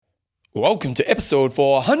Welcome to episode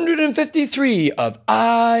 453 of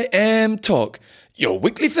I Am Talk, your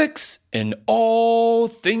weekly fix in all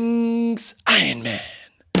things Iron Man.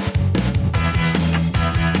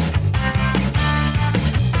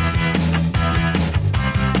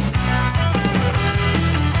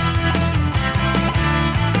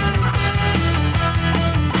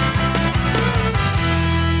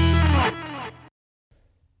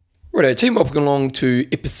 Righto, team, welcome along to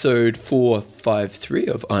episode 453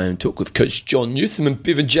 of I Am Talk with Coach John Newsom and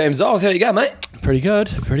Bevan James Isles. How you going, mate? Pretty good.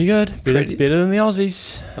 Better than the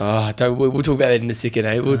Aussies. We'll talk about that in a second,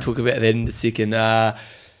 eh? We'll talk about that in a second. Did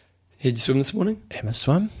you swim this morning? Emma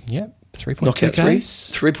swim, yep. 3.2 Knockout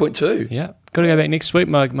Ks. 3.2? Yeah. Got to go back next week.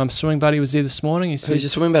 My swimming buddy was there this morning. He said, Who's your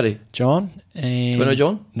swimming buddy? John. And Do you know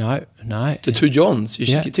John? No. The two Johns. You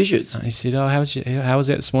should get t-shirts. He said, how was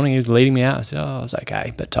that this morning? He was leading me out. I said, I was okay,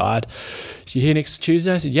 a bit tired. So you here next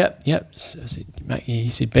Tuesday? I said, yep. I said, mate, he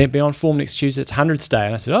said, be on form next Tuesday. It's 100th day.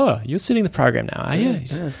 And I said, you're setting the program now, are you?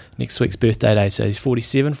 Yeah. Next week's birthday day. So he's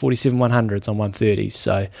 47 100s on 130s.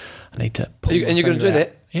 So I need to pull And you're going to do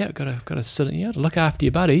that? Yeah, got to sit. To look after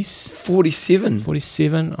your buddies. 47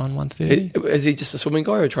 on 130. Is he just a swimming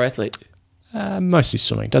guy or a triathlete? Mostly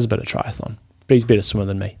swimming. Does a bit of triathlon, but he's a better swimmer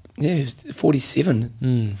than me. Yeah, he's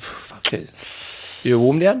 47. Fuck it. You do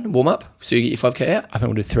a warm up, so you get your 5k out? I think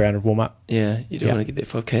we'll do 300 warm up. Yeah, you do want to get that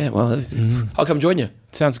 5k out. Well, I'll come join you.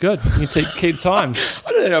 Sounds good. You can keep the times.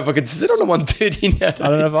 I don't know if I can sit on a 130 nowadays. I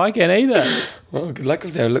don't know if I can either. Well, good luck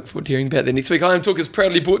with that. I look forward to hearing about that next week. I Am Talk is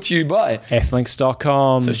proudly brought to you by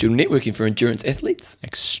Athlinks.com. Social networking for endurance athletes.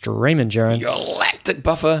 Extreme Endurance. Your lactic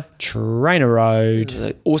buffer. Trainer Road.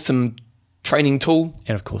 The awesome training tool.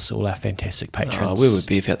 And of course, all our fantastic patrons. Oh, where would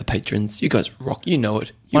be without the patrons? You guys rock. You know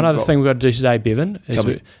it. One other thing we've got to do today, Bevan,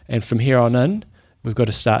 and from here on in, we've got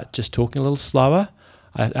to start just talking a little slower.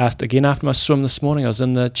 I asked again after my swim this morning. I was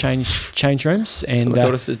in the change rooms, and someone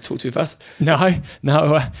told us to talk too fast. No.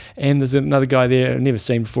 And there's another guy there I've never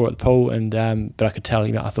seen before at the pool, and but I could tell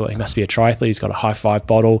him. I thought he must be a triathlete. He's got a high five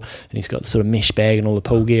bottle, and he's got the sort of mesh bag and all the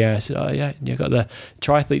pool gear. I said, "Oh yeah, you've got the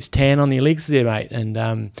triathlete's tan on your legs there, mate." And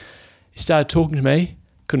he started talking to me.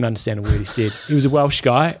 Couldn't understand a word he said. He was a Welsh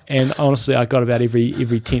guy, and honestly, I got about every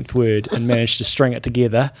 10th word and managed to string it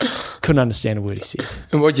together. Couldn't understand a word he said.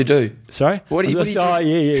 And what'd you do? Sorry? What do you do? Oh,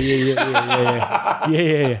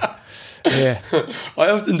 yeah. I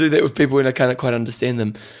often do that with people when I can't quite understand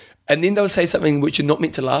them. And then they'll say something which you're not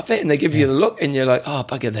meant to laugh at, and they give you the look, and you're like, oh,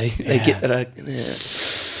 bugger, they get that.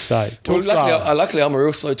 So, luckily, I'm a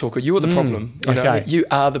real slow talker. You are the problem. You know? You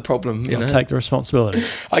are the problem. I'll take the responsibility.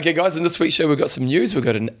 Okay, guys, in this week's show, we've got some news. We've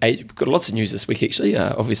got lots of news this week, actually.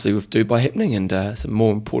 Obviously, with Dubai happening and some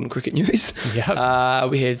more important cricket news. Yep.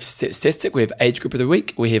 We have statistic. We have age group of the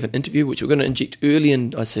week. We have an interview, which we're going to inject early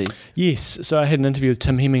in, I see. Yes. So I had an interview with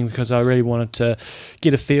Tim Hemming because I really wanted to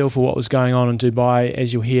get a feel for what was going on in Dubai.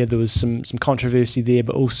 As you'll hear, there was some controversy there,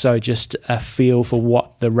 but also just a feel for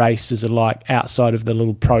what the races are like outside of the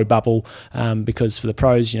little pro bubble. Because for the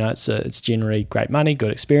pros, it's generally great money,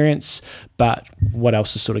 good experience, but what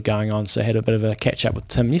else is sort of going on? So I had a bit of a catch up with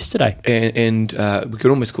Tim yesterday. And we could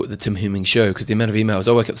almost call it the Tim Hemming show because the amount of emails.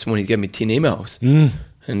 I woke up this morning, he gave me 10 emails.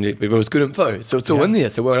 And it was good info, so it's all in there.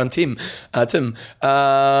 So well done, Tim.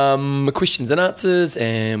 Questions and answers,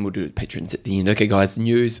 and we'll do patrons at the end. Okay, guys,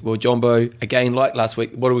 news. Well, Jumbo, again, like last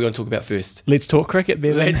week, what are we going to talk about first? Let's talk cricket,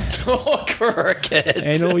 Bevan. Let's talk cricket.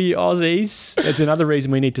 And all you Aussies, that's another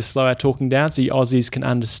reason we need to slow our talking down so you Aussies can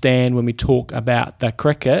understand when we talk about the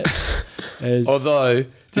cricket. Although,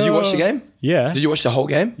 did you watch the game? Yeah. Did you watch the whole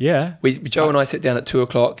game? Yeah. Joe and I sat down at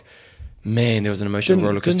 2:00. Man, it was an emotional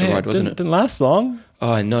rollercoaster ride, wasn't it? Didn't last long.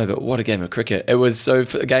 Oh, I know, but what a game of cricket. It was so,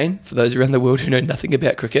 for those around the world who know nothing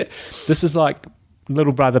about cricket. This is like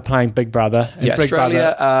little brother playing big brother. And yeah, big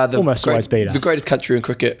Australia brother almost always beat us. The greatest country in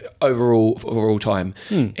cricket overall of all time.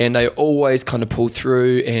 And they always kind of pull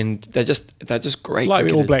through, and they're just great like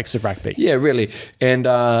cricketers. All Blacks of rugby. Yeah, really.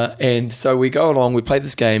 And so we go along, we play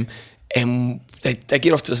this game, and they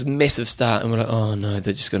get off to this massive start, and we're like, oh no,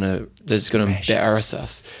 they're just gonna embarrass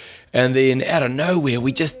us. And then out of nowhere,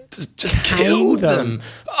 we just killed them.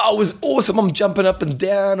 Oh, it was awesome. I'm jumping up and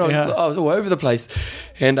down. I was all over the place.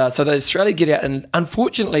 And so the Australia get out. And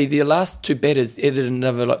unfortunately, the last two batters added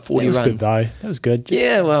another 40 runs. That was good, though. That was good.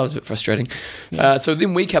 Well, it was a bit frustrating. Yeah. So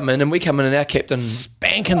then we come in, and our captain...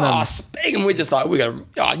 Spanking them. Spanking. We're just like,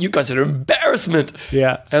 you guys are an embarrassment.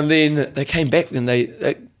 Yeah. And then they came back, and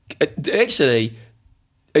they actually...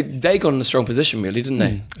 They got in a strong position, really, didn't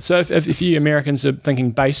they? So if you Americans are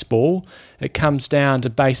thinking baseball, it comes down to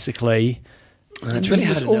basically It's really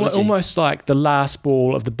hard. Almost like the last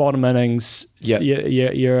ball of the bottom innings. Yeah.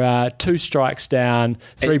 You're 2 strikes down,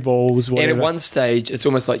 3 balls, whatever. And at one stage, it's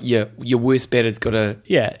almost like your worst batter's got to...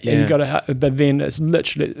 Yeah. You got to... But then it's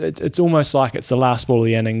literally... It's almost like it's the last ball of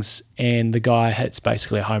the innings and the guy hits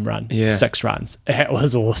basically a home run. Yeah. 6 runs. It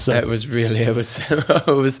was awesome. It was really... It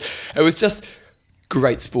was just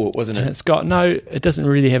great sport, wasn't it? And it doesn't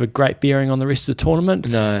really have a great bearing on the rest of the tournament.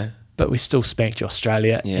 No. But we still spanked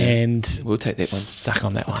Australia, and we'll take that one. Suck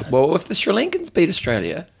on that one. Well, if the Sri Lankans beat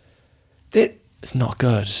Australia, it's not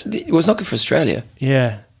good. Well, it's not good for Australia.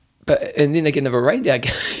 Yeah. And then they can have a rain down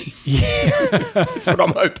game. Yeah. That's what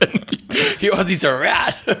I'm hoping. You Aussies are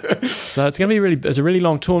out. So it's going to be it's a really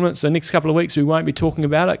long tournament. So the next couple of weeks we won't be talking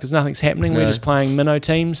about it because nothing's happening. No. We're just playing minnow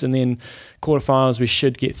teams, and then quarterfinals we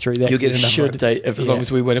should get through that. You'll get another update as long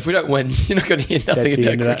as we win. If we don't win, you're not going to hear nothing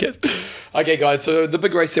about cricket. Okay, guys, so the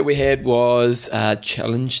big race that we had was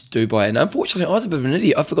Challenge Dubai. And unfortunately, I was a bit of an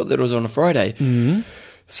idiot. I forgot that it was on a Friday. Mm-hmm.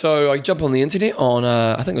 So I jumped on the internet on,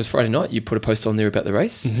 I think it was Friday night. You put a post on there about the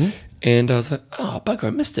race. Mm-hmm. And I was like, oh, bugger, I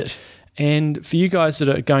missed it. And for you guys that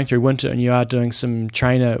are going through winter and you are doing some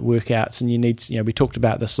trainer workouts and you need, we talked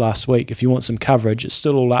about this last week, if you want some coverage, it's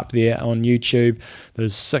still all up there on YouTube.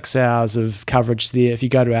 There's 6 hours of coverage there. If you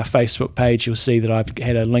go to our Facebook page, you'll see that I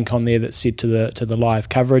had a link on there that said to the live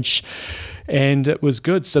coverage. And it was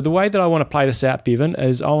good. So the way that I want to play this out, Bevan,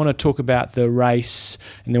 is I want to talk about the race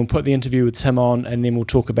and then we'll put the interview with Tim on and then we'll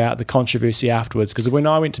talk about the controversy afterwards. Because when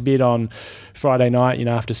I went to bed on Friday night,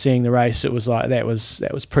 after seeing the race, it was like that was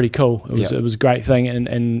pretty cool. It was a great thing.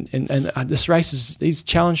 And this these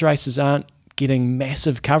challenge races aren't getting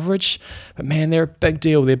massive coverage, but man, they're a big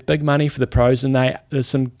deal. They're big money for the pros, and there's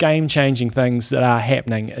some game-changing things that are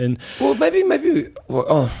happening. And maybe.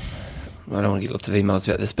 I don't want to get lots of emails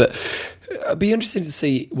about this, but I'd be interested to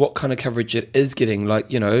see what kind of coverage it is getting.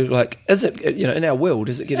 Is it, in our world,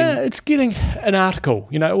 is it getting... it's getting an article.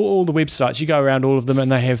 All the websites, you go around all of them and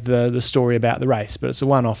they have the story about the race, but it's a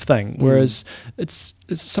one-off thing. Whereas it's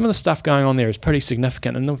some of the stuff going on there is pretty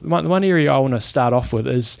significant. And the one area I want to start off with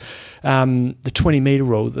is the 20-metre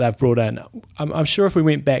rule that they've brought in. I'm sure if we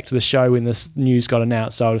went back to the show when this news got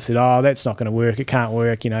announced, I would have said, oh, that's not going to work. It can't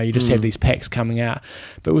work. You just have these packs coming out.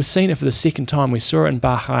 But we've seen it for the second time. We saw it in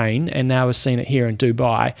Bahrain and now we've seen it here in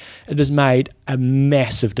Dubai. It has made a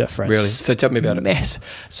massive difference. Really? So tell me about it.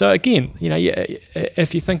 So again,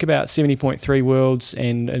 if you think about 70.3 Worlds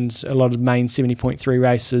and a lot of main 70.3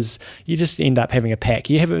 races, you just end up having a pack.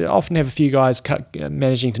 You often have a few guys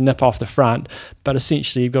managing to nip off the front, but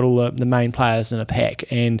essentially you've got all the main players in a pack,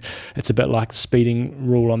 and it's a bit like the speeding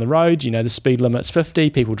rule on the road. The speed limit's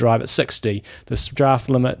 50, people drive at 60. The draft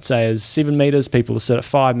limit, say, is 7 metres, people sit at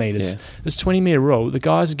 5 metres. Yeah. This 20-metre rule, the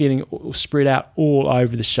guys are getting spread out all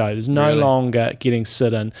over the show. There's no longer getting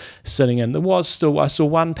sitting in. There was still, I saw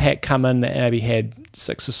one pack come in that maybe had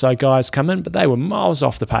 6 or so guys come in, but they were miles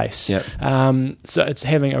off the pace. Yep. So it's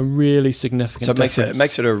having a really significant difference. It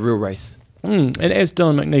makes it a real race. And as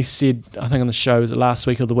Dylan McNeice said, I think on the show, was it last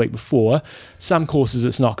week or the week before, some courses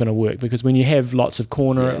it's not going to work because when you have lots of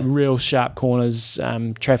real sharp corners,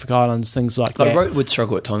 traffic islands, things like that. Road would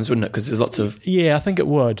struggle at times, wouldn't it? Because there's lots of... Yeah, I think it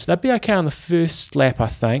would. They'd be okay on the first lap, I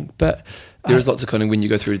think, but... There is lots of cornering when you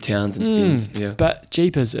go through the towns and bends. Yeah. But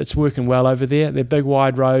jeepers, it's working well over there. They're big,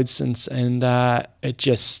 wide roads, and it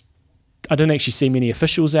just... I didn't actually see many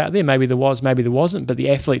officials out there. Maybe there was, maybe there wasn't, but the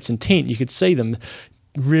athletes' intent, you could see them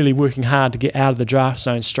really working hard to get out of the draft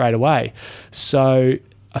zone straight away. So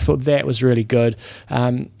I thought that was really good.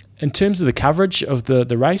 In terms of the coverage of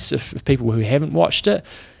the race, if people who haven't watched it,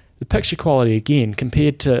 the picture quality, again,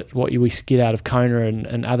 compared to what we get out of Kona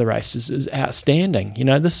and other races, is outstanding.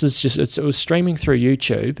 This is just, it was streaming through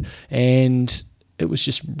YouTube, and it was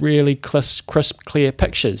just really crisp, clear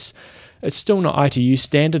pictures. It's still not ITU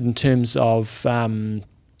standard in terms of,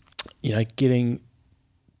 getting...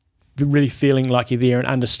 really feeling like you're there and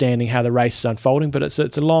understanding how the race is unfolding, but it's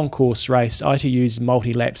a long course race. ITU's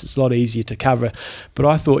multi-laps, it's a lot easier to cover. But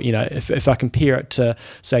I thought, if I compare it to,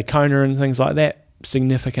 say, Kona and things like that,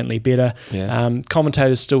 significantly better. Yeah.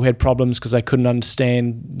 Commentators still had problems because they couldn't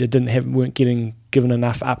understand. They weren't getting given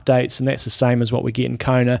enough updates, and that's the same as what we get in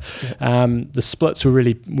Kona. Yeah. The splits were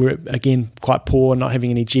again quite poor, not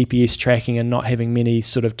having any GPS tracking and not having many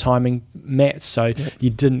sort of timing mats, so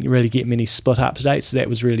you didn't really get many split updates. So that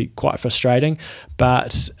was really quite frustrating.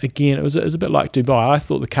 But again, it was a bit like Dubai. I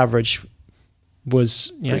thought the coverage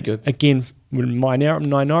was pretty good. Again,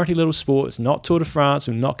 minority little sport. It's not Tour de France.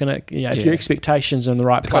 We're not going to, if your expectations are in the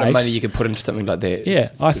right place, kind of money you could put into something like that.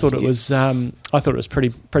 I thought it was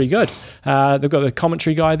pretty good. They've got the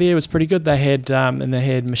commentary guy there, was pretty good. They had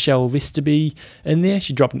Michelle Vesterby in there.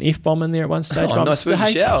 She dropped an F-bomb in there at one stage. Oh, nice with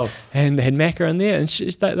Michelle. And they had Macca in there, and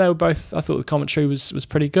they were both. I thought the commentary was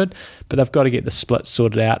pretty good, but they've got to get the split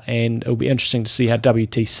sorted out, and it'll be interesting to see how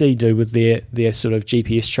WTC do with their sort of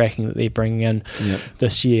GPS tracking that they're bringing in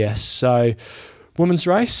this year. So, women's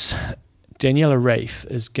race. Daniela Ryf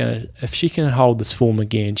is going to, if she can hold this form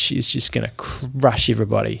again, she's just going to crush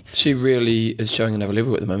everybody. She really is showing another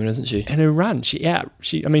level at the moment, isn't she? And her run, she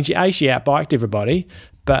outbiked everybody,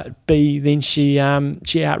 but B, then she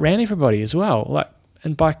outran everybody as well,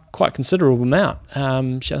 and by quite a considerable amount.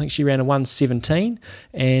 I think she ran a 1:17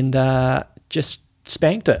 and just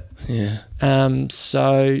spanked it. Yeah.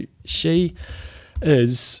 So she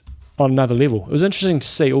is on another level. It was interesting to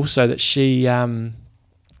see also that she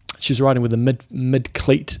was riding with a mid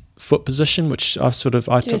cleat foot position, which I took that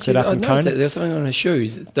up in Kona. There's something on her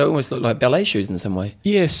shoes. They almost look like ballet shoes in some way.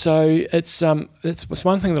 Yeah, so it's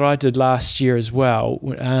one thing that I did last year as well.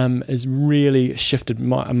 Is really shifted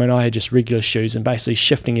I had just regular shoes and basically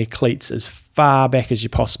shifting your cleats as far back as you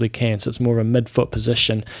possibly can. So it's more of a mid-foot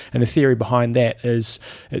position. And the theory behind that is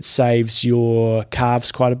it saves your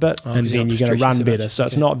calves quite a bit, and then you're going to run better. So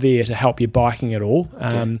it's not there to help your biking at all.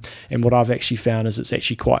 And what I've actually found is it's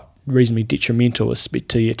actually quite reasonably detrimental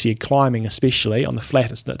to your climbing, especially on the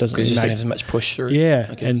flattest. It doesn't because you don't have as much push through.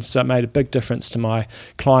 Yeah, and so it made a big difference to my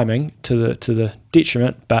climbing, to the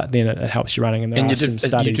detriment, but then it helps you running. And some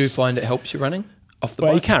studies. You do find it helps you running off the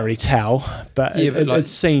bike? You can't really tell, but it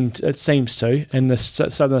seems to. And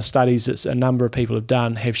some of the studies that a number of people have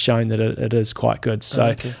done have shown that it is quite good.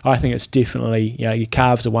 So I think it's definitely, your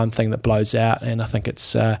calves are one thing that blows out, and I think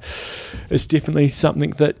it's definitely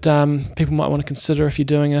something that people might want to consider if you're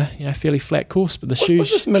doing a fairly flat course. But shoes.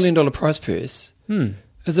 What's this $1 million prize purse?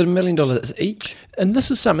 Is it $1 million each? And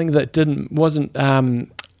this is something that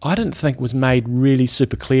I didn't think was made really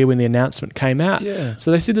super clear when the announcement came out. Yeah. So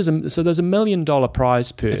they said there's a $1 million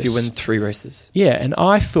prize purse if you win 3 races. Yeah, and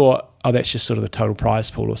I thought, that's just sort of the total prize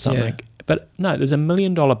pool or something. Yeah. But no, there's $1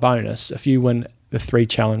 million bonus if you win the 3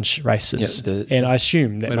 challenge races. And I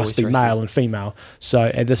assume that must be male and female. So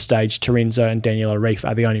at this stage, Terenzo and Daniela Ryf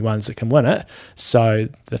are the only ones that can win it. So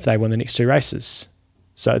if they win the next 2 races.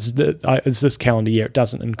 So it's this calendar year. It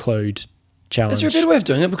doesn't include challenge. Is there a better way of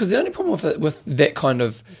doing it? Because the only problem with that kind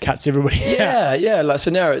of cuts everybody. Yeah. Like,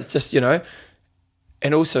 so now it's just,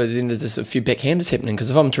 and also then there's a few backhanders happening,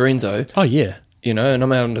 because if I'm Terenzo, and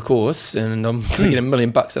I'm out on the course and I'm going to get $1 million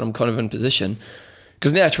and I'm kind of in position,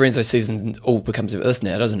 because now Terenzo season all becomes about this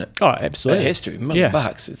now, doesn't it? Oh, absolutely. It has to. $1 million.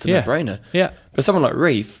 It's a no-brainer. Yeah. But someone like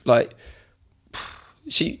Ryf,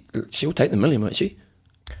 she'll take the $1 million, won't she?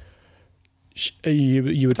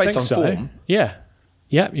 You would based think on so. Form. Yeah.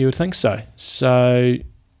 Yeah, you would think so. So,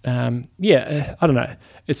 I don't know.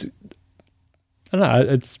 It's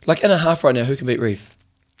like in a half right now. Who can beat Ryf?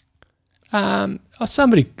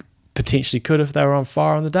 Somebody potentially could if they were on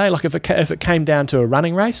fire on the day. Like if it came down to a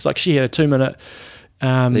running race, like she had a 2-minute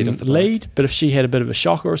lead, but if she had a bit of a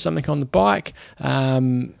shocker or something on the bike,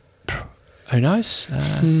 who knows?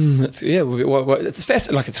 It's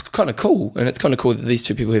fascinating. Like, it's kind of cool, and it's kind of cool that these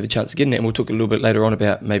 2 people have a chance of getting it. And we'll talk a little bit later on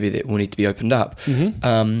about maybe that will need to be opened up.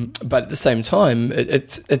 Mm-hmm. But at the same time,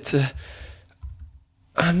 it's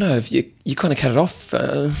I don't know if you kind of cut it off.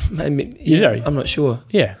 Maybe, I'm not sure.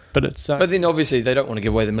 Yeah, but it's. But then obviously they don't want to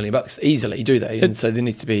give away the $1 million easily, do they? And so there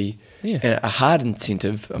needs to be a hard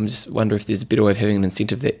incentive. I'm just wondering if there's a better way of having an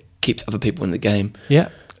incentive that keeps other people in the game. Yeah.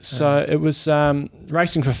 So it was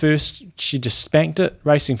racing for first, she just spanked it.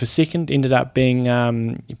 Racing for second ended up being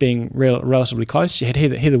relatively close. She had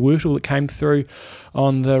Heather Wurtle that came through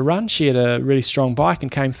on the run. She had a really strong bike and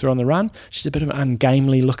came through on the run. She's a bit of an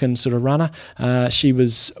ungamely looking sort of runner. She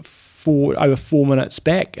was over 4 minutes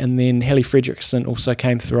back, and then Helly Fredrickson also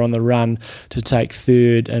came through on the run to take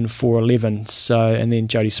third and 4:11. So, and then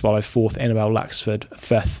Jodie Swallow fourth, Annabelle Luxford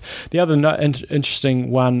fifth. The other interesting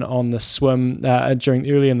one on the swim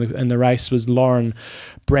early in the race was Lauren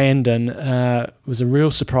Brandon. Was a real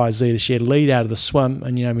surprise there. She had lead out of the swim,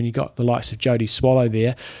 and when you got the likes of Jodie Swallow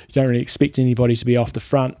there, you don't really expect anybody to be off the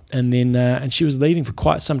front. And then and she was leading for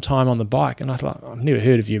quite some time on the bike, and I thought, I've never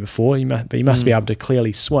heard of you before. You must be able to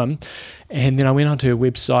clearly swim. And then I went onto her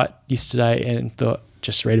website yesterday and thought,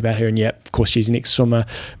 just read about her, and of course she's an ex-swimmer,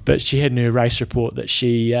 but she had in her race report that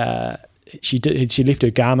she she left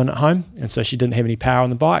her Garmin at home, and so she didn't have any power on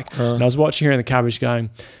the bike. And I was watching her in the coverage going,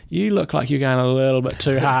 you look like you're going a little bit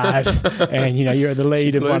too hard, and you're at the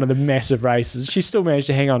lead of one of the massive races. She still managed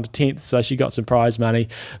to hang on to 10th, so she got some prize money,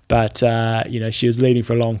 but she was leading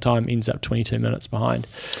for a long time, ends up 22 minutes behind.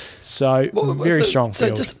 So very strong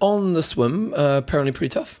field. So just on the swim, apparently pretty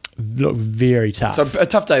tough. Looked very tough. So a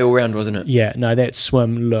tough day all round, wasn't it? Yeah, no, that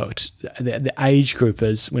swim looked, the age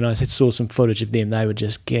groupers, when I saw some footage of them, they were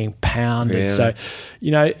just getting pounded. Really? So,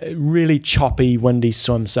 really choppy, windy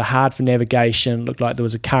swim, so hard for navigation. Looked like there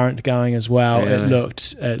was a current going as well. Really?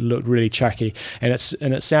 It looked really tricky, and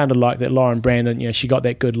it sounded like that Lauren Brandon, she got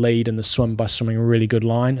that good lead in the swim by swimming a really good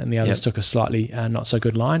line, and the others took a slightly not so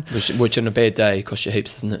good line. Which in a bad day costs you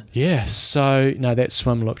heaps, isn't it? Yeah, so no, that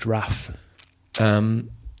swim looked rough. So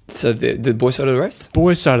the boys' side of the race?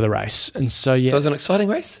 Boys' side of the race, and so yeah. So it was an exciting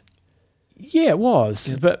race? Yeah, it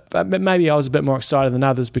was, but maybe I was a bit more excited than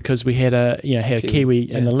others because we had a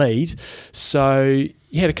Kiwi in the lead. So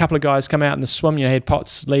you had a couple of guys come out in the swim. Had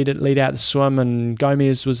Potts lead out the swim, and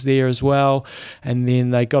Gomez was there as well. And then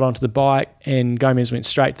they got onto the bike, and Gomez went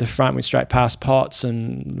straight to the front, went straight past Potts,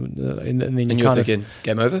 and then you were thinking,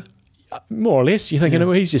 game over? More or less, you're thinking,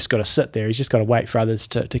 well, he's just got to sit there. He's just got to wait for others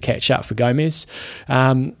to catch up for Gomez.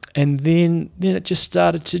 And then it just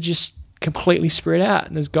started to just completely spread out,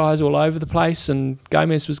 and there's guys all over the place, and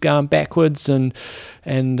Gomez was going backwards, and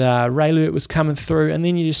Raylert was coming through, and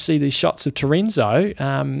then you just see these shots of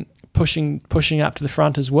Terenzo pushing up to the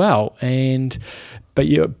front as well. But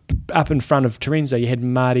you're up in front of Terenzo, you had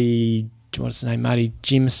Marty. What's his name? Marty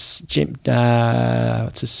what's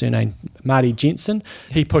his surname? Marty Jensen.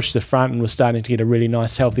 He pushed the front and was starting to get a really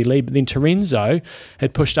nice, healthy lead. But then Terenzo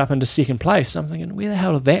had pushed up into second place. I'm thinking, where the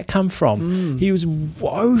hell did that come from? He was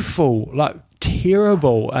woeful, like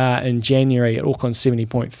terrible in January at Auckland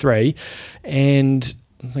 70.3. And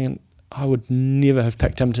I'm thinking, I would never have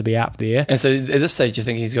picked him to be up there. And so at this stage, you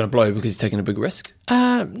think he's going to blow because he's taking a big risk?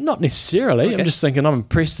 Not necessarily. Okay. I'm just thinking I'm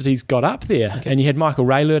impressed that he's got up there. Okay. And you had Michael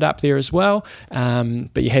Raylert up there as well.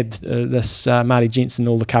 But you had this Marty Jensen,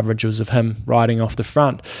 all the coverage was of him riding off the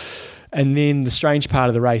front. And then the strange part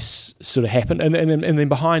of the race sort of happened. And then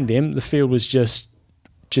behind them, the field was just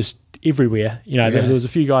everywhere. There was a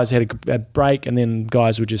few guys who had a break, and then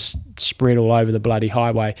guys were just spread all over the bloody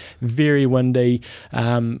highway. Very windy,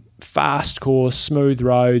 fast course, smooth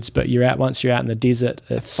roads, but once you're out in the desert,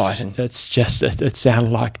 it's fighting. It's just it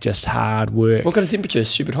sounded like just hard work. What kind of temperature?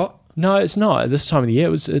 Stupid hot? No, it's not. At this time of the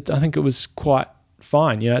year, I think it was quite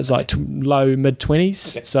fine. It's like low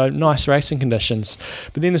mid-20s, so nice racing conditions.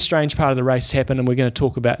 But then the strange part of the race happened, and we're going to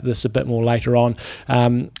talk about this a bit more later on.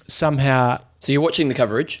 Somehow. So you're watching the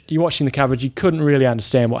coverage? You couldn't really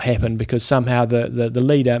understand what happened, because somehow the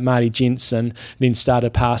leader, Marty Jensen, then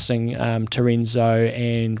started passing Terenzo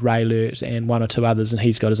and Raylert and one or two others, and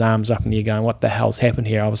he's got his arms up in the air going, what the hell's happened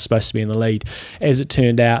here? I was supposed to be in the lead. As it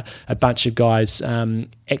turned out, a bunch of guys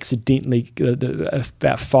accidentally,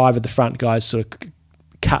 about five of the front guys sort of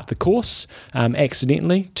cut the course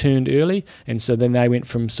accidentally, turned early, and so then they went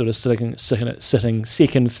from sort of sitting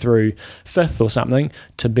second through fifth or something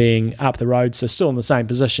to being up the road, so still in the same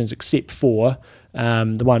positions, except for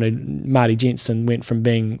the one who, Marty Jensen, went from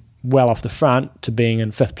being well off the front to being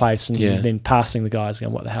in fifth place, and then passing the guys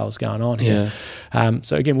going, what the hell is going on here?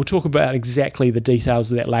 So again, we'll talk about exactly the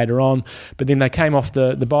details of that later on, but then they came off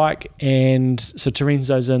the bike, and so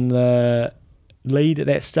Terenzo's in the lead at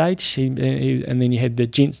that stage, and then you had the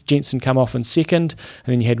Jensen come off in second,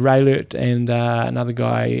 and then you had Raylert and another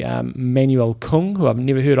guy, Manuel Kung, who I've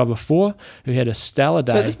never heard of before, who had a stellar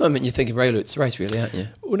day. So at this moment you're thinking Raylert's race, really, aren't you?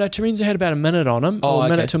 Well, no, Terenzo had about a minute on him, or a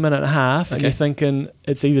minute to a minute and a half, and you're thinking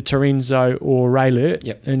it's either Terenzo or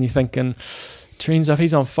Raylert, and you're thinking Terenzo, if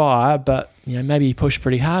he's on fire, but maybe he pushed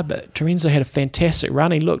pretty hard, but Terenzo had a fantastic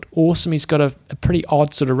run. He looked awesome. He's got a pretty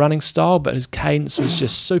odd sort of running style, but his cadence was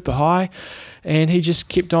just super high, and he just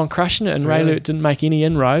kept on crushing it, and Raylert didn't make any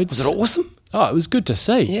inroads. Was it awesome? Oh, it was good to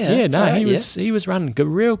see. He was running good,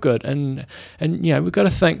 real good, and we've got to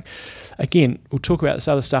think, again, we'll talk about this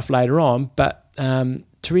other stuff later on, but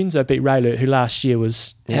Terenzo beat Raylert, who last year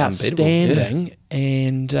was outstanding,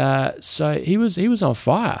 and so he was on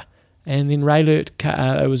fire. And then Raylert,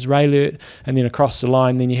 it was Raylert, and then across the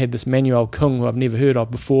line, then you had this Manuel Kung, who I've never heard of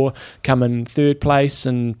before, come in third place,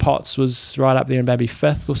 and Potts was right up there in maybe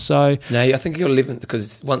fifth or so. No, I think he got 11th,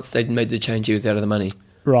 because once they'd made the change, he was out of the money.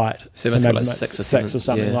 Right. So it must be like six or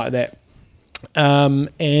something like that.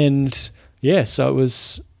 So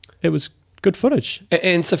it was good footage.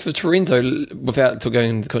 And so for Torrento, without going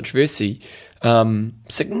into the controversy,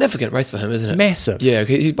 significant race for him, isn't it? Massive. Yeah,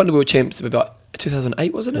 he won the world champs about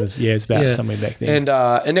 2008, wasn't it? It's about somewhere back then.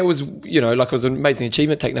 And it was, it was an amazing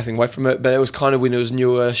achievement, take nothing away from it, but it was kind of when it was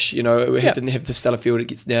newish, it didn't have the stellar field it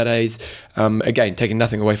gets nowadays. Again, taking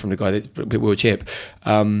nothing away from the guy that's world champ.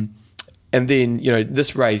 And then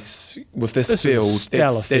this race with this field,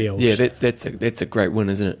 field. Yeah, that's a great win,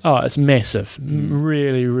 isn't it? Oh, it's massive,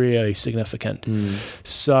 really, really significant.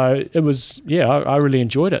 So it was, I really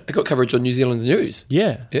enjoyed it. It got coverage on New Zealand's news.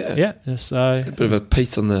 Yeah. So a bit of a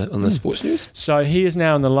piece on the sports news. So he is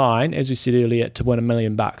now on the line, as we said earlier, to win $1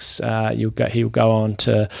 million. He'll go on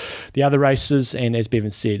to the other races, and as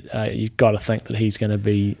Bevan said, you've got to think that he's going to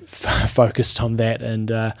be focused on that.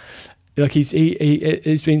 And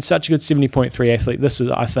he's been such a good 70.3 athlete. This is,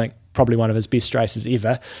 I think, probably one of his best races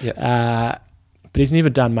ever. Yep. But he's never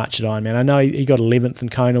done much at Ironman. I know he got 11th in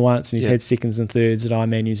Kona once, and he's had seconds and thirds at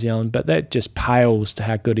Ironman New Zealand, but that just pales to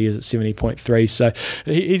how good he is at 70.3. So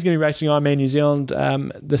he's going to be racing Ironman New Zealand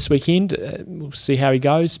this weekend. We'll see how he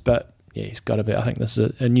goes, but he's got a bit. I think this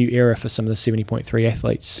is a new era for some of the 70.3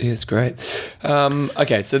 athletes. Yeah, it's great.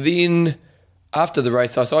 Okay, so then after the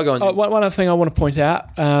race, so I go on. One other thing I want to point out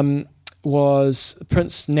was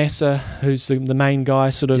Prince Nasser, who's the main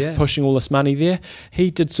guy sort of pushing all this money there.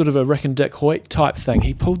 He did sort of a Rick and Dick Hoyt type thing.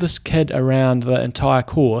 He pulled this kid around the entire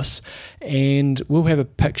course, and we'll have a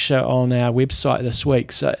picture on our website this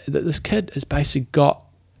week. So this kid has basically got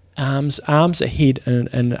arms, a head,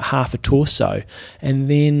 and half a torso, and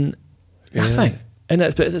then nothing. And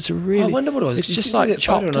it's a really... I wonder what it was. It's just like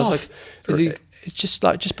chopped off. I was like, it's just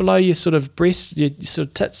like just below your sort of breast, your sort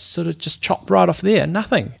of tits, sort of just chopped right off there.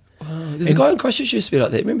 Nothing. There's a guy in Christchurch used to be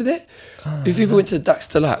like that. Remember that? If you ever went to Ducks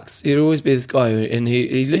Deluxe, he'd always be this guy, and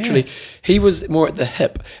he literally he was more at the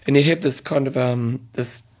hip, and he'd have this kind of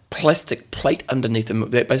this plastic plate underneath him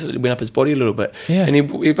that basically went up his body a little bit. Yeah. And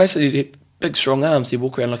he basically had big strong arms. He'd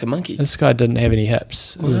walk around like a monkey. This guy didn't have any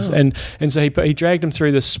hips. And so he dragged him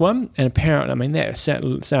through the swim, and apparently, I mean, that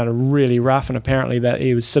sounded really rough, and apparently that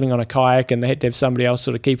he was sitting on a kayak and they had to have somebody else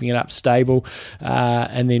sort of keeping it up stable,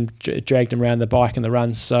 and then dragged him around the bike and the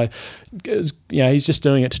runs. So it was, he's just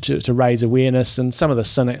doing it to raise awareness, and some of the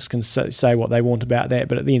cynics can say what they want about that,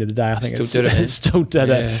 but at the end of the day, I think it still did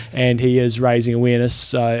it, and he is raising awareness,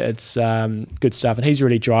 so it's good stuff, and he's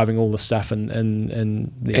really driving all the stuff in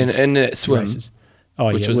that swim races.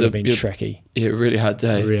 Which would have been tricky. Yeah, really hard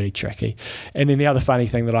day. Really tricky. And then the other funny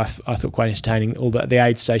thing that I thought quite entertaining, all the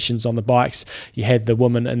aid stations on the bikes, you had the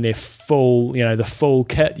women in their full, the full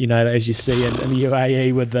kit, as you see in the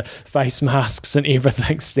UAE with the face masks and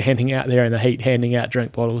everything, standing out there in the heat, handing out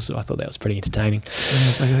drink bottles. So I thought that was pretty entertaining.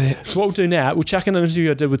 Look at that. So what we'll do now, we'll chuck in an interview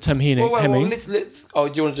I did with Tim Hemming. Well, let's. Oh,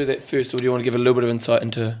 do you want to do that first, or do you want to give a little bit of insight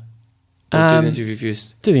into... do the interview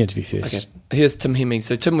first. Do the interview first. Okay. Here's Tim Hemming.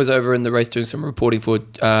 So Tim was over in the race doing some reporting for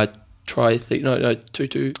Triathlon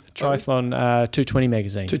 220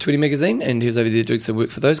 magazine. 220 magazine, and he was over there doing some work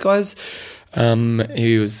for those guys.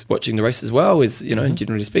 He was watching the race as well, as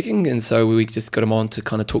generally speaking, and so we just got him on to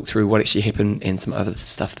kind of talk through what actually happened and some other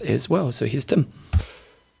stuff as well. So here's Tim.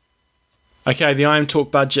 Okay, the IM Talk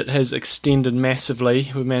budget has extended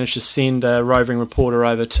massively. We managed to send a roving reporter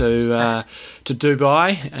over to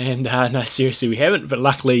Dubai, and no, seriously, we haven't. But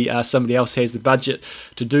luckily, somebody else has the budget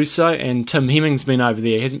to do so. And Tim Hemming's been over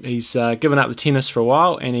there. He's given up the tennis for a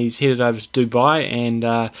while, and he's headed over to Dubai. And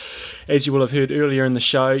as you will have heard earlier in the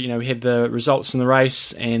show, we had the results from the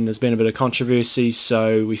race, and there's been a bit of controversy.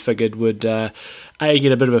 So we figured would.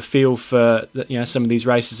 Get a bit of a feel for some of these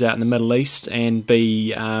races out in the Middle East, and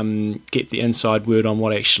B, get the inside word on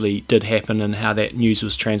what actually did happen and how that news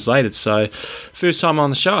was translated. So, first time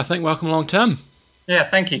on the show, I think. Welcome along, Tim. Yeah,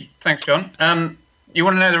 thank you. Thanks, John. You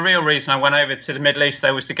want to know the real reason I went over to the Middle East,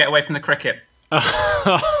 though, was to get away from the cricket.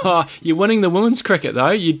 You're winning the women's cricket,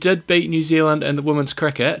 though. You did beat New Zealand in the women's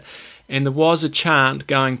cricket, and there was a chant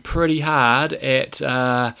going pretty hard at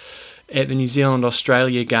the New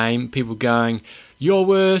Zealand-Australia game, people going, "You're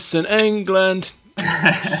worse than England."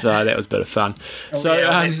 So that was a bit of fun.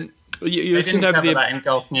 You were sent over there. That in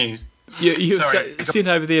Golf News. You were sent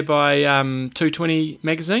over there by 220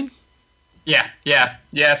 magazine. Yeah.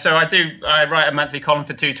 So I write a monthly column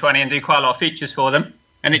for 220 and do quite a lot of features for them.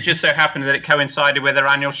 And it just so happened that it coincided with their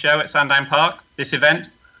annual show at Sandown Park. This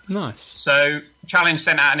event. Nice. So Challenge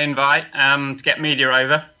sent out an invite to get media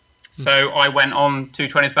over. So I went on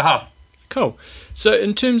 220's behalf. Cool. So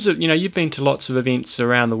in terms of, you've been to lots of events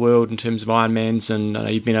around the world in terms of Ironmans, and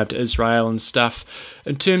you've been over to Israel and stuff.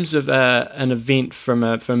 In terms of an event from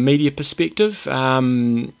a media perspective,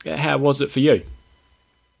 how was it for you?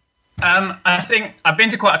 I think I've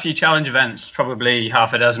been to quite a few challenge events, probably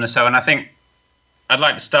half a dozen or so, and I think I'd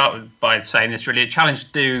like to start by saying this. Really,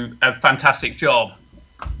 Challenge do a fantastic job.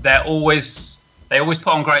 They always put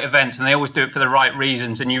on great events, and they always do it for the right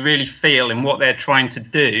reasons. And you really feel in what they're trying to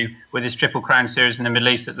do with this Triple Crown series in the Middle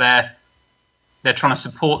East that they're trying to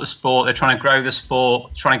support the sport, they're trying to grow the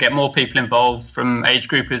sport, trying to get more people involved from age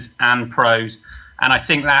groupers and pros. And I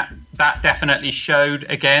think that definitely showed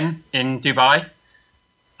again in Dubai.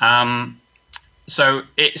 So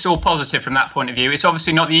it's all positive from that point of view. It's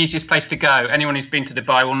obviously not the easiest place to go. Anyone who's been to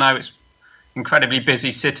Dubai will know it's an incredibly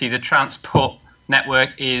busy city. The transport network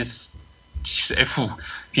is, if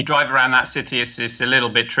you drive around that city, it's a little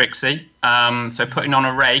bit tricksy. So putting on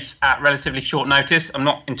a race at relatively short notice, I'm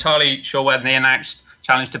not entirely sure when they announced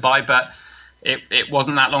Challenge Dubai, but it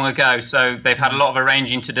wasn't that long ago. So they've had a lot of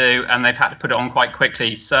arranging to do, and they've had to put it on quite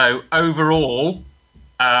quickly. So overall,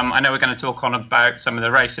 I know we're going to talk on about some of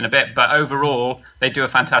the race in a bit, but overall, they do a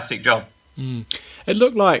fantastic job. It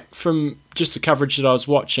looked like, from just the coverage that I was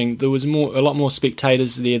watching, there was a lot more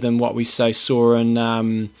spectators there than what we saw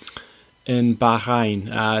in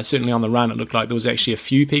Bahrain. Certainly on the run, it looked like there was actually a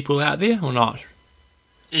few people out there, or not?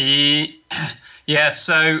 Yeah,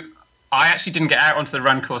 so I actually didn't get out onto the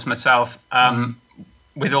run course myself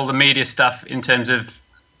with all the media stuff in terms of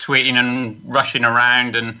tweeting and rushing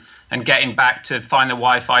around and getting back to find the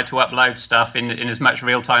Wi-Fi to upload stuff in as much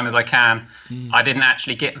real time as I can. I didn't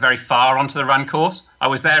actually get very far onto the run course. I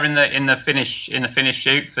was there in the finish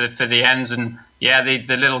shoot for the ends, and yeah,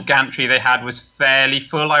 the little gantry they had was fairly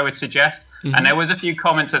full, I would suggest. And there was a few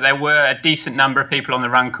comments that there were a decent number of people on the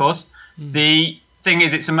run course. The thing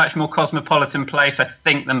is, it's a much more cosmopolitan place, I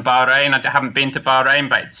think, than Bahrain. I haven't been to Bahrain,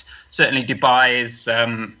 but it's, certainly Dubai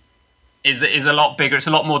is a lot bigger. It's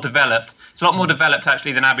a lot more developed. It's a lot more developed,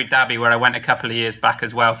 actually, than Abu Dhabi, where I went a couple of years back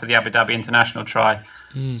as well for the Abu Dhabi International Tri.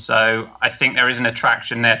 So I think there is an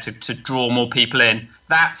attraction there to draw more people in.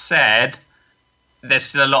 That said, there's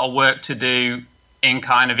still a lot of work to do in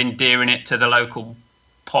kind of endearing it to the local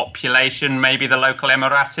population, maybe the local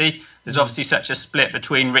Emirati. There's obviously such a split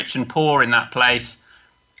between rich and poor in that place.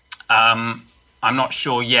 I'm not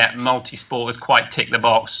sure yet multi-sport has quite ticked the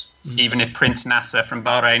box, even if Prince Nasser from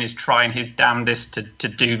Bahrain is trying his damnedest to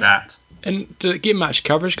do that. And did it get much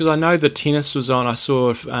coverage? Because I know the tennis was on. I saw,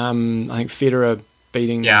 I think, Federer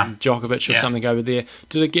beating Djokovic or something over there.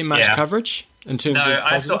 Did it get much coverage in terms of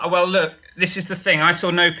positive? Well, look, this is the thing. I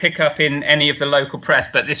saw no pickup in any of the local press,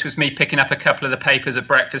 but this was me picking up a couple of the papers at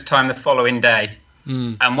breakfast time the following day.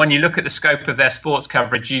 And when you look at the scope of their sports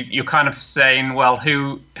coverage, you're kind of saying, well,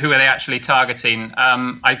 who are they actually targeting?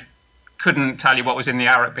 I couldn't tell you what was in the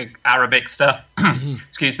Arabic stuff.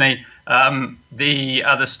 Excuse me. The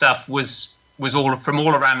other stuff was all from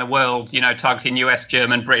all around the world, targeting US,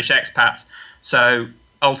 German, British expats. So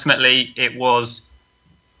ultimately, it was,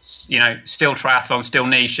 still triathlon, still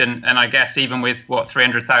niche, and I guess even with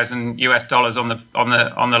 $300,000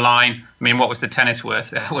 on the line. I mean, what was the tennis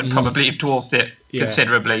worth? It would probably have dwarfed it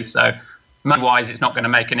considerably. So money-wise, it's not going to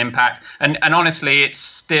make an impact. And honestly, it's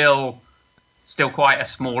still quite a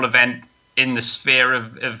small event in the sphere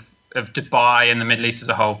of Dubai and the Middle East as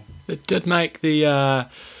a whole. It did make the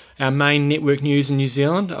our main network news in New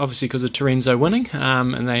Zealand, obviously because of Terenzo winning,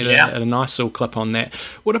 and they had a nice little clip on that.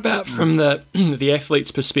 What about from the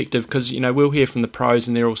athletes' perspective? Because we'll hear from the pros,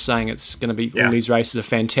 and they're all saying it's going to be all these races are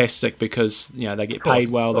fantastic because they get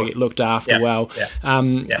paid well, they get looked after well.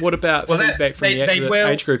 What about feedback from the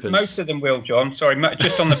age groupers? Most of them will, John. Sorry,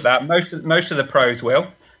 just on that, most of the pros will.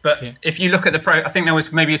 But if you look at the pro, I think there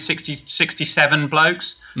was maybe 67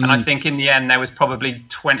 blokes, and I think in the end there was probably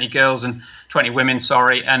 20 girls and 20 women,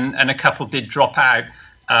 and a couple did drop out,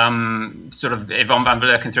 sort of Yvonne van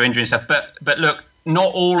Vlerken through injury and stuff. But look,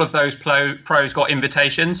 not all of those pros got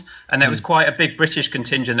invitations, and there was quite a big British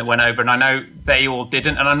contingent that went over, and I know they all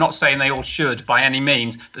didn't, and I'm not saying they all should by any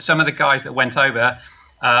means, but some of the guys that went over,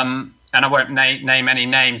 and I won't name any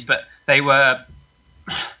names, but they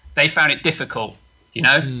found it difficult.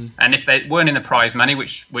 And if they weren't in the prize money,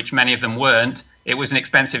 which many of them weren't, it was an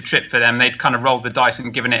expensive trip for them. They'd kind of rolled the dice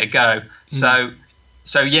and given it a go.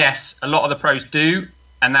 So yes, a lot of the pros do,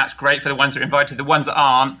 and that's great for the ones that are invited. The ones that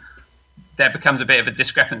aren't, there becomes a bit of a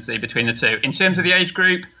discrepancy between the two. In terms of the age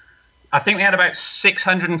group, I think they had about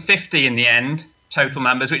 650 in the end, total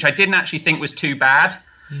numbers, which I didn't actually think was too bad.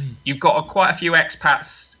 You've got quite a few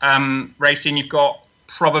expats racing. You've got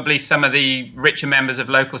probably some of the richer members of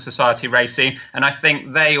local society racing, and I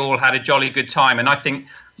think they all had a jolly good time. And I think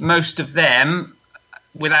most of them,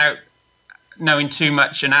 without knowing too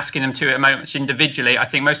much and asking them to much individually. I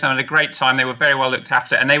think most of them had a great time. They were very well looked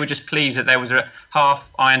after, and they were just pleased that there was a half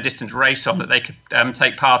iron distance race on that they could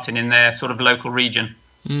take part in their sort of local region.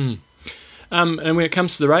 And when it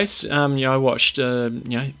comes to the race, I watched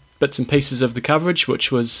bits and pieces of the coverage,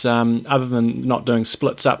 which was other than not doing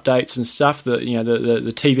splits updates and stuff. The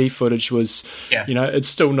TV footage was, it's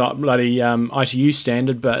still not bloody ITU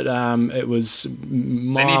standard, but it was miles.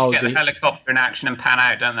 They need to get the helicopter in action and pan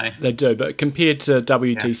out, don't they? They do, but compared to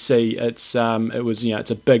WTC, it's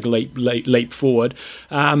a big leap forward.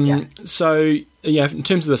 So. In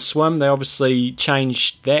terms of the swim, they obviously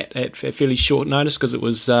changed that at fairly short notice because it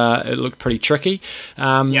looked pretty tricky.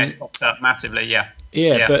 It topped up massively.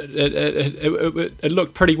 Yeah, but it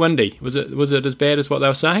looked pretty windy. Was it as bad as what they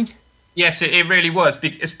were saying? Yes, it really was,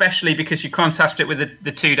 especially because you contrast it with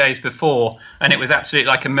the 2 days before, and it was absolutely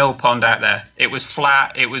like a mill pond out there. It was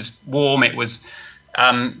flat, it was warm, it was.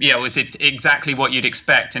 It was exactly what you'd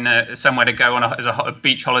expect in somewhere to go on as a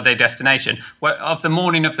beach holiday destination. Of the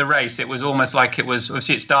morning of the race, it was almost like it was.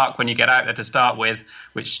 Obviously, it's dark when you get out there to start with,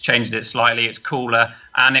 which changed it slightly. It's cooler,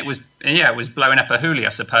 and it was blowing up a hoolie, I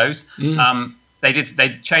suppose.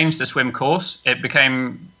 They changed the swim course. It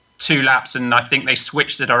became 2 laps, and I think they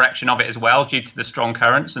switched the direction of it as well due to the strong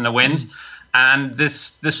currents and the winds. And the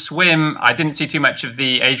swim, I didn't see too much of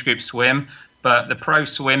the age group swim. But the pro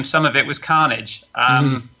swim, some of it was carnage.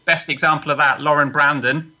 Best example of that, Lauren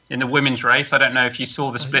Brandon in the women's race. I don't know if you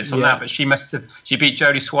saw the splits on that, but she beat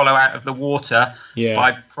Jodie Swallow out of the water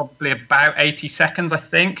by probably about 80 seconds, I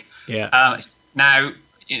think. Now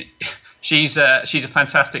she's a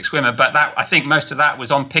fantastic swimmer, but I think most of that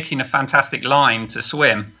was on picking a fantastic line to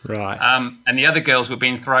swim. Right. And the other girls were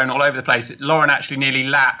being thrown all over the place. Lauren actually nearly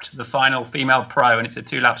lapped the final female pro, and it's a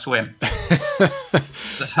 2-lap swim.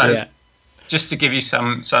 Just to give you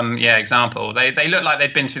some example, they looked like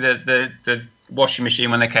they'd been through the washing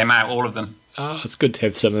machine when they came out, all of them. Oh, it's good to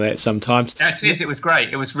have some of that sometimes. Yeah, it is. It was great.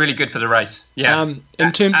 It was really good for the race. Yeah.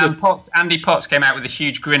 In terms of Andy Potts came out with a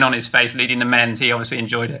huge grin on his face, leading the men's. He obviously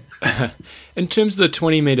enjoyed it. In terms of the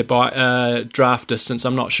 20-metre draft distance,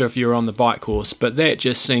 I'm not sure if you were on the bike course, but that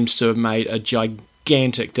just seems to have made a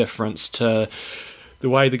gigantic difference to the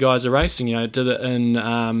way the guys are racing. Did it in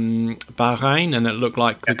Bahrain, and it looked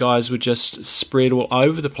like the guys were just spread all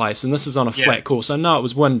over the place. And this is on a flat course. I know it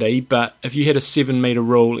was windy, but if you had a 7-metre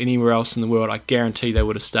rule anywhere else in the world, I guarantee they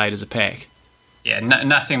would have stayed as a pack. Yeah,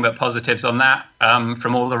 nothing but positives on that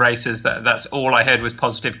from all the races. That's all I heard was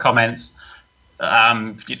positive comments.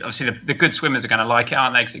 Obviously, the good swimmers are going to like it,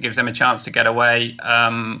 aren't they? Because it gives them a chance to get away.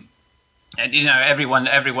 And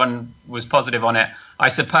everyone was positive on it. I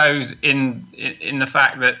suppose in the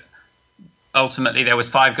fact that ultimately there was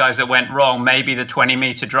 5 guys that went wrong. Maybe the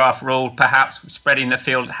 20-metre draft rule, perhaps spreading the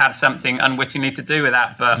field, had something unwittingly to do with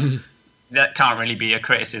that. But that can't really be a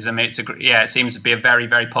criticism. It seems to be a very,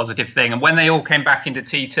 very positive thing. And when they all came back into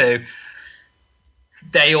T2,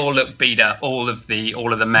 they all looked beat up. All of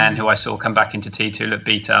the men who I saw come back into T2 looked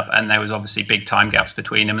beat up, and there was obviously big time gaps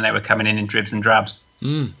between them, and they were coming in dribs and drabs.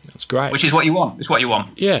 That's great. Which is what you want. It's what you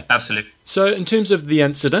want. Yeah. Absolutely. So in terms of the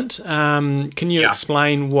incident, can you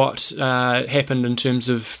explain what happened in terms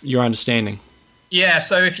of your understanding? Yeah,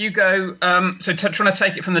 so if you go, trying to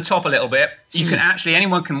take it from the top a little bit, you can actually,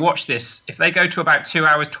 anyone can watch this. If they go to about 2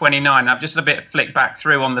 hours 29, I've just a bit flicked back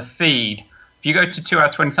through on the feed. If you go to 2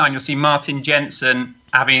 hours 29, you'll see Martin Jensen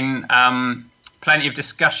having plenty of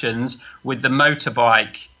discussions with the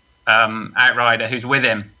motorbike outrider who's with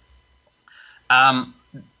him.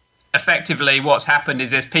 Effectively, what's happened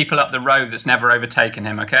is there's people up the road that's never overtaken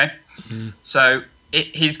him, okay? So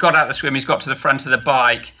he's got out the swim, he's got to the front of the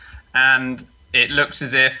bike, and it looks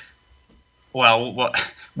as if, well,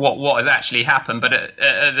 what has actually happened, but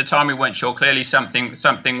at the time we weren't sure. Clearly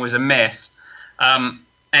something was amiss.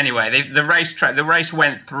 Anyway, the race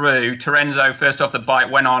went through. Terenzo, first off the bike,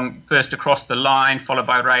 went on first across the line, followed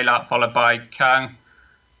by Raylard, followed by Kung.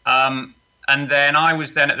 And then I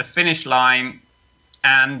was then at the finish line,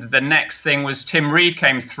 and the next thing was Tim Reed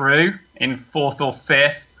came through in 4th or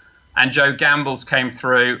 5th, and Joe Gambles came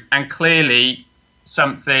through, and clearly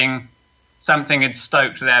something had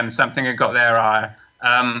stoked them, something had got their eye.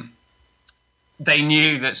 They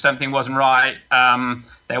knew that something wasn't right.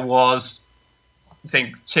 There was, I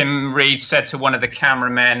think Tim Reed said to one of the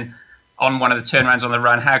cameramen on one of the turnarounds on the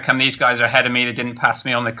run, how come these guys are ahead of me? They didn't pass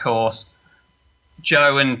me on the course.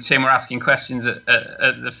 Joe and Tim were asking questions at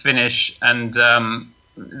the finish, and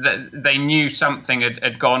they knew something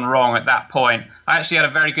had gone wrong at that point. I actually had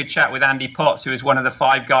a very good chat with Andy Potts, who was one of the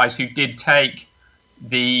 5 guys who did take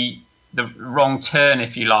the wrong turn,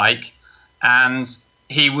 if you like, and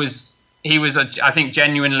he was he was, I think,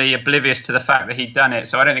 genuinely oblivious to the fact that he'd done it.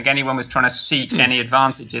 So I don't think anyone was trying to seek any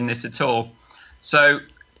advantage in this at all. So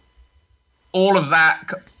all of that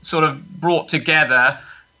sort of brought together,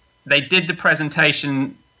 they did the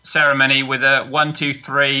presentation ceremony with a 1, 2,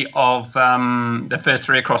 3 of the first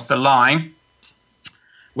 3 across the line,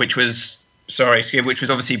 which was obviously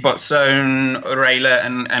Botsone, Rayla,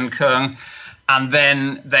 and Kung. And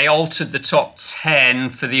then they altered the top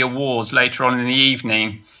 10 for the awards later on in the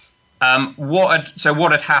evening. What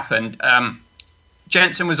had happened?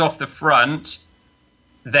 Jensen was off the front.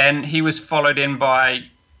 Then he was followed in by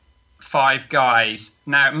 5 guys.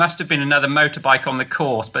 Now, it must have been another motorbike on the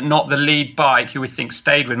course, but not the lead bike, who we think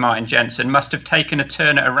stayed with Martin Jensen, must have taken a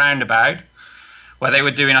turn at a roundabout where they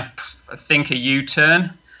were doing, I think, a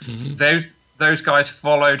U-turn. Mm-hmm. Those guys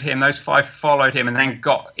followed him. Those 5 followed him and then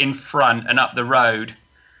got in front and up the road.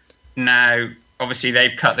 Now, obviously,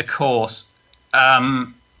 they've cut the course.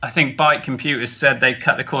 I think Bike Computers said they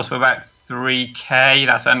cut the course for about 3K.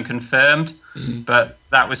 That's unconfirmed, but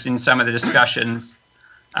that was in some of the discussions.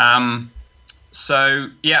 So,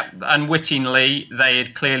 yeah, unwittingly, they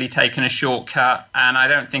had clearly taken a shortcut, and I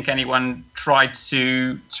don't think anyone tried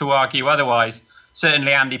to argue otherwise.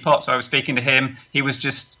 Certainly Andy Potts, I was speaking to him, he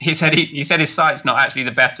said his sight's not actually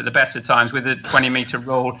the best of times with the 20-metre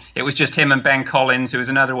rule. It was just him and Ben Collins, who was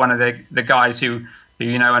another one of the guys who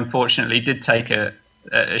unfortunately did take a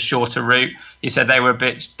shorter route. He said they were a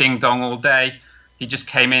bit ding-dong all day. He just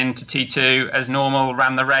came in to T2 as normal,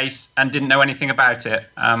 ran the race, and didn't know anything about it.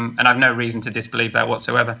 And I've no reason to disbelieve that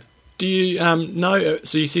whatsoever. Do you know,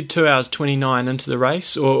 so you said 2 hours 29 into the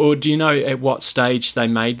race, or do you know at what stage they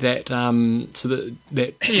made that?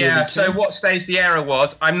 So what stage the error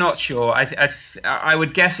was, I'm not sure. I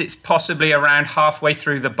would guess it's possibly around halfway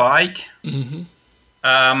through the bike.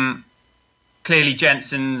 Mm-hmm. Clearly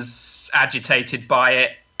Jensen's agitated by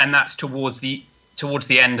it, and that's towards the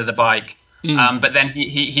end of the bike. But then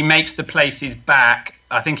he makes the places back.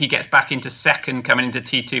 I think he gets back into second, coming into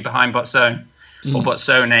T2 behind Botsone, or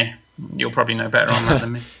Botsone. You'll probably know better on that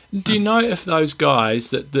than me. Do you know if those guys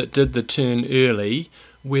that did the turn early,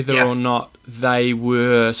 whether or not they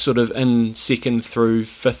were sort of in second through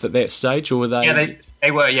fifth at that stage, or were they? Yeah, they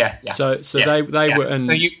were. Yeah. So they were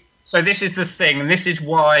in. So this is the thing, and this is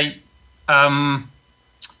why.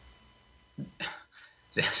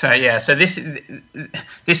 So this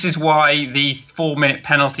is why the 4-minute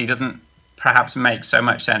penalty doesn't perhaps make so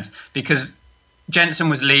much sense, because Jensen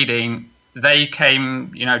was leading. They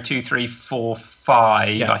came, 2, 3, 4,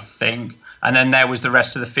 5, I think, and then there was the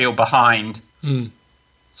rest of the field behind.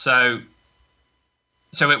 So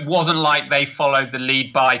it wasn't like they followed the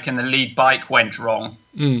lead bike and the lead bike went wrong.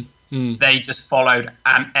 They just followed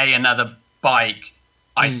another bike,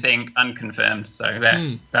 I think, unconfirmed. So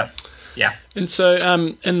that's. Yeah. And so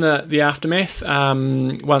in the aftermath,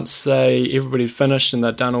 once everybody had finished and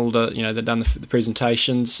they'd done all they'd done the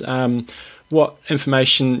presentations, what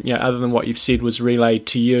information, other than what you've said, was relayed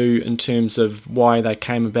to you in terms of why they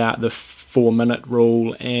came about the 4-minute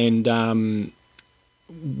rule, and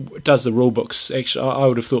does the rule books actually? I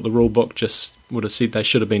would have thought the rule book just would have said they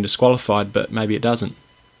should have been disqualified, but maybe it doesn't.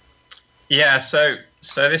 Yeah. So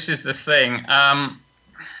this is the thing.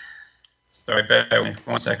 Sorry, bear with me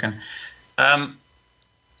for 1 second.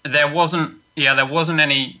 There wasn't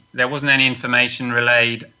any information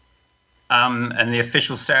relayed, and the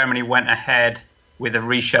official ceremony went ahead with a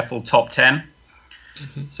reshuffled top 10.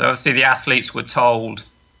 Mm-hmm. So obviously the athletes were told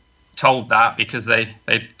that because they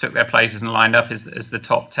took their places and lined up as the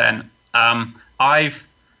top 10. I've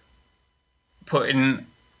put in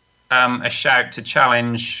a shout to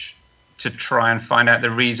challenge to try and find out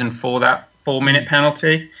the reason for that 4-minute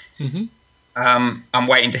penalty. Mm-hmm. I'm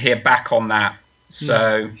waiting to hear back on that,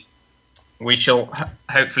 so we shall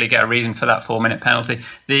hopefully get a reason for that 4-minute penalty.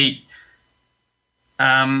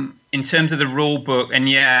 In terms of the rule book, and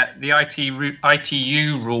the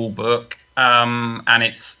ITU rule book, and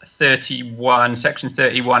it's 31, section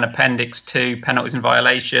 31, appendix 2, penalties and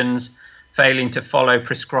violations, failing to follow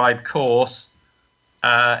prescribed course.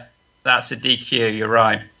 That's a DQ. You're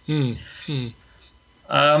right.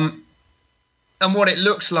 And what it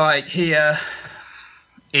looks like here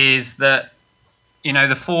is that,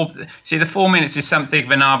 the 4 minutes is something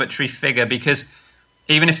of an arbitrary figure, because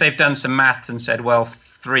even if they've done some math and said, well,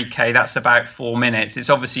 3K, that's about 4 minutes, it's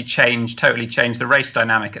obviously totally changed the race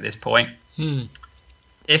dynamic at this point.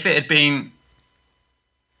 If it had been,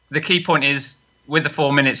 the key point is, with the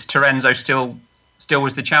 4 minutes, Terenzo still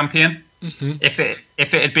was the champion. Mm-hmm. If it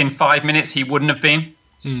had been 5 minutes, he wouldn't have been.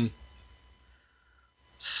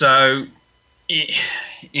 So,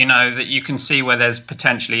 that you can see where there's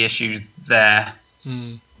potentially issues there.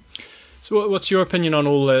 So what's your opinion on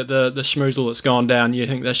all the schmoozle that's gone down? You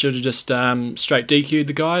think they should have just straight DQ'd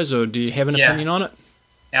the guys, or do you have an opinion on it?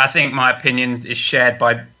 I think my opinion is shared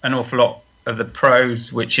by an awful lot of the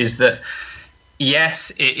pros, which is that,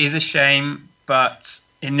 yes, it is a shame, but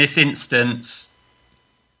in this instance,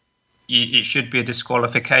 it should be a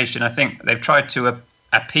disqualification. I think they've tried to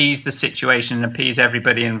appease the situation and appease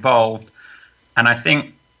everybody involved, and I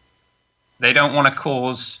think they don't want to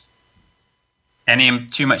cause any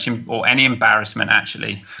embarrassment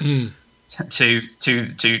actually to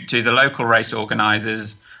the local race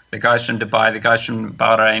organisers, the guys from Dubai, the guys from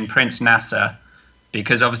Bahrain, Prince Nasser,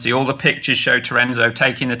 because obviously all the pictures show Terenzo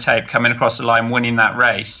taking the tape, coming across the line, winning that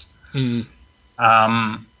race.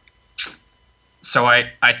 So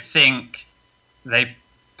I think they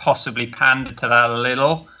possibly pandered to that a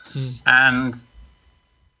little, and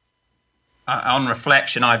on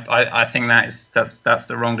reflection, I think that's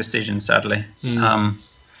the wrong decision. Sadly,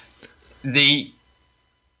 they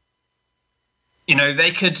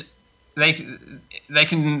can, like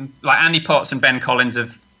Andy Potts and Ben Collins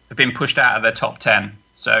have been pushed out of their top 10,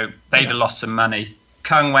 so they've lost some money.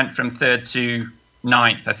 Kung went from 3rd to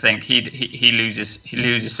 9th. I think he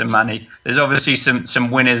loses some money. There's obviously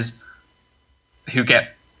some winners who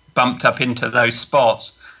get bumped up into those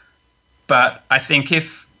spots, but I think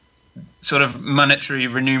if sort of monetary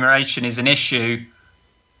remuneration is an issue,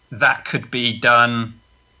 that could be done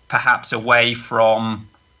perhaps away from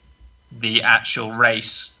the actual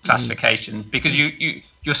race classifications, because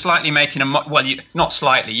you're slightly making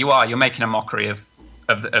you're making a mockery of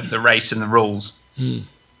the race and the rules.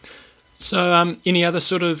 So any other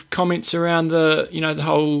sort of comments around the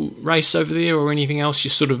whole race over there, or anything else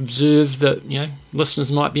you sort of observed that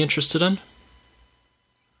listeners might be interested in?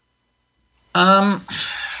 I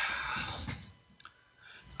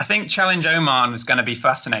think Challenge Oman was going to be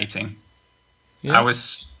fascinating. I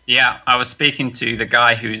was speaking to the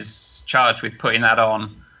guy who's charged with putting that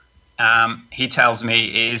on. He tells me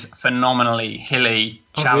it is phenomenally hilly,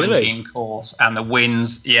 challenging course, and the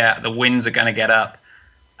winds are going to get up.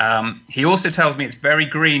 He also tells me it's very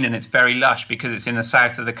green and it's very lush because it's in the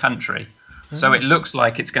south of the country. So it looks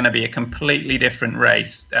like it's going to be a completely different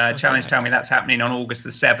race. Challenge tell me that's happening on August the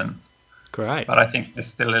 7th. Great. But I think there's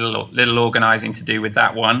still a little organising to do with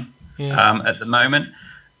that one at the moment.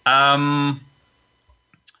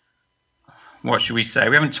 What should we say?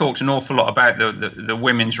 We haven't talked an awful lot about the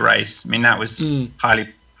women's race. I mean, that was highly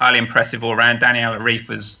impressive all around. Daniela Reef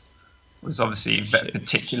was obviously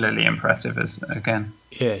particularly impressive again.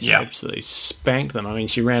 Yeah, she absolutely spanked them. I mean,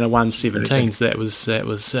 she ran a 1:17, so that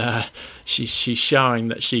was she's showing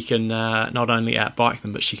that she can not only outbike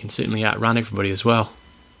them, but she can certainly outrun everybody as well.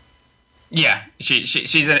 Yeah, she's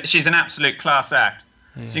an absolute class act.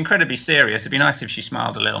 Yeah. She's incredibly serious. It'd be nice if she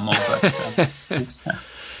smiled a little more. But,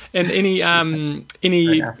 and any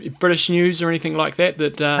British news or anything like that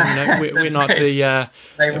we're not the.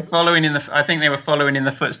 They were following I think they were following in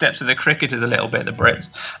the footsteps of the cricketers a little bit. The Brits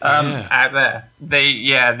out there.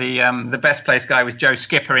 The best placed guy was Joe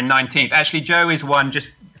Skipper in 19th. Actually, Joe is one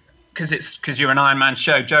just because you're an Ironman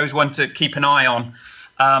show. Joe's one to keep an eye on.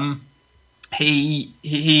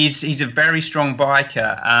 He's a very strong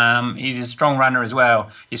biker. He's a strong runner as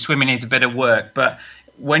well. His swimming needs a bit of work, but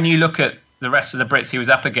when you look at the rest of the Brits he was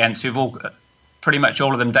up against, who've all pretty much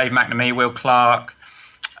all of them, Dave McNamee, Will Clark,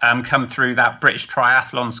 come through that British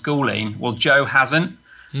triathlon schooling. Well, Joe hasn't,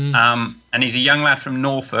 and he's a young lad from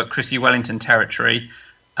Norfolk, Chrissy Wellington territory.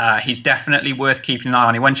 He's definitely worth keeping an eye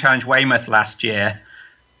on. He won Challenge Weymouth last year,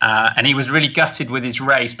 and he was really gutted with his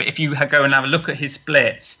race. But if you go and have a look at his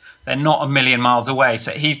splits, they're not a million miles away.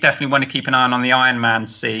 So he's definitely one to keep an eye on the Ironman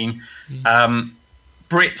scene.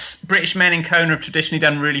 British men in Kona have traditionally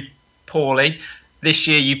done really poorly. This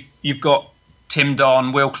year you've got Tim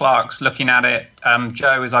Don, Will Clark's looking at it.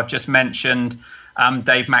 Joe, as I've just mentioned,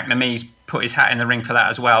 Dave McNamee's put his hat in the ring for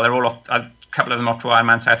that as well. They're all off. A couple of them off to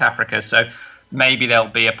Ironman South Africa. So maybe there'll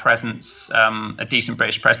be a presence, a decent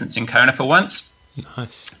British presence in Kona for once.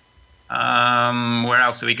 Nice. Where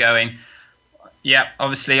else are we going? Yeah,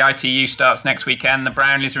 obviously ITU starts next weekend. The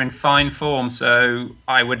Brownlees are in fine form, so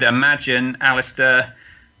I would imagine Alistair.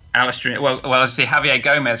 Well, obviously Javier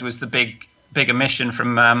Gomez was the big omission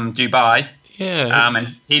from Dubai. Yeah.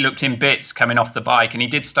 And he looked in bits coming off the bike, and he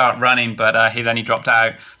did start running, but he dropped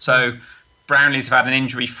out. So Brownlees have had an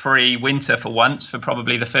injury-free winter for once, for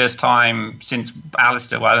probably the first time since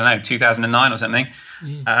Alistair, 2009 or something.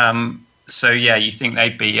 So, yeah, you think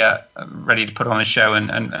they'd be ready to put on a show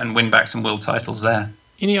and win back some world titles there.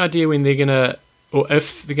 Any idea when they're going to, or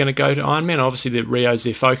if they're going to go to Ironman? Obviously, Rio's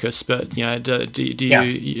their focus, but, do you I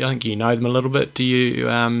think you know them a little bit. Do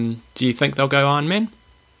you think they'll go Ironman?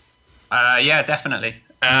 Yeah, definitely.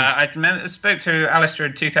 I spoke to Alistair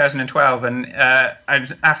in 2012, and I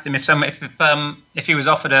asked him if he was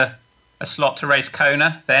offered a slot to race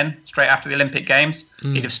Kona then, straight after the Olympic Games,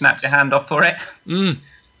 he'd have snapped your hand off for it.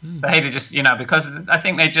 So he'd have just, because I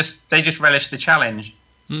think they just relish the challenge.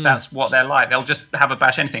 That's what they're like. They'll just have a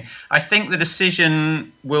bash anything. I think the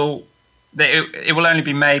decision will only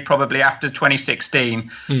be made probably after 2016,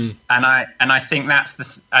 and I think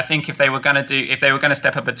I think if they were going to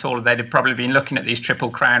step up at all, they'd have probably been looking at these Triple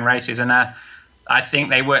Crown races, and I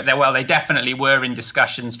think they definitely were in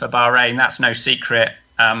discussions for Bahrain. That's no secret.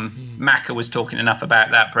 Macca was talking enough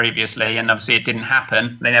about that previously, and obviously it didn't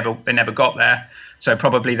happen. They never got there, so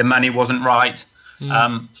probably the money wasn't right.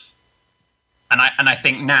 And I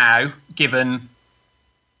think now, given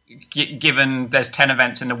there's 10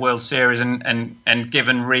 events in the World Series, and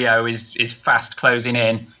given Rio is fast closing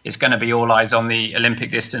in, it's going to be all eyes on the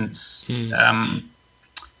Olympic distance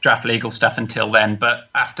draft legal stuff until then. But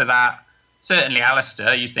after that, certainly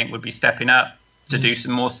Alistair, you think, would be stepping up to do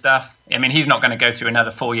some more stuff. I mean, he's not going to go through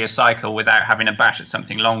another 4-year cycle without having a bash at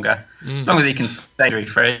something longer, as long as he can stay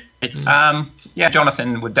injury-free. Yeah,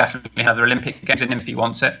 Jonathan would definitely have the Olympic Games in him if he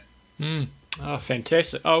wants it. Oh,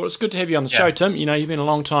 fantastic. Oh, well, it's good to have you on the show, Tim. You've been a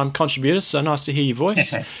long-time contributor, so nice to hear your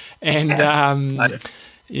voice. And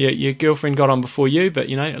your girlfriend got on before you, but,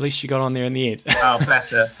 at least you got on there in the end. Oh, bless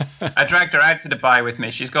her. I dragged her out to Dubai with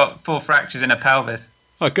me. She's got 4 fractures in her pelvis.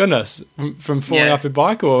 Oh, goodness. From falling off a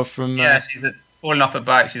bike or from... Yeah, she's falling off a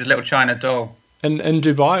bike. She's a little China doll. In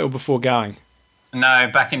Dubai or before going? No,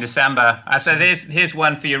 back in December. So here's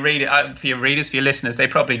one for your readers, for your listeners. They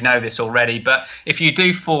probably know this already, but if you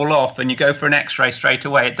do fall off and you go for an X-ray straight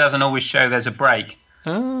away, it doesn't always show there's a break.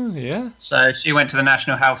 Oh, yeah. So she went to the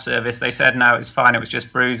National Health Service. They said no, it was fine. It was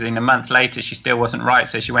just bruising. A month later, she still wasn't right,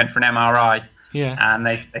 so she went for an MRI. Yeah. And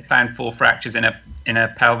they found 4 fractures in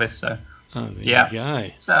her pelvis. So. Oh, there you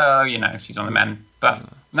go. So she's on the mend. But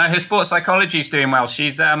no, her sports psychology is doing well.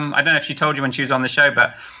 She's I don't know if she told you when she was on the show,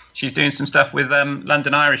 but she's doing some stuff with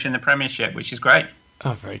London Irish in the Premiership, which is great.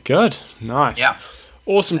 Oh, very good. Nice. Yeah.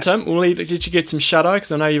 Awesome, Tim. We'll let you get some shut-eye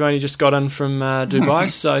because I know you've only just got in from Dubai.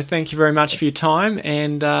 So thank you very much for your time,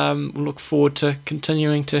 and we'll look forward to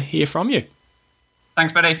continuing to hear from you.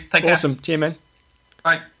 Thanks, buddy. Take care. Awesome. Cheers, man.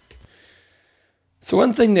 Bye. So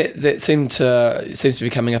one thing that seems to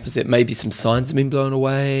be coming up is that maybe some signs have been blown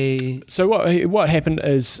away. So what happened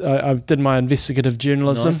is I did my investigative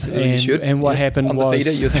journalism, nice. and what happened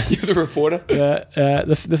was you're the reporter.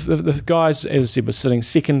 The guys, as I said, were sitting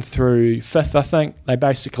 2nd through 5th. I think they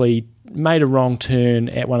basically made a wrong turn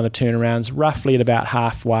at one of the turnarounds, roughly at about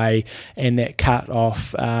halfway, and that cut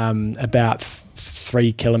off about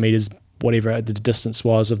 3 kilometres. Whatever the distance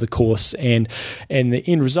was of the course, and the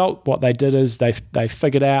end result, what they did is they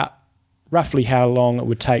figured out roughly how long it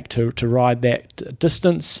would take to ride that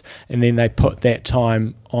distance, and then they put that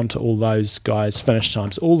time onto all those guys' finish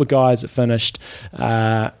times. All the guys that finished,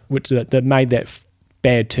 that made that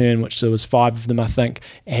bad turn, which there was 5 of them, I think,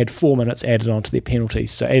 had 4 minutes added onto their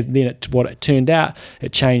penalties. So what it turned out,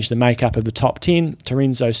 it changed the makeup of the top 10.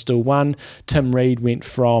 Terenzo still won. Tim Reed went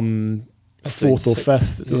from 4th or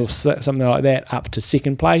 5th or something like that up to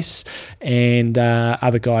 2nd place, and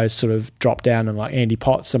other guys sort of dropped down, and like Andy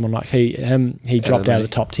Potts, someone like he dropped out of the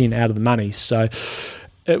top 10, out of the money. So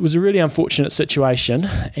it was a really unfortunate situation,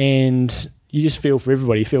 and you just feel for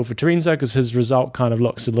everybody. You feel for Terenzo because his result kind of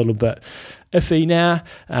looks a little bit iffy now.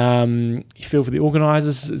 You feel for the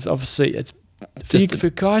organisers. It's for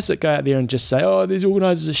guys that go out there and just say, oh, these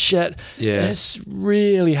organisers are shit. Yeah. It's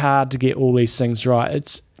really hard to get all these things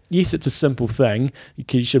right. Yes, it's a simple thing.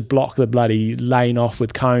 You should block the bloody lane off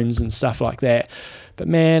with cones and stuff like that. But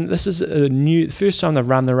man, this is the first time they've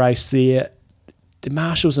run the race there. The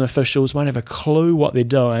marshals and officials won't have a clue what they're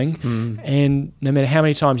doing, and no matter how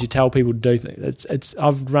many times you tell people to do things,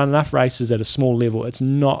 I've run enough races at a small level. It's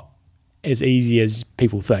not as easy as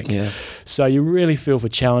people think. Yeah. So you really feel for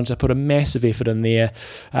challenge. They put a massive effort in there.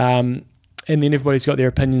 And then everybody's got their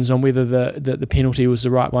opinions on whether the penalty was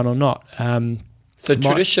the right one or not. So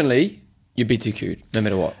traditionally, you'd be DQ'd no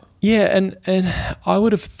matter what. Yeah, and I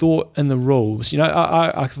would have thought in the rules,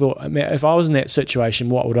 I thought, if I was in that situation,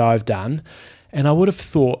 what would I have done? And I would have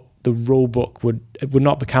thought the rule book would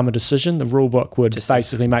not become a decision. The rule book would just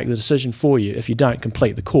basically make the decision for you. If you don't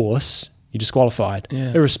complete the course, you're disqualified,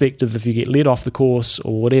 irrespective if you get let off the course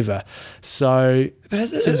or whatever. So,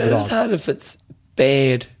 but it is hard if it's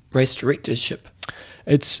bad race directorship.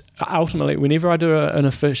 it's ultimately, whenever I do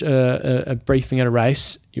a briefing at a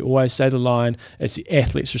race, you always say the line, it's the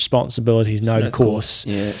athlete's responsibility to know the course.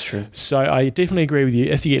 Yeah, that's true. So I definitely agree with you.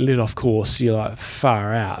 If you get let off course, you're like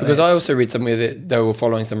far out. Because I also read somewhere that they were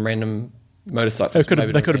following some random motorcyclists.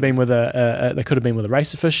 They could have been with a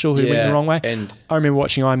race official who went the wrong way. And I remember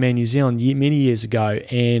watching Ironman New Zealand many years ago,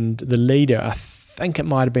 and the leader, I think it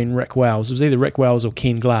might have been Rick Wells. It was either Rick Wells or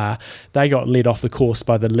Ken Glar. They got led off the course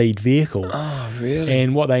by the lead vehicle. Oh, really?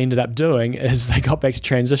 And what they ended up doing is they got back to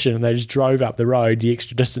transition and they just drove up the road the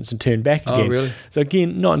extra distance and turned back again. Oh, really? So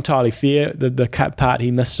again, not entirely fair. The cut part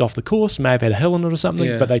he missed off the course may have had a hill in it or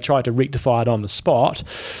something, but they tried to rectify it on the spot.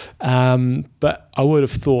 But I would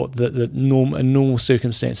have thought that in normal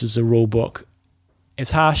circumstances, the rule book,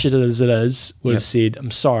 as harsh as it is, would have said,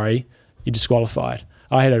 I'm sorry, you're disqualified.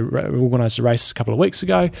 I had organised a race a couple of weeks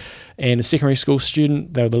ago, and a secondary school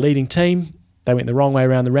student, they were the leading team. They went the wrong way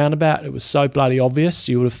around the roundabout. It was so bloody obvious,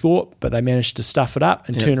 you would have thought, but they managed to stuff it up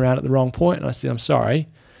and turn around at the wrong point. And I said, I'm sorry,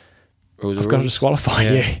 I've got to disqualify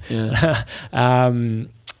you. Yeah.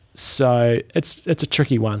 So it's a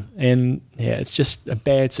tricky one, and it's just a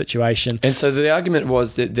bad situation. And so the argument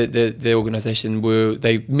was that the organisation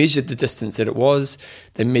they measured the distance that it was.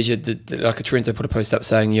 They measured like Terenzo put a post up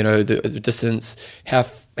saying, the distance,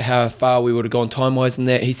 how far we would have gone time wise in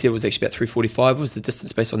that. He said it was actually about 3:45 was the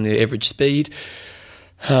distance based on the average speed.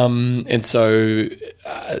 And so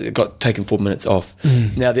it got taken 4 minutes off.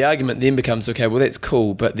 Now the argument then becomes, okay, well that's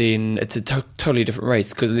cool, but then it's a totally different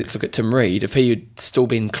race, because let's look at Tim Reed. If he had still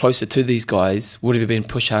been closer to these guys, would he have been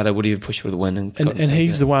pushed harder, would he have pushed for the win? And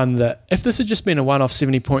he's the one that, if this had just been a one-off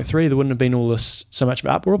 70.3, there wouldn't have been all this so much of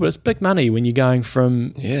an uproar, but it's big money when you're going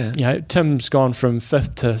from, Tim's gone from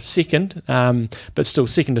 5th to 2nd, but still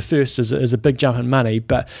 2nd to 1st is a big jump in money,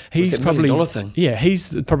 but he's probably, $1 million thing? Yeah,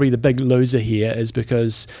 he's probably the big loser here, is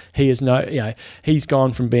because he's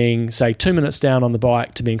gone from being, say, 2 minutes down on the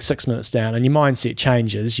bike to being 6 minutes down, and your mindset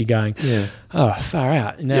changes. You're going, oh, far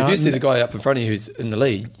out. Now, if you see the guy up in front of you who's in the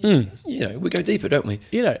lead, we go deeper, don't we?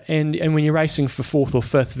 And when you're racing for 4th or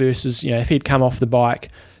 5th versus, if he'd come off the bike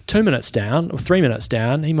 2 minutes down or 3 minutes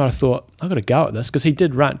down, he might have thought, I've got to go at this, because he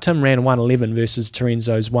did run. Tim ran 1:11 versus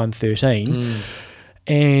Terenzo's 1:13,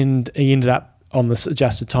 and he ended up on this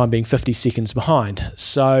adjusted time being 50 seconds behind.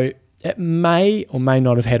 So it may or may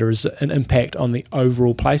not have had an impact on the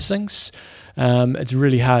overall placings. It's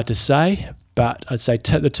really hard to say, but I'd say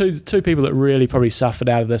the two people that really probably suffered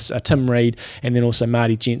out of this are Tim Reed and then also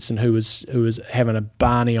Marty Jensen, who was having a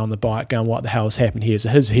Barney on the bike, going, "What the hell has happened here?" So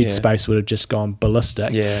his headspace would have just gone ballistic.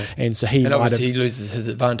 Yeah, and so he loses his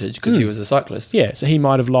advantage because he was a cyclist. Yeah, so he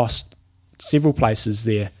might have lost several places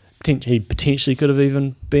there. He potentially could have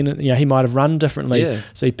even been, he might have run differently,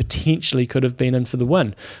 so he potentially could have been in for the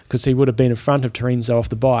win, because he would have been in front of Terenzo off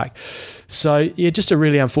the bike. So just a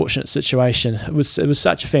really unfortunate situation. It was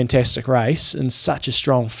such a fantastic race and such a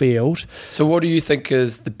strong field. So what do you think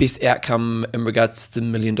is the best outcome in regards to the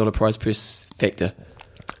 $1 million prize purse factor?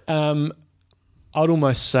 I'd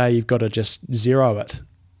almost say you've got to just zero it.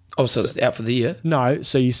 Oh, so it's out for the year? No,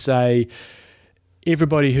 so you say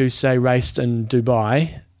everybody who raced in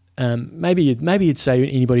Dubai. Maybe you'd say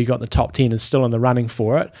anybody who got in the top 10 is still in the running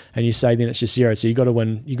for it, and you say then it's just zero. So you got to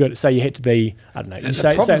win. You got to say you had to be. I don't know.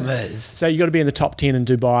 The problem is, say you got to be in the top 10 in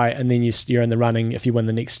Dubai, and then you're in the running if you win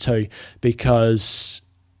the next two. Because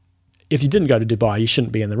if you didn't go to Dubai, you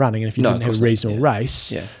shouldn't be in the running, and if you didn't have a reasonable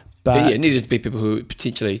race, But it needed to be people who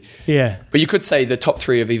potentially. Yeah. But you could say the top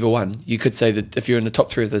three of either one. You could say that if you're in the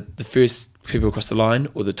top three of the first people across the line,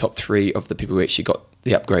 or the top three of the people who actually got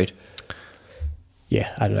the upgrade.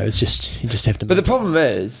 Yeah, I don't know. It's just, you just have to. But the problem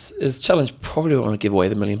is Challenge probably don't want to give away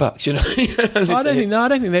the $1 million. I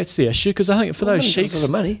don't think that's the issue, because I think for those sheiks, that's a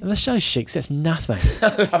lot of money. Those sheiks, that's nothing.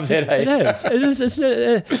 I love that. It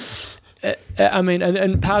is. I mean,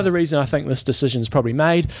 and part of the reason I think this decision is probably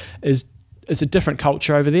made is it's a different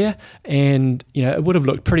culture over there, and it would have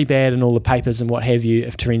looked pretty bad in all the papers and what have you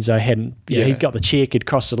if Terenzo hadn't. He got the check, he'd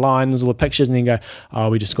crossed the line, there's all the pictures, and then go, "Oh,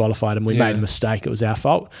 we disqualified him. We made a mistake. It was our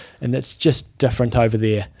fault." And that's just different over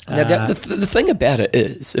there. Now, the thing about it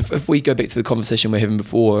is, if we go back to the conversation we were having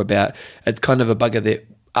before about it's kind of a bugger that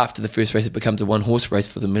after the first race it becomes a one-horse race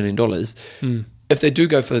for the $1 million. If they do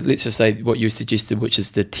go for, let's just say what you suggested, which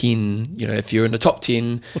is the 10, if you're in the top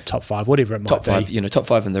 10 or top 5, whatever it might be, top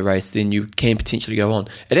 5 in the race, then you can potentially go on.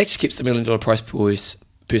 It actually keeps the $1 million prize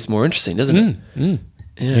purse more interesting, doesn't it?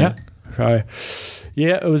 Yeah. So,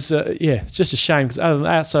 it was. It's just a shame, because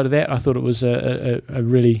outside of that, I thought it was a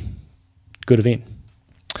really good event.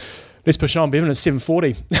 Let's push on, Bevan. It's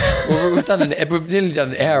 7:40. Well, we've nearly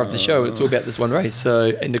done an hour of the show. It's all about this one race, so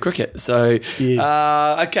in the cricket. So,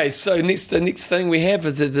 Yes. okay. So the next thing we have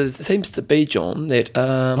is there seems to be, John, that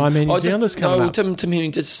New Zealand's coming up. Tim Henry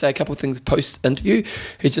did just say a couple of things post interview.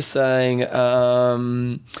 He's just saying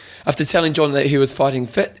after telling John that he was fighting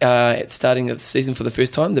fit at starting of the season for the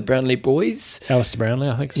first time, the Brownlee boys. Alistair Brownlee,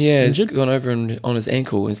 I think. He's gone over on his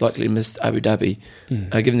ankle and is likely to miss Abu Dhabi,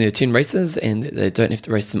 given there are 10 races and they don't have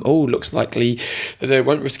to race them all. Looks likely that they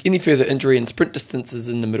won't risk any further injury in sprint distances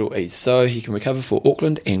in the Middle East, so he can recover for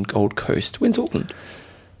Auckland and Gold Coast. When's Auckland?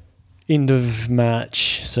 End of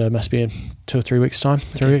March, so it must be in 2 or 3 weeks' time.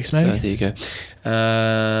 3 weeks, maybe. So there you go.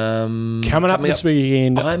 Coming up this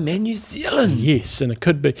weekend. Ironman New Zealand. Yes, and it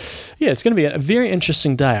could be. Yeah, it's going to be a very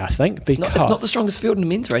interesting day, I think. Because it's not the strongest field in the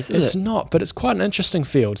men's race, is it? It's not, but it's quite an interesting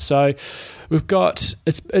field. So we've got,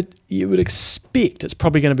 you would expect it's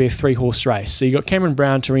probably going to be a 3-horse race. So you've got Cameron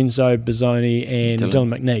Brown, Terenzo Bozzoni, and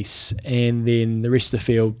Dylan McNeice, and then the rest of the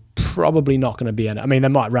field probably not going to be in it. I mean, they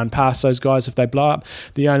might run past those guys if they blow up.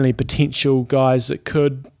 The only potential guys that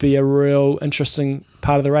could be a real interesting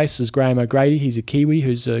part of the race is Graham O'Grady. He's a Kiwi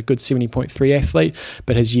who's a good 70.3 athlete,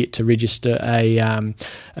 but has yet to register a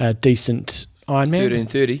decent Ironman.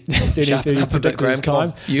 13:30. 13:30 predicted his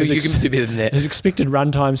time. You can do better than that. His expected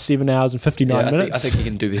run time 7 hours and 59 minutes. I think you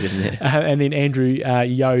can do better than that. And then Andrew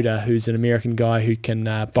Yoder, who's an American guy who can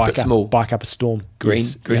bike up a storm. Green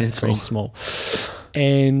and small.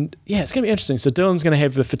 And it's going to be interesting. So Dylan's going to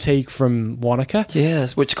have the fatigue from Wanaka.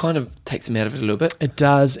 Yes, which kind of takes him out of it a little bit. It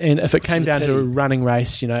does. And if it came down to a running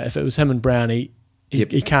race, if it was him and Brownie,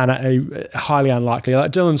 he can't. Highly unlikely.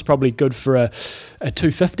 Like Dylan's probably good for a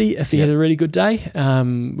 250 if he had a really good day,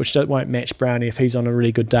 which won't match Brownie if he's on a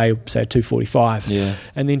really good day, say a 245. Yeah.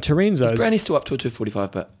 And then Terenzo's. Is Brownie still up to a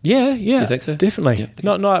 245? But yeah. You think so? Definitely.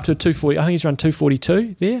 Yeah. Not up to a 240. I think he's run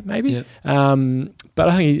 242 there, maybe. Yeah. But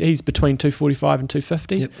I think he's between 245 and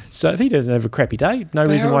 250. Yep. So if he doesn't have a crappy day, no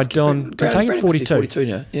reason why Dylan can take it 42. 42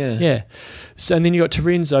 now. Yeah. Yeah. So and then you got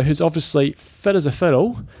Terenzo, who's obviously fit as a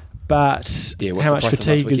fiddle. But how much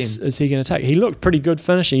fatigue is he going to take? He looked pretty good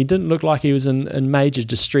finishing. He didn't look like he was in major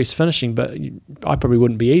distress finishing, but I probably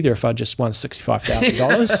wouldn't be either if I just won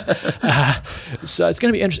 $65,000. So it's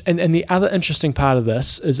going to be interesting. And the other interesting part of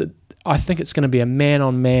this is that I think it's going to be a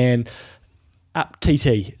man-on-man up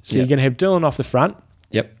TT. So you're going to have Dylan off the front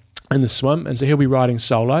in the swim, and so he'll be riding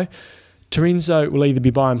solo. Terenzo will either be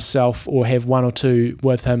by himself or have one or two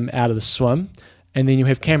with him out of the swim. And then you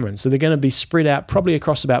have Cameron. So they're going to be spread out probably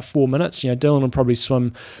across about 4 minutes. Dylan will probably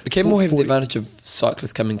swim. But Cameron will have the advantage of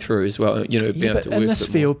cyclists coming through as well. Being able to work in this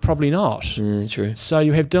field, more. Probably not. True. So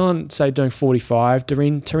you have Dylan, say, doing 45,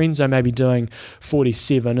 Terenzo maybe doing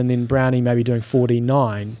 47, and then Brownie maybe doing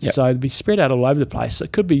 49. Yep. So they'll be spread out all over the place. So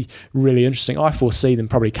it could be really interesting. I foresee them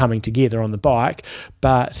probably coming together on the bike,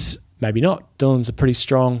 but maybe not. Dylan's a pretty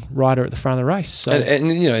strong rider at the front of the race. So.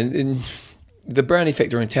 And the Brownie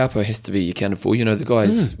factor in Taupo has to be accounted for. The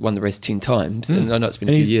guy's won the race 10 times, and I know it's been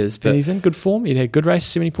a few years, but he's in good form. He had a good race,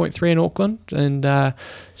 70.3 in Auckland, and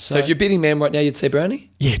so if you're betting man right now, you'd say Brownie.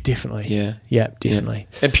 Yeah, definitely. Yeah, definitely.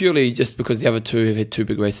 Yeah. And purely just because the other two have had 2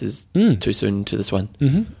 big races too soon to this one.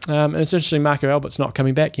 Mm-hmm. And it's interesting, Marco Albert's not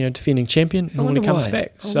coming back. Defending champion when he comes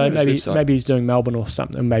back. So maybe he's doing Melbourne or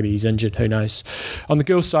something. Maybe he's injured. Who knows? On the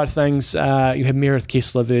girls' side of things, you have Meredith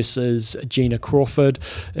Kessler versus Gina Crawford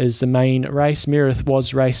is the main race. Meredith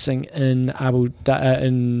was racing in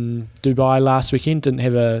Dubai last weekend. Didn't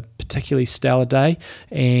have a particularly stellar day,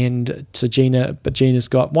 and so Gina's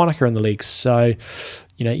got Wanaka in the legs. So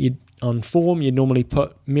you'd on form, you'd normally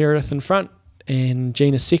put Meredith in front and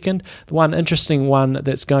Gina second. The one interesting one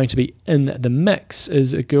that's going to be in the mix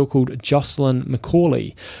is a girl called Jocelyn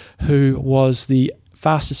McCauley, who was the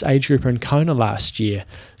fastest age grouper in Kona last year.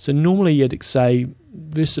 So normally you'd say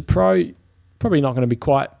Versa Pro, probably not going to be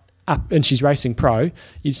quite up, and she's racing pro,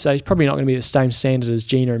 you'd say it's probably not going to be the same standard as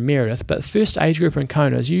Gina and Meredith, but the first age grouper in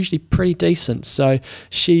Kona is usually pretty decent. So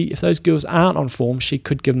if those girls aren't on form, she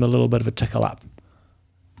could give them a little bit of a tickle up.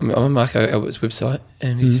 I'm on Marco Albert's website,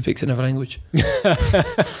 and he speaks another language.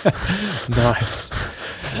 Nice.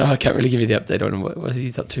 So I can't really give you the update on what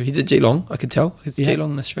he's up to. He's at Geelong, I can tell. He's at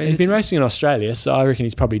Geelong in Australia. He's been racing in Australia, so I reckon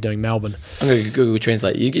he's probably doing Melbourne. I'm going to Google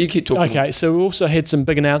Translate. You keep talking. Okay, so we also had some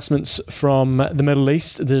big announcements from the Middle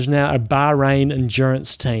East. There's now a Bahrain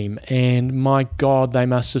endurance team, and my God, they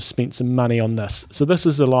must have spent some money on this. So this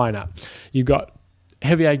is the lineup. You've got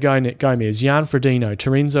Javier Gomez, Jan Frodeno,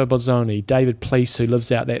 Terenzo Bozzoni, David Pleece, who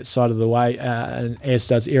lives out that side of the way, and as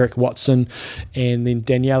does Eric Watson, and then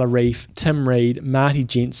Daniela Reef, Tim Reed, Marty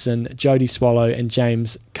Jensen, Jodie Swallow, and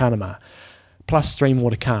James Kanema, plus 3 more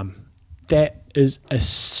to come. That is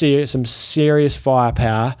some serious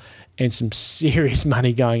firepower and some serious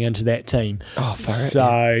money going into that team. Oh, far out,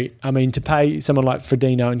 So, I mean, to pay someone like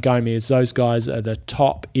Frodeno and Gomez, those guys are the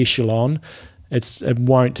top echelon. It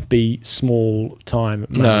won't be small time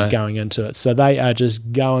money going into it. So they are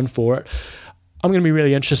just going for it. I'm going to be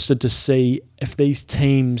really interested to see if these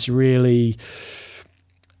teams really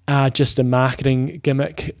are just a marketing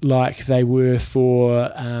gimmick like they were for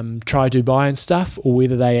Try Dubai and stuff, or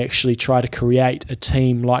whether they actually try to create a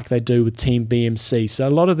team like they do with Team BMC. So a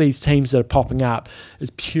lot of these teams that are popping up is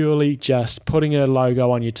purely just putting a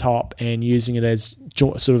logo on your top and using it as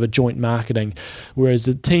sort of a joint marketing, whereas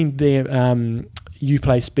the Team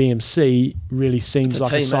UPlace BMC really seems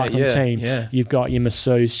like a cycling team. Yeah. You've got your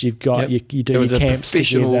masseuse, you've got you do your camps together. It was a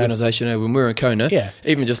professional organisation when we were in Kona.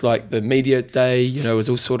 Even just like the media day, was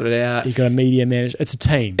all sorted out. You've got a media manager. It's a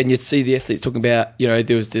team. And you'd see the athletes talking about,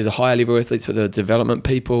 there was the higher level athletes with the development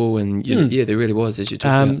people, and there really was, as you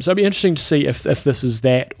talked about. So it'd be interesting to see if this is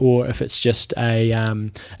that, or if it's just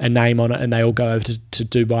a name on it, and they all go over to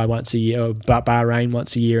Dubai once a year, or Bahrain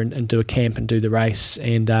once a year, and do a camp and do the race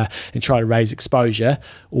and try to raise exposure.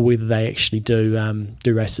 Or whether they actually do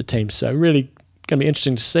race the team. So really going to be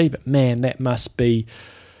interesting to see. But man, that must be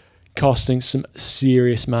costing some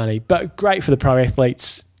serious money. But great for the pro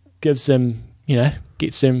athletes. Gives them,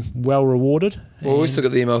 gets them well rewarded. Well, we also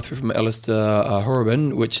got the email through from Alistair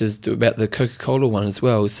Horobin, which is about the Coca-Cola one as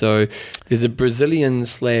well. So there's a Brazilian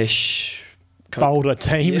 / Boulder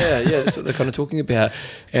team. Yeah, that's what they're kind of talking about.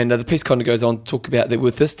 And the piece kind of goes on to talk about that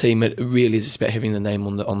with this team, it really is just about having the name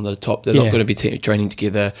on the top. They're not going to be training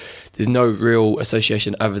together. There's no real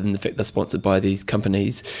association other than the fact they're sponsored by these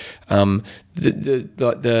companies. So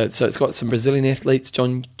it's got some Brazilian athletes.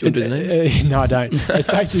 John, do you want to do the names? No, I don't. It's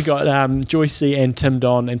basically got Joycey and Tim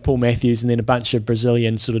Don and Paul Matthews, and then a bunch of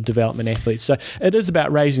Brazilian sort of development athletes. So it is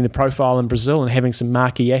about raising the profile in Brazil and having some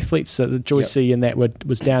marquee athletes. So Joycey and that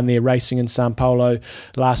was down there racing in Sao Paulo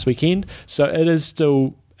last weekend. So it is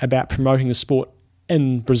still about promoting the sport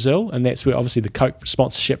in Brazil, and that's where obviously the Coke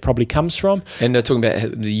sponsorship probably comes from. And they're talking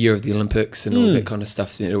about the year of the Olympics and all that kind of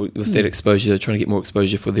stuff, with that exposure. They're trying to get more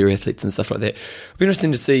exposure for their athletes and stuff like that. It'll be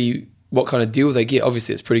interesting to see what kind of deal they get.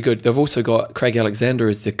 Obviously, it's pretty good. They've also got Craig Alexander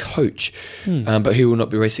as the coach, but he will not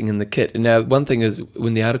be racing in the kit. And now, one thing is,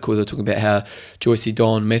 in the article, they're talking about how Joycey,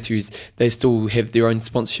 Don, Matthews, they still have their own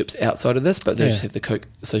sponsorships outside of this, but they just have the Coke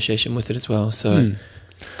association with it as well. So,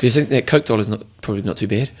 because you think that Coke dollar is probably not too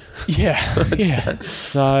bad. Yeah.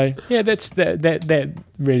 So that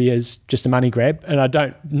really is just a money grab, and I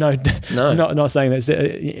don't know. Not saying that's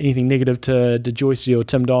anything negative to Joycey or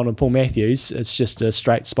Tim Don or Paul Matthews. It's just a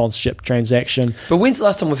straight sponsorship transaction. But when's the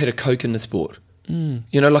last time we've had a Coke in the sport?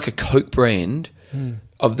 Like a Coke brand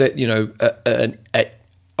of that.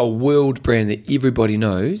 A world brand that everybody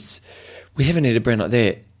knows. We haven't had a brand like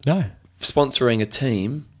that. No, sponsoring a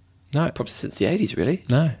team. No, probably since the 80s, really.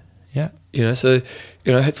 No, yeah.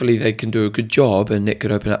 Hopefully they can do a good job, and that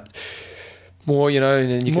could open up more, and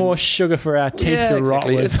then you more sugar for our teeth to rot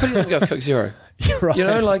with. It's pretty good with Coke Zero. You're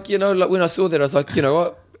right. Like when I saw that, I was like,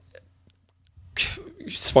 what?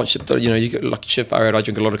 Sponsorship, you get like Shiv far out. I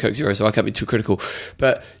drink a lot of Coke Zero, so I can't be too critical.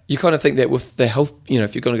 But you kind of think that with the health,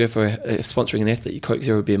 if you're going to go for sponsoring an athlete, Coke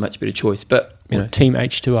Zero would be a much better choice. But Team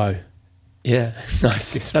H2O. Yeah,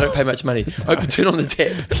 nice. They don't pay much money. Hope you turn on the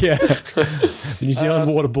tap. Yeah. The New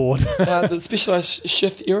Zealand Water Board. The specialised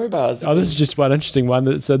Shiv Aero bars. Oh, this is just one interesting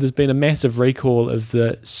one. So there's been a massive recall of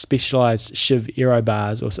the specialised Shiv Aero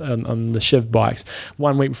bars on the Shiv bikes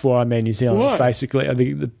 1 week before Ironman New Zealand. It's basically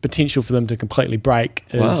the potential for them to completely break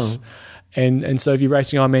is... Wow. And so if you're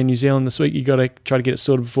racing Ironman New Zealand this week, you've got to try to get it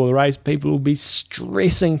sorted before the race. People will be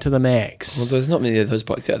stressing to the max. Well, there's not many of those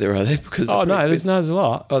bikes out there, are there? Because there's a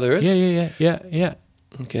lot. Oh, there is? Yeah.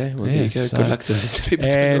 Okay, well, there you go. Good luck to those people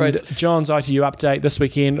doing the race. John's ITU update this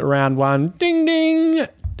weekend, round 1. Ding, ding.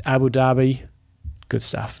 Abu Dhabi. Good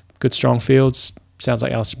stuff. Good strong fields. Sounds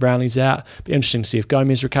like Alistair Brownlee's out. Be interesting to see if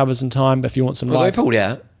Gomez recovers in time. But if you want some they pulled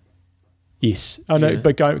out? Yes. Oh, no,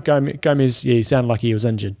 but Gomez, he sounded like he was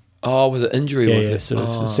injured. Oh, was it injury? Was it? Sort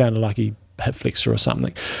of sounded like he hit flexor or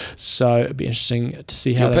something. So it'd be interesting to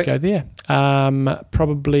see how they go there.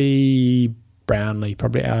 Probably Brownlee.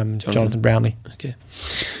 Jonathan Brownlee. Okay.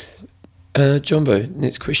 Jumbo,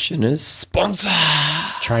 next question is sponsor.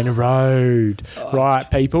 Trainer Road. Right,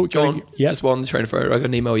 people. John, just won the Trainer Road. I got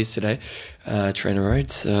an email yesterday. Trainer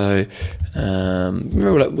Road. So,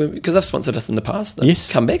 remember, because they've sponsored us in the past. They've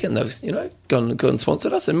come back and they've, gone and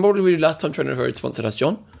sponsored us. And what did we do last time Trainer Road sponsored us,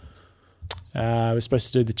 John? We're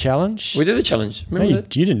supposed to do the challenge. We did a challenge. Remember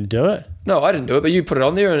that? You didn't do it. No, I didn't do it, but you put it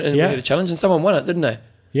on there and we had a challenge and someone won it, didn't they?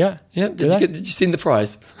 Yeah. Yeah. Did you send the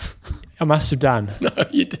prize? I must have done. No,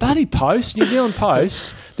 you didn't. Bloody Post, New Zealand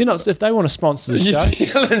Post. They're not, if they want to sponsor the New show,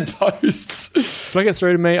 Zealand Post. flick it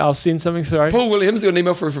through to me. I'll send something through. Paul Williams, got an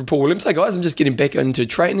email from Paul Williams. Hey guys, I'm just getting back into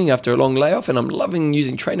training after a long layoff, and I'm loving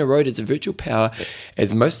using Trainer Road as a virtual power,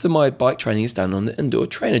 as most of my bike training is done on the indoor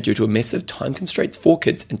trainer due to a massive time constraints, 4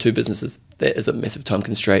 kids and 2 businesses. That is a massive time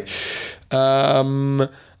constraint.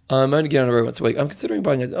 I'm only getting on the road once a week. I'm considering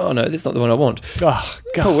buying it. Oh no, that's not the one I want. Oh,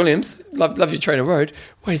 God. Paul Williams, love your Trainer Road.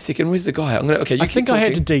 Wait a second, where's the guy? I think I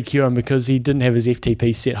had to DQ him because he didn't have his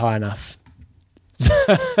FTP set high enough.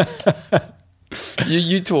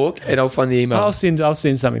 You talk, and I'll find the email. I'll send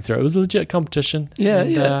something through. It was a legit competition. Yeah,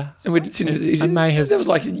 and, yeah. And we'd send I may have. That was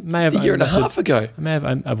like a year and a half ago.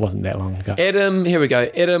 It wasn't that long ago. Adam, here we go.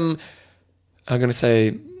 Adam, I'm going to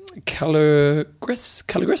say Calagris.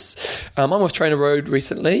 I'm with Trainer Road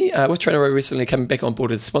recently. Coming back on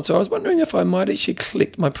board as a sponsor. I was wondering if I might actually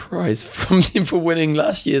collect my prize from them for winning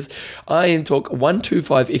last year's IM Talk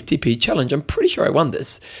 125 FTP challenge. I'm pretty sure I won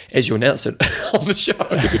this as you announced it on the show,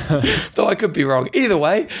 though I could be wrong. Either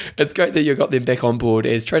way, it's great that you got them back on board,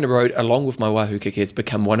 as Trainer Road, along with my Wahoo Kick, has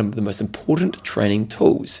become one of the most important training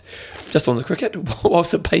tools. Just on the cricket,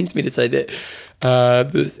 whilst it pains me to say that,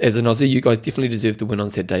 as an Aussie, you guys definitely deserve the win on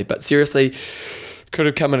Saturday. But seriously, could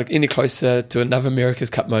have come any closer to another America's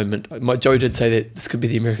Cup moment. Joe did say that this could be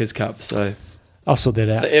the America's Cup. So I'll sort that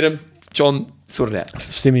out. So Adam, John, sort it out.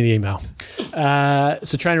 Send me the email.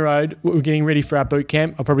 So Trainer Road, we're getting ready for our boot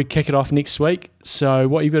camp. I'll probably kick it off next week. So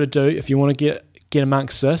what you've got to do if you want to get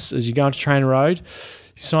amongst this is you go onto Trainer Road,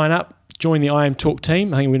 sign up, join the IM Talk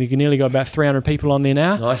team. I think we've nearly got about 300 people on there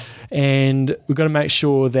now. Nice. And we've got to make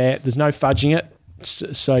sure that there's no fudging it.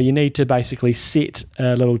 So you need to basically set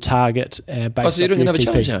a little target based off so you're doing another FTP.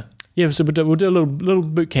 challenge now? Yeah, so we'll do a little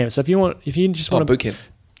boot camp. So if you just want to boot camp.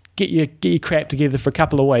 Get your crap together for a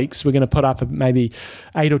couple of weeks, we're going to put up maybe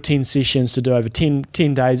 8 or 10 sessions to do over 10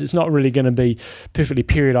 days. It's not really going to be perfectly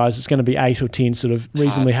periodised. It's going to be 8 or 10 sort of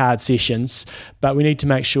reasonably hard sessions, but we need to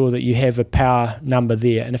make sure that you have a power number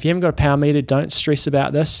there. And if you haven't got a power meter, don't stress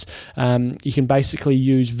about this. You can basically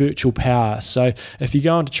use virtual power. So if you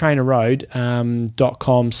go onto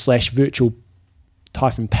trainerroad.com/virtual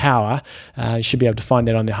 -power, you should be able to find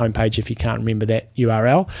that on their homepage if you can't remember that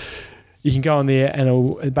URL. You can go on there and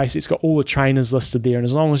it's got all the trainers listed there, and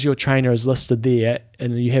as long as your trainer is listed there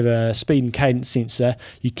and you have a speed and cadence sensor,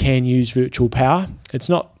 you can use virtual power. It's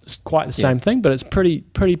not quite the same thing, but it's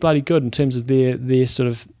pretty bloody good in terms of their sort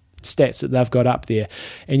of stats that they've got up there.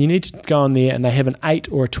 And you need to go on there, and they have an 8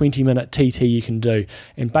 or a 20-minute TT you can do,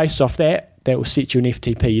 and based off that will set you an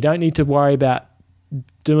FTP. You don't need to worry about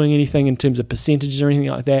doing anything in terms of percentages or anything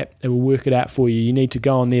like that. It will work it out for you. You need to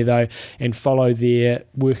go on there though and follow their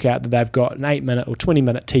workout that they've got, an 8-minute or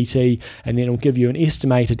 20-minute TT, and then it'll give you an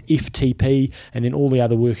estimated FTP, and then all the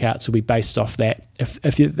other workouts will be based off that.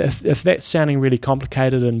 If that's sounding really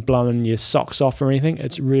complicated and blowing your socks off or anything,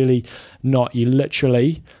 it's really not. You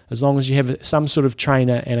literally, as long as you have some sort of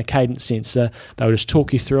trainer and a cadence sensor, they'll just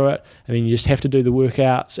talk you through it, and then you just have to do the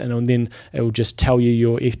workouts, and then it will just tell you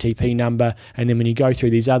your FTP number, and then when you go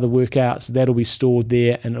through these other workouts, that'll be stored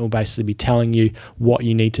there, and it'll basically be telling you what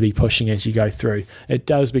you need to be pushing as you go through. It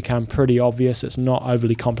does become pretty obvious. It's not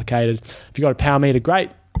overly complicated. If you've got a power meter,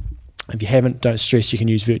 great. If you haven't, don't stress, you can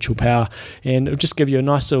use virtual power, and it'll just give you a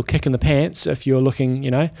nice little kick in the pants if you're looking,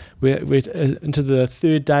 we're into the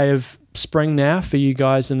 3rd day of spring now for you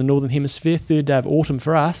guys in the Northern Hemisphere, 3rd day of autumn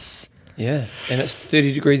for us. Yeah, and it's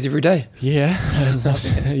 30 degrees every day. Yeah,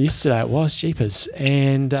 yesterday it was, jeepers.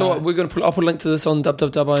 And so we're going to I'll put a link to this on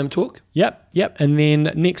IM Talk. Yep. And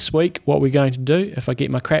then next week, what we're going to do, if I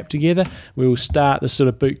get my crap together, we will start this sort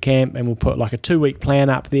of boot camp, and we'll put like a 2-week plan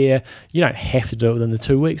up there. You don't have to do it within the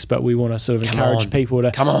 2 weeks, but we want to sort of encourage people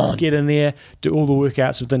to get in there, do all the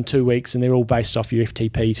workouts within 2 weeks, and they're all based off your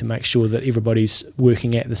FTP to make sure that everybody's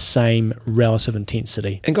working at the same relative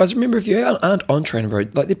intensity. And guys, remember, if you aren't on Trainer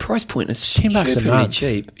Road, like their price point is $10 a month.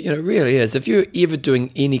 Cheap. It really is. If you're ever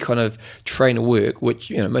doing any kind of trainer work,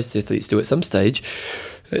 which most athletes do at some stage,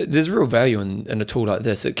 there's real value in a tool like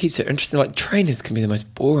this. It keeps it interesting. Like, trainers can be the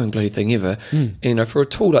most boring bloody thing ever. For a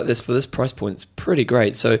tool like this, for this price point, it's pretty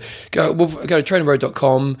great. So go to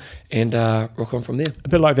trainerroad.com and rock on from there. A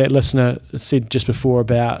bit like that listener said just before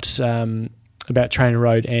about Trainer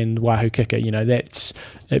Road and Wahoo Kicker. That's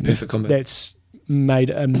perfect combo. That's made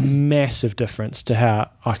a massive difference to how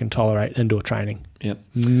I can tolerate indoor training. Yep.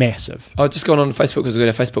 Massive. I've just gone on Facebook because we've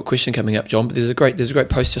got a Facebook question coming up, John. But there's a great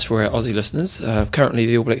post just for our Aussie listeners. Currently,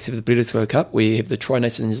 the All Blacks have the Bledisloe Cup. We have the Tri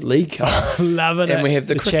Nations League Cup, loving it. And we have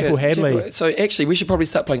the cricket. Chapel Hadley. So actually, we should probably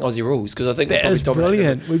start playing Aussie rules because I think That we'll is probably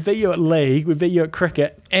dominate brilliant. We beat you at league, we beat you at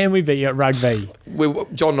cricket, and we beat you at rugby.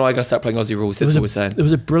 John and I are going to start playing Aussie rules. That's what we're saying. There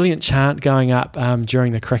was a brilliant chant going up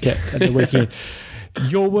during the cricket at the weekend.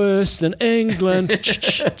 You're worse than England.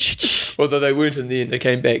 Although they weren't in the end, they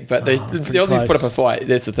came back. But the Aussies put up a fight.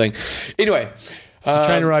 That's the thing. Anyway. So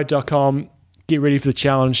trainerroad.com, get ready for the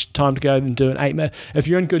challenge. Time to go and do an 8-minute. If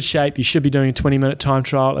you're in good shape, you should be doing a 20-minute time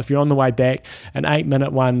trial. If you're on the way back, an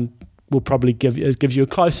 8-minute one will probably gives you a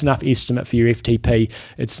close enough estimate for your FTP.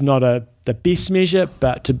 It's not the best measure,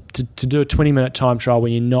 but to do a 20-minute time trial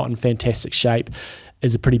when you're not in fantastic shape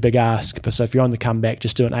is a pretty big ask. But so if you're on the comeback,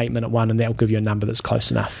 just do an 8-minute one and that will give you a number that's close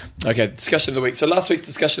enough. Okay, discussion of the week. So last week's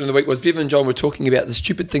discussion of the week was Bevan and John were talking about the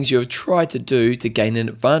stupid things you have tried to do to gain an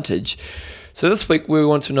advantage. So this week we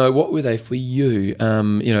want to know what were they for you,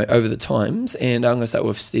 over the times. And I'm going to start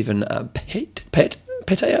with Stephen Pate,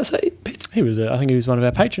 I say? Pate? I think he was one of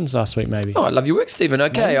our patrons last week, maybe. Oh, I love your work, Stephen.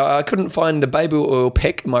 Okay, I couldn't find the baby oil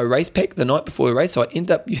pack, my race pack, the night before the race, so I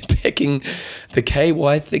ended up packing the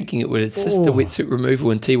KY thinking it would assist the wetsuit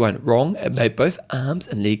removal in T1. Wrong. It made both arms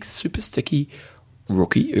and legs super sticky.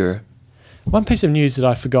 Rookie error. One piece of news that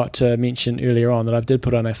I forgot to mention earlier on that I did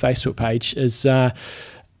put on our Facebook page is that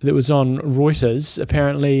was on Reuters.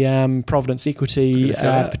 Apparently, Providence Equity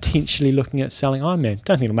potentially looking at selling Ironman.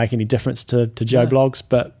 Don't think it'll make any difference to Joe Blogs,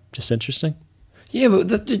 but just interesting. Yeah,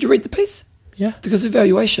 but did you read the piece? Yeah. Because of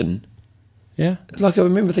valuation. Yeah. Like I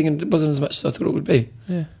remember thinking it wasn't as much as I thought it would be.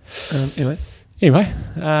 Yeah. Anyway,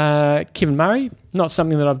 Kevin Murray, not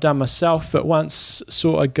something that I've done myself, but once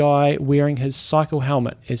saw a guy wearing his cycle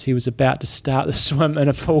helmet as he was about to start the swim in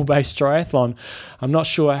a pool-based triathlon. I'm not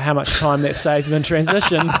sure how much time that saved him in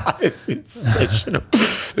transition. It's sensational.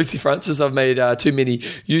 Lucy Francis, I've made too many,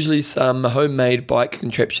 usually some homemade bike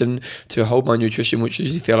contraption to hold my nutrition, which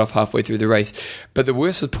usually fell off halfway through the race. But the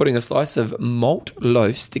worst was putting a slice of malt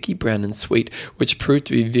loaf, sticky brown and sweet, which proved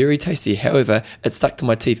to be very tasty. However, it stuck to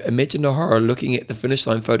my teeth. Imagine the horror looking at the finish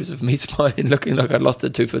line photos of me smiling, looking like I'd lost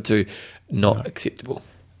it 2 for 2. Not acceptable.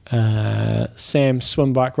 Sam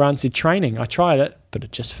Swim Bike Run said training. I tried it, but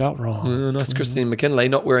it just felt wrong. Nice. Christine McKinley,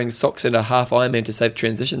 not wearing socks and a half Ironman to save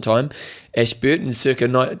transition time. Ash Burton, circa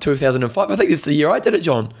 2005. I think that's the year I did it,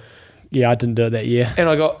 John. Yeah, I didn't do it that year. And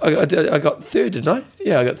I got third, didn't I?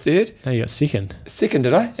 Yeah, I got third. No, you got second. Second,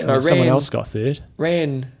 did I? And someone else got third.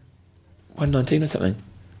 Ran 119 or something.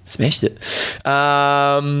 Smashed it.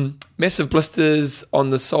 Massive blisters on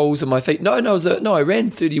the soles of my feet. No, I ran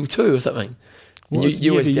 32 or something.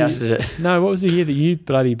 You always doubted it. No, what was the year that you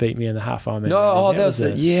bloody beat me in the half Ironman? No, that was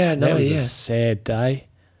a sad day.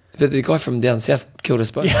 But the guy from down south killed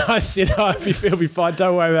us both. Yeah, I said, he'll be fine.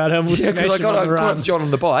 Don't worry about him. We'll smash him on the run. I got John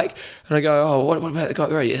on the bike, and I go, what about the guy?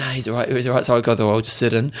 No, he's all right. He's all right. So I go, I'll just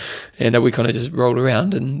sit in, and we kind of just rolled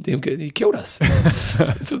around, and he killed us.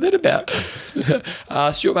 That's what that about.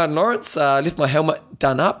 Stuart Martin Lawrence, left my helmet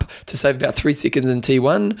done up to save about 3 seconds in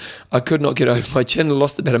T1. I could not get over my chin.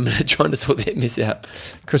 Lost about a minute trying to sort that mess out.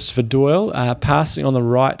 Christopher Doyle, passing on the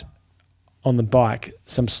right on the bike,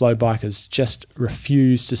 some slow bikers just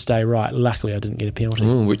refused to stay right. Luckily, I didn't get a penalty.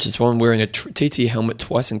 Which is why I'm wearing a TT helmet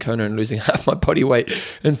twice in Kona and losing half my body weight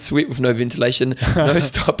in sweat with no ventilation, no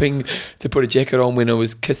stopping to put a jacket on when I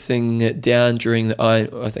was kissing it down during the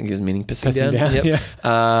I think he was meaning pissing down. Yep.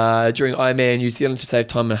 Yeah. During Ironman New Zealand to save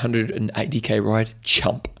time on 180k ride.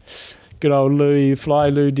 Chump. Good old Louis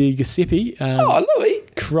De Giuseppe. Louis.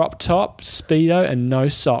 Crop top, Speedo, and no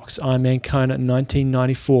socks. Ironman Kona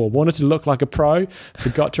 1994. Wanted to look like a pro.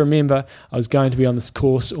 Forgot to remember I was going to be on this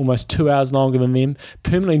course almost 2 hours longer than them.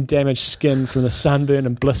 Permanently damaged skin from the sunburn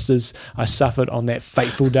and blisters I suffered on that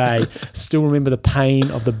fateful day. Still remember the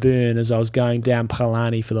pain of the burn as I was going down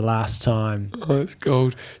Palani for the last time. Oh, it's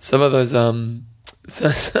gold. Some of those So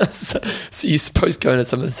you suppose going to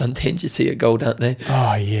some of the suntans you see at gold, aren't they?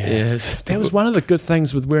 Oh, yeah. That was one of the good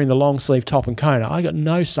things with wearing the long sleeve top in Kona. I got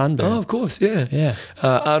no sunburn. Oh, of course, yeah. Yeah.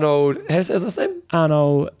 Arnold, how's his last name?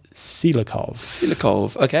 Arnold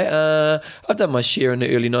Silikov. Okay. I've done my share in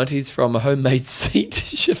the early 90s from a homemade seat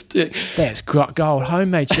shifter. That's gold.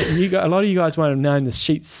 Homemade shit. A lot of you guys won't have known the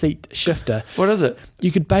seat shifter. What is it?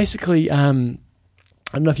 You could basically, I don't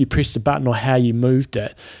know if you pressed a button or how you moved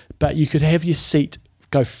it, but you could have your seat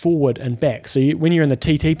go forward and back. So when you're in the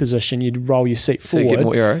TT position, you'd roll your seat forward. So you get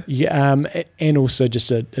more aero. Yeah, and also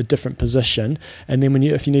just a different position. And then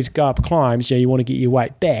if you need to go up climbs, you want to get your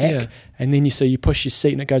weight back. Yeah. And then you push your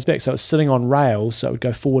seat and it goes back. So it's sitting on rails, so it would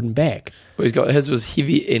go forward and back. Well, his was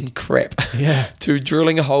heavy and crap. Yeah. To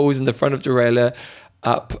drilling holes in the front of derailleur,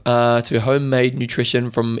 up to homemade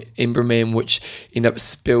nutrition from Emberman, which ended up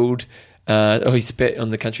spilled. He spat on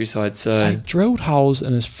the countryside. So drilled holes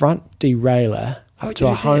in his front derailleur to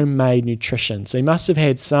a homemade nutrition. So he must have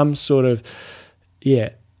had some sort of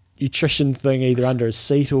nutrition thing either under his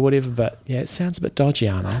seat or whatever. But it sounds a bit dodgy,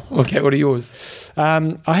 Arnold. Okay, what are yours?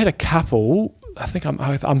 I had a couple. I think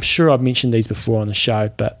I'm sure I've mentioned these before on the show,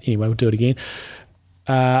 but anyway, we'll do it again.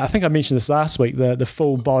 I think I mentioned this last week, the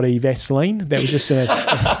full body Vaseline. That was just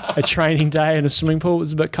a training day in a swimming pool. It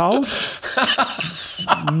was a bit cold. It's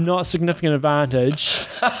not a significant advantage.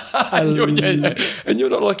 And you're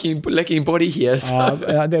not lacking body here. So.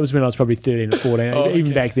 That was when I was probably 13 or 14.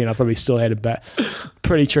 Even back then, I probably still had it, but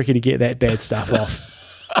pretty tricky to get that bad stuff off.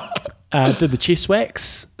 Did the chest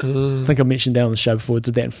wax. I think I mentioned that on the show before.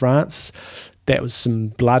 Did that in France. That was some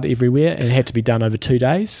blood everywhere, and it had to be done over 2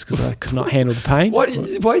 days because I could not handle the pain. Why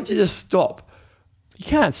did you just stop? You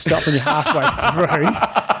can't stop when you're halfway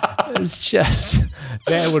through. It's just,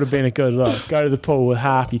 that would have been a good look. Go to the pool with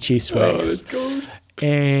half your chest wax. That's cool.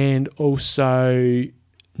 And also,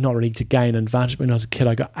 not really to gain an advantage. When I was a kid,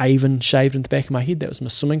 I got Avon shaved in the back of my head. That was my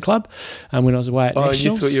swimming club. And when I was away at Nationals.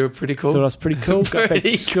 You thought you were pretty cool? Thought I was pretty cool. Got back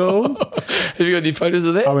to school. Have you got any photos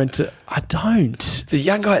of that? I don't. There's a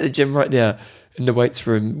young guy at the gym right now in the weights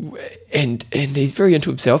room, and he's very into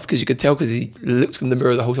himself because you could tell because he looks in the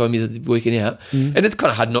mirror the whole time he's working out. And it's kind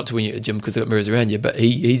of hard not to when you're at the gym because they've got mirrors around you, but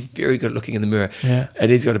he's very good at looking in the mirror. Yeah. And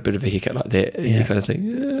he's got a bit of a haircut like that. You kind of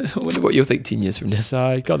think, I wonder what you'll think 10 years from now. So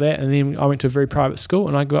I got that, and then I went to a very private school,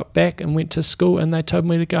 and I got back and went to school, and they told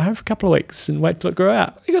me to go home for a couple of weeks and wait till it grew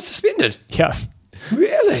out. You got suspended? Yeah.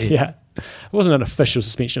 Really? Yeah. It wasn't an official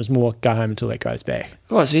suspension. It was more go home until that grows back.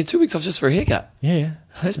 Oh, so you had 2 weeks off just for a haircut? Yeah.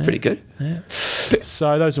 That's pretty good. Yeah.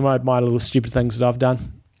 So those are my little stupid things that I've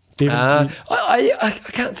done. I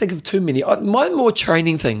can't think of too many. Mine more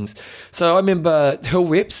training things. So I remember hill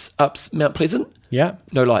reps up Mount Pleasant. Yeah.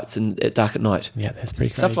 No lights at dark at night. Yeah, that's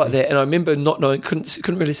pretty Stuff crazy. like that. And I remember not knowing,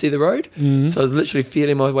 couldn't really see the road. So I was literally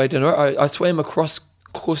feeling my way down the road. I swam across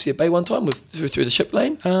Corsia Bay one time through the ship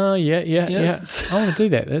lane. Oh, yeah. I want to do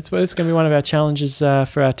that. That's going to be one of our challenges for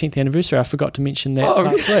our 10th anniversary. I forgot to mention that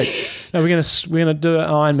last week. No, we're going to do an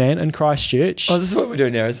Ironman in Christchurch. Oh, this is what we're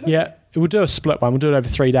doing now, is it? Yeah. We'll do a split one. We'll do it over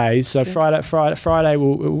 3 days. So Friday,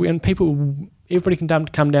 everybody can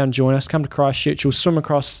come down and join us. Come to Christchurch. We'll swim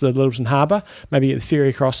across the Littleton Harbour. Maybe get the ferry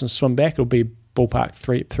across and swim back. It'll be ballpark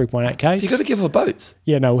 3.8 k's. You got to give her boats.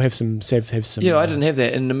 Yeah, no, we'll have some. Yeah, I didn't have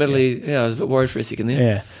that in the middle. I was a bit worried for a second there.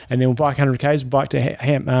 Yeah, and then we'll bike 100 k's. We'll bike to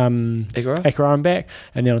Akaroa and back,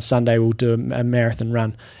 and then on Sunday we'll do a marathon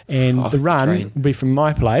run. And the run will be from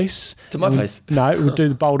my place to my place. No, we'll do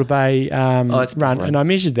the Boulder Bay run, run. and I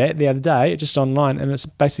measured that the other day just online, and it's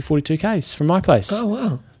basically 42 k's from my place. Oh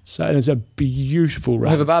wow! So it's a beautiful run.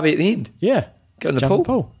 We'll have a barbie at the end. Yeah, go in the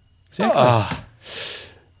pool. Exactly. Oh.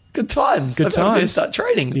 Good times. Good times. I've got to start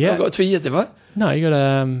training. Yeah. I've got 2 years, have I? No, you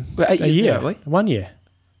got we're 8 years year. now, aren't we? 1 year.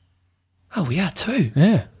 Oh, we are too.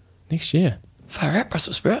 Yeah, next year. Far out,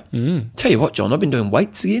 Brussels sprout. Tell you what, John, I've been doing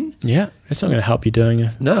weights again. Yeah, that's not going to help you doing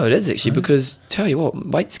it. No, it is actually because tell you what,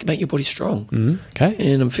 weights can make your body strong. Okay.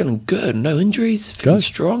 And I'm feeling good. No injuries. Feeling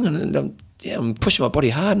strong, and I'm pushing my body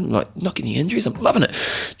hard. And like not getting injuries. I'm loving it.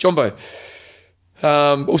 Jumbo.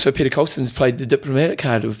 Also, Peter Colston's played the diplomatic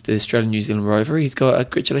card with the Australian-New Zealand Rover. He's got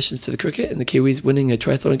congratulations to the cricket and the Kiwis winning a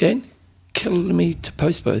triathlon again. Killing me to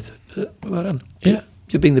post both. Well done. Yeah.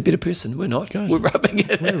 You're being the better person. We're not. Good. We're rubbing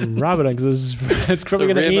it in. We're rubbing it because it's probably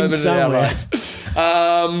going to end somewhere.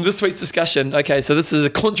 This week's discussion. Okay, so this is a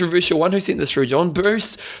controversial one. Who sent this through, John?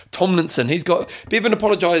 Bruce Tomlinson. He's got... Bevan,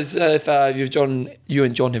 apologise if you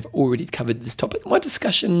and John have already covered this topic. My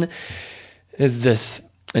discussion is this...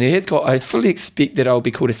 And he has got, I fully expect that I'll be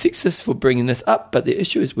called a sexist for bringing this up, but the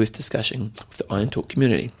issue is worth discussing with the Iron Talk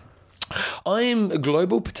community.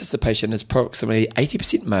 Global participation is approximately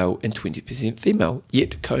 80% male and 20% female,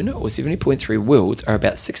 yet Kona or 70.3 worlds are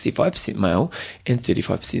about 65% male and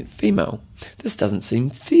 35% female. This doesn't seem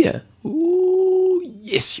fair. Ooh,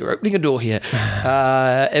 yes, you're opening a door here.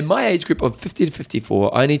 In my age group of 50 to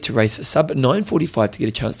 54, I need to race sub 9:45 to get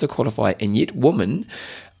a chance to qualify, and yet women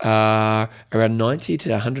are around 90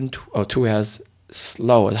 to 2 hours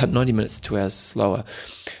slower, 90 minutes to 2 hours slower.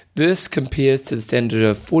 This compares to the standard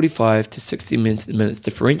of 45 to 60 minutes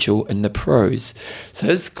differential in the pros. So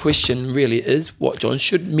his question really is, what, John?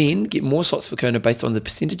 Should men get more slots for Kona based on the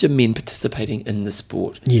percentage of men participating in the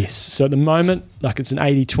sport? Yes. So at the moment, like it's an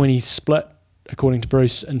 80-20 split, according to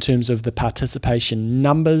Bruce, in terms of the participation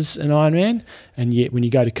numbers in Ironman, and yet when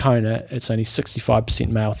you go to Kona, it's only 65%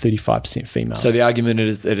 male, 35% female. So the argument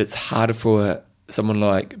is that it's harder for someone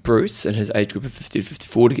like Bruce in his age group of 50 to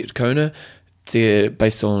 54 to get to Kona,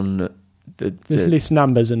 based on there's less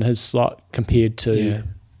numbers in his slot compared to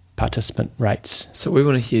participant rates. So we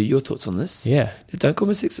want to hear your thoughts on this. Yeah. Don't call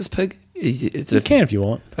him a sexist pig. You can if you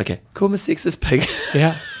want. Okay, call him a sexist pig.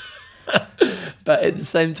 Yeah. But at the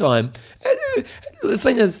same time, the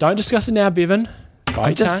thing is, don't discuss it now, Bevan.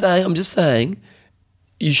 I'm just saying,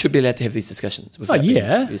 you should be allowed to have these discussions without being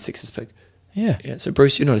a sexist pig. Yeah. Yeah. So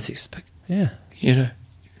Bruce, you're not a sexist pig. Yeah. You know.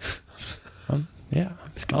 Yeah.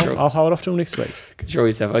 I'll hold off till next week. Control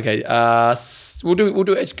yourself. Okay. We'll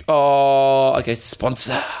do. Okay.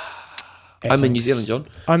 Sponsor. I'm in New Zealand, John.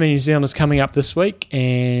 I'm in New Zealand is coming up this week,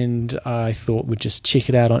 and I thought we'd just check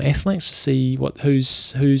it out on Athlinks to see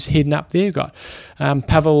who's heading up there. We've got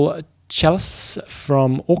Pavel Chalis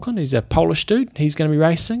from Auckland. He's a Polish dude. He's going to be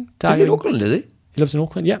racing. Is he in Auckland, is he? He lives in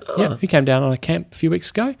Auckland, yep. Oh. Yep. He came down on a camp a few weeks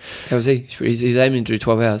ago. How was he? He's aiming to do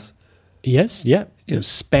 12 hours. Yes, yep. He'll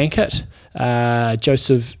spank it.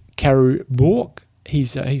 Joseph Karubork,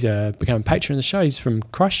 he's become a patron of the show. He's from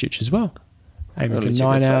Christchurch as well. Aiming for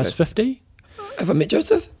 9 hours 50. Have I met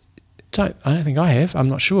Joseph? I don't think I have. I'm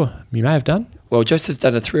not sure. You may have done. Well, Joseph's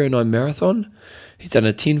done a 3:09 marathon. He's done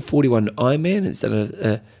a 10:41 Ironman. He's done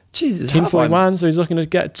a 10:41. So he's looking to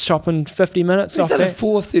get chopping 50 minutes off that. He's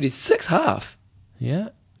done a 4:36 half. Yeah,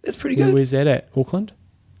 that's pretty good. Where's that at? Auckland.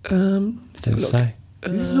 Let's have a look.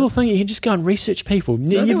 This is the little thing. You can just go and research people.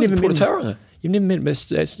 No, you've never met him. You've never met him,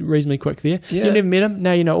 but it's reasonably quick there. Yeah. You've never met him.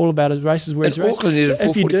 Now you know all about his races, where he's raced. Auckland did a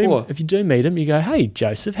 4:44. If you do meet him, you go, hey,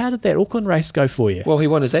 Joseph, how did that Auckland race go for you? Well, he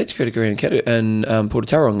won his age category in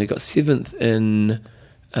Porto Tauranga. He got 7th in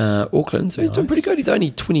Auckland, so he's doing pretty good. He's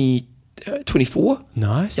only 24.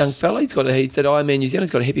 Nice. Young fella. He said Ironman New Zealand.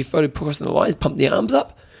 He's got a happy photo crossing the line. He's pumped the arms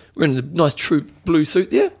up. We're in a nice true blue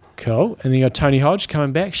suit there. Cool. And then you got Tony Hodge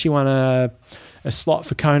coming back. She won a slot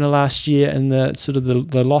for Kona last year in the sort of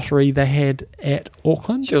the lottery they had at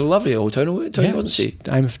Auckland. She was lovely, Tony, wasn't she?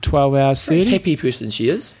 Aiming for 12 hours 30. Happy person she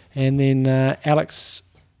is. And then Alex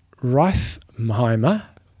Reifheimer,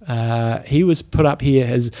 he was put up here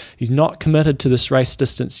as he's not committed to this race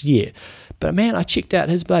distance yet. But man, I checked out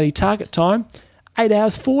his bloody target time, 8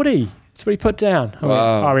 hours 40. That's what he put down.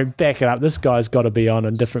 I went, back it up. This guy's got to be on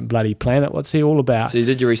a different bloody planet. What's he all about? So you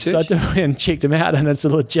did your research? So I went and checked him out, and it's a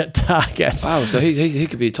legit target. Wow, so he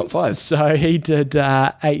could be top 5. So he did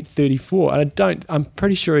 8:34. And I'm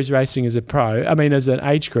pretty sure he's racing as a pro. I mean, as an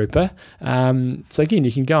age grouper. So again,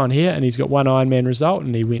 you can go on here, and he's got one Ironman result,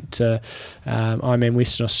 and he went to Ironman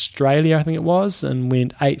Western Australia, I think it was, and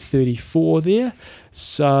went 8:34 there.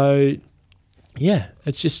 So yeah,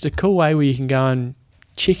 it's just a cool way where you can go and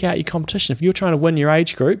check out your competition. If you're trying to win your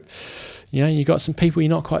age group, you've got some people you're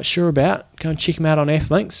not quite sure about, go and check them out on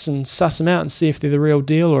Athlinks and suss them out and see if they're the real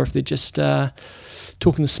deal or if they're just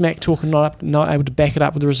talking the smack, not able to back it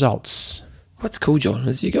up with the results. What's cool, John,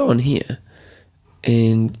 is you go on here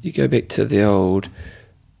and you go back to the old...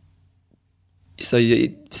 So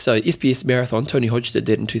SBS Marathon, Tony Hodge did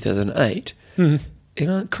that in 2008.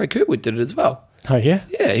 Mm-hmm. Craig Kirkwood did it as well. Oh, yeah?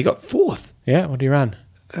 Yeah, he got 4th. Yeah, what do you run?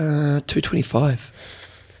 2:25.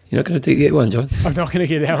 You're not going to get one, John? I'm not going to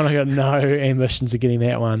get that one. I've got no ambitions of getting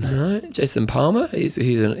that one. No, Jason Palmer, he's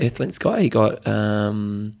an Athlinks guy. He got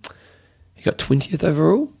 20th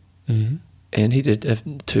overall, and he did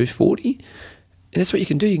 2:40. And that's what you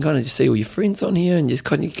can do. You can kind of just see all your friends on here, and just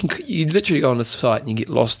you literally go on the site and you get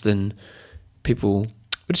lost in people.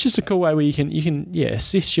 But it's just a cool way where you can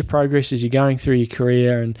assess your progress as you're going through your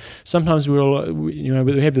career. And sometimes we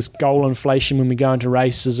have this goal inflation when we go into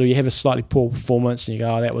races, or you have a slightly poor performance and you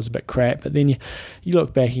go, oh, that was a bit crap. But then you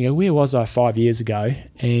look back and you go, where was I 5 years ago?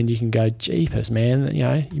 And you can go, jeepers,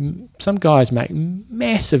 man. Some guys make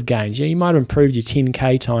massive gains. You might have improved your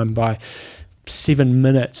 10K time by 7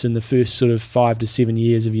 minutes in the first sort of 5 to 7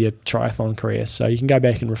 years of your triathlon career. So you can go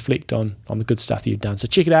back and reflect on the good stuff that you've done. So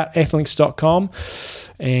check it out, athlinks.com,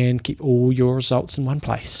 and keep all your results in one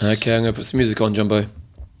place. Okay, I'm going to put some music on, Jumbo.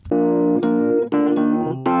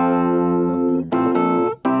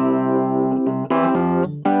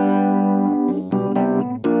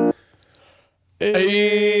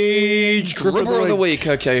 Age Grouper of the Week.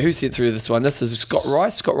 Okay, who sent through this one? This is Scott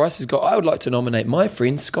Rice. Scott Rice has got, I would like to nominate my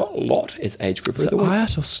friend Scott Lott as Age Grouper of the Week. Is it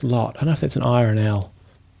Iat or Slot? I don't know if that's an I or an L.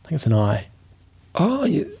 I think it's an I. Oh,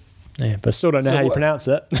 yeah. Yeah, but still don't know So how you what- pronounce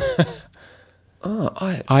it.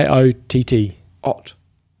 I IOTT. Ott.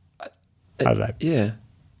 I don't know. Yeah.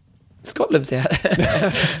 Scott lives out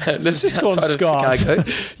lives Just call him outside of Scott. Chicago,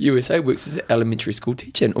 USA, works as an elementary school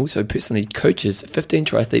teacher and also personally coaches 15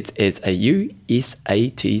 triathletes as a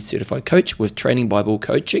USAT certified coach with Training Bible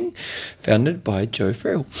Coaching, founded by Joe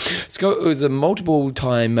Farrell. Scott was a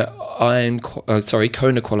multiple-time Kona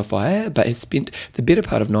qualifier, but has spent the better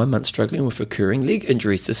part of 9 months struggling with recurring leg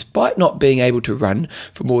injuries, despite not being able to run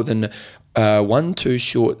for more than 1-2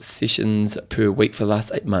 short sessions per week for the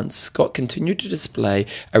last 8 months. Scott continued to display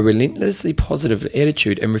a relentlessly positive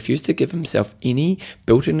attitude and refused to give himself any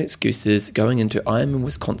built-in excuses going into Ironman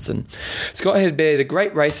Wisconsin. Scott had a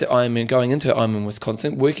great race at Ironman going into Ironman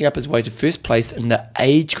Wisconsin, working up his way to first place in the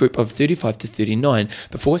age group of 35 to 39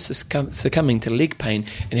 before succumbing to leg pain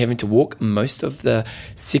and having to walk most of the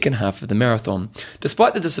second half of the marathon.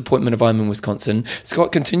 Despite the disappointment of Ironman Wisconsin,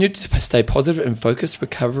 Scott continued to stay positive and focused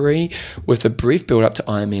recovery with a brief build-up to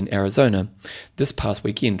Ironman Arizona this past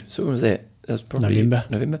weekend. So when was that? That was probably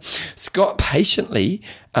November. Scott patience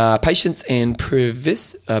and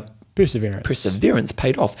perseverance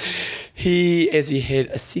paid off. He had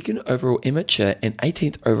a second overall amateur and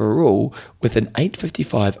 18th overall with an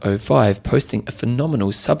 8:55.05, posting a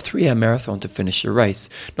phenomenal sub-3-hour marathon to finish the race.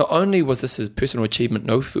 Not only was this his personal achievement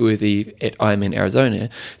noteworthy at Ironman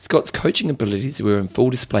Arizona, Scott's coaching abilities were in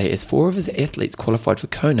full display as 4 of his athletes qualified for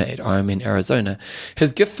Kona at Ironman Arizona.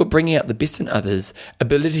 His gift for bringing out the best in others,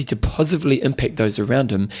 ability to positively impact those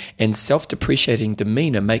around him, and self-depreciating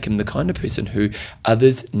demeanor make him the kind of person who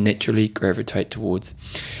others naturally gravitate towards.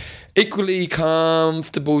 Equally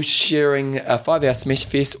comfortable sharing a 5-hour smash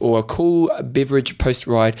fest or a cool beverage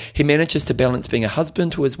post-ride, he manages to balance being a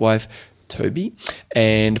husband to his wife, Toby,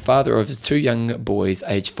 and father of his 2 young boys,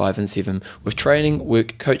 aged 5 and 7, with training,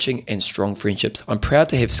 work, coaching, and strong friendships. I'm proud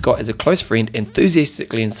to have Scott as a close friend,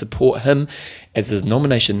 enthusiastically and support him as his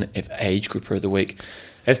nomination of Age Grouper of the Week.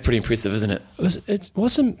 That's pretty impressive, isn't it?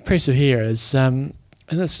 What's impressive here is, and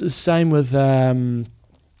it's the same with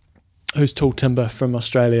who's Tall Timber from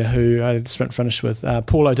Australia, who I had the sprint finish with,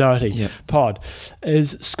 Paul O'Doherty, Pod,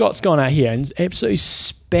 is Scott's gone out here and absolutely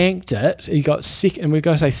spanked it. He got second, and we've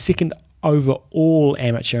got to say second overall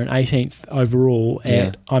amateur and 18th overall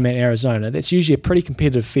at Ironman Arizona. That's usually a pretty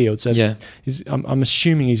competitive field. So I'm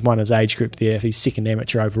assuming he's won his age group there if he's second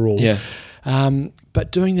amateur overall. Yeah.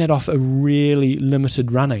 But doing that off a really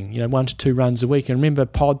limited running, 1 to 2 runs a week. And remember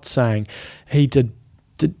Pod saying he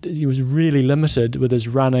was really limited with his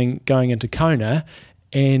running going into Kona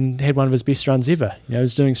and had one of his best runs ever. He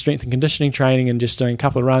was doing strength and conditioning training and just doing a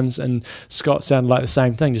couple of runs, and Scott sounded like the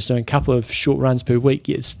same thing, just doing a couple of short runs per week,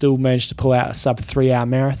 yet still managed to pull out a sub-3-hour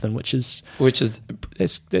marathon, which is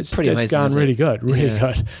that's pretty amazing. It's going really good,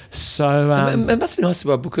 good. So it must be nice as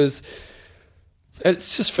well, because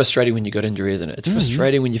it's just frustrating when you got injury, isn't it? It's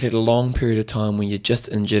frustrating when you've had a long period of time when you're just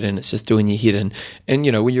injured and it's just doing your head in. And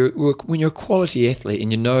when you're a quality athlete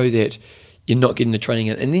and you know that you're not getting the training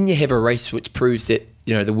in, and then you have a race which proves that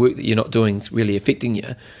the work that you're not doing is really affecting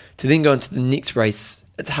you, to then go into the next race,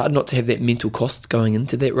 it's hard not to have that mental cost going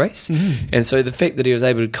into that race. And so the fact that he was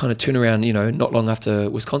able to kind of turn around, not long after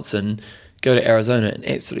Wisconsin, go to Arizona and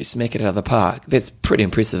absolutely smack it out of the park, that's pretty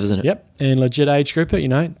impressive, isn't it? Yep, and legit age grouper,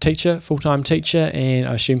 teacher, full-time teacher, and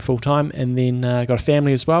I assume full-time, and then got a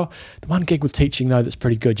family as well. The one gig with teaching, though, that's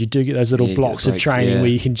pretty good, you do get those little blocks of training where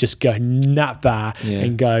you can just go nut bar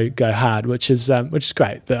and go hard, which is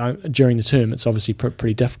great. But during the term, it's obviously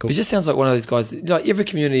pretty difficult. It just sounds like one of those guys, like every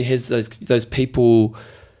community has those people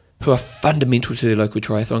who are fundamental to their local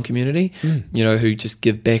triathlon community, who just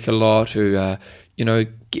give back a lot, who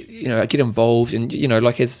get involved, and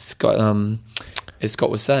like as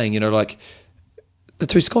Scott was saying, like the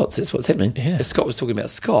 2 Scotts, that's what's happening. As Scott was talking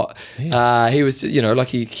about Scott, he was like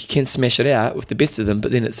he can smash it out with the best of them,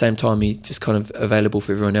 but then at the same time he's just kind of available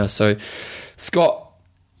for everyone else. So Scott,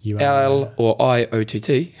 L or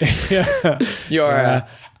IOTT, you're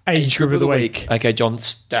age group of the week. Okay, John,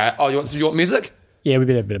 start. You want music? Yeah, we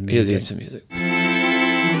better have a bit of music. Here's some music.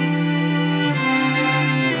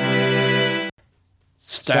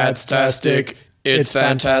 Statstastic. It's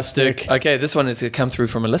fantastic. Okay, this one is come through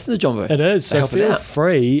from a listener, Jumbo. It is. So feel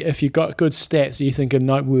free, if you've got good stats that you think are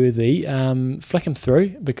noteworthy, flick them through,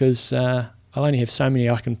 because I'll only have so many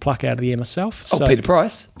I can pluck out of the air myself. So, Peter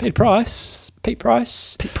Price. Pete Price,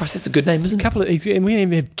 that's a good name, isn't it? And we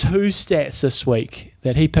even have 2 stats this week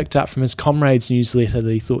that he picked up from his Comrades newsletter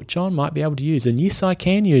that he thought John might be able to use. And yes, I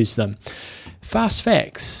can use them. Fast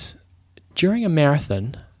facts. During a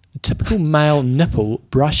marathon, The typical male nipple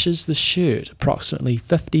brushes the shirt approximately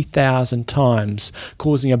 50,000 times,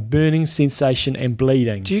 causing a burning sensation and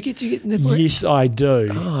bleeding. Do you get nipple? Yes, I do.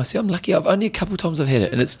 Oh, see, I'm lucky. I've only a couple times I've had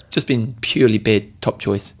it, and it's just been purely bad top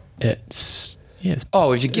choice. It's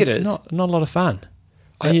If you get it, it's not a lot of fun.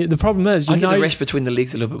 The problem is, I get the rash between the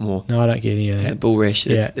legs a little bit more. No, I don't get any of that. Bull rash.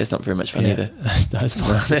 That's not very much fun either. That's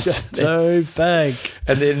just too big.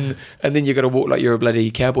 And then you got to walk like you're a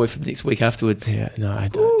bloody cowboy for the next week afterwards. Yeah, no, I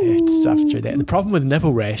don't have to suffer through that. And the problem with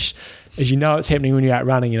nipple rash is it's happening when you're out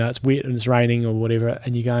running. It's wet and it's raining or whatever,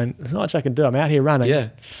 and you're going, there's not much I can do. I'm out here running. Yeah.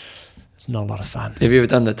 It's not a lot of fun. Have you ever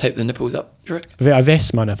done the tape the nipples up trick? I've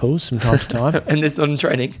asked my nipples from time to time. And that's not in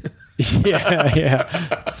training.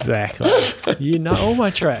 yeah, exactly. You know all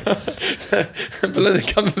my tricks. Belinda,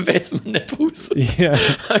 come and vest my nipples. Yeah.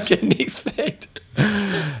 Okay, next fact.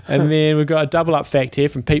 And then we've got a double up fact here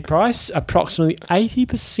from Pete Price. Approximately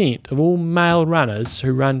 80% of all male runners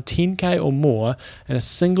who run 10K or more in a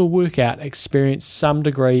single workout experience some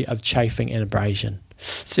degree of chafing and abrasion.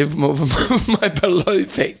 So my below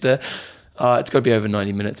factor, it's got to be over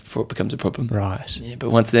 90 minutes before it becomes a problem. Right. Yeah, but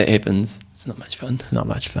once that happens, it's not much fun. It's not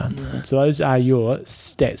much fun. No. So those are your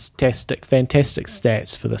fantastic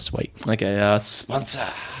stats for this week. Okay, sponsor.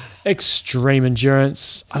 Extreme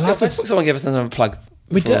Endurance. I love this. Someone gave us another plug.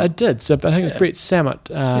 I did. So I think it's Brett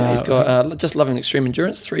Samet. He's got just loving Extreme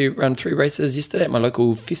Endurance. Ran 3 races yesterday at my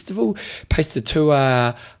local festival. Paced a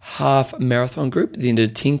 2-hour half marathon group at the end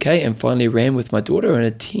of 10K, and finally ran with my daughter in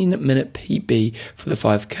a 10-minute PB for the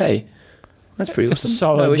 5K. That's pretty awesome.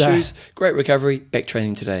 Solid no issues. Great recovery. Back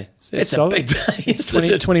training today. It's a big day. It's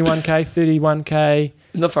 21K, 31K.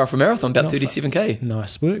 It's not far from marathon. About 37K.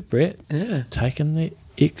 Nice work, Brett. Yeah. Taking the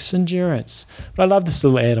X Endurance. But I love this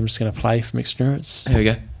little ad I'm just going to play from Endurance. Here we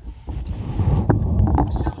go.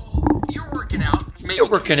 So you're working out. You're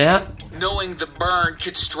working out. Knowing the burn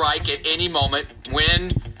could strike at any moment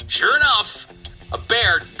when, sure enough, a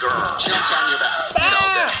bear jumps on your back. You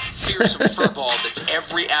know, that fearsome furball that's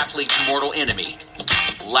every athlete's mortal enemy.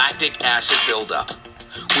 Lactic acid buildup.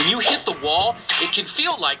 When you hit the wall, it can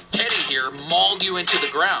feel like Teddy here mauled you into the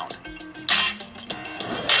ground.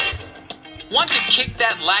 Want to kick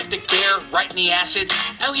that lactic bear right in the acid?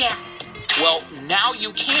 Oh yeah. Well, now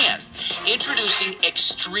you can. Introducing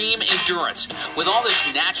Extreme Endurance. With all this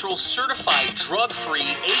natural, certified,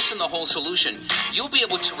 drug-free, ace-in-the-hole solution, you'll be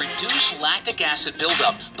able to reduce lactic acid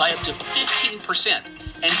buildup by up to 15%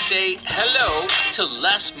 and say hello to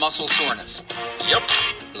less muscle soreness. Yep,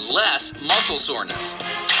 less muscle soreness.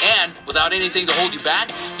 And without anything to hold you back,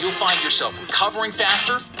 you'll find yourself recovering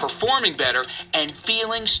faster, performing better, and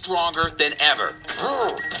feeling stronger than ever.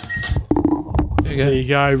 There you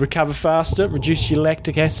go. Recover faster, reduce your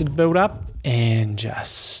lactic acid build-up, and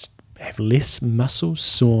just have less muscle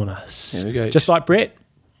soreness. There we go. Just like Brett,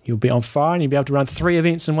 you'll be on fire and you'll be able to run 3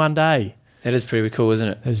 events in one day. That is pretty cool, isn't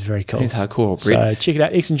it? That is very cool. He's hardcore, Brett. So check it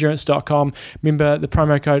out, xendurance.com. Remember the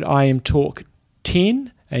promo code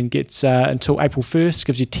IamTalk10 and gets until April 1st,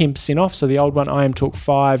 gives you 10% off. So the old one,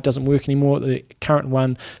 IamTalk5, doesn't work anymore. The current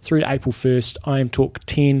one, through to April 1st,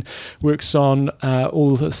 IamTalk10, works on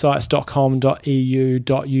all the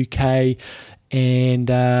sites.com.eu.uk. And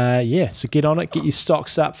so get on it, get your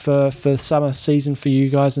stocks up for summer season for you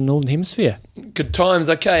guys in the Northern Hemisphere. Good times.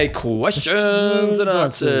 Okay, questions and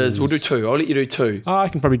answers. We'll do 2. I'll let you do 2. I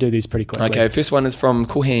can probably do these pretty quickly. Okay, first one is from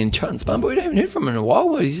Coolhand Chance Bumble. We haven't heard from him in a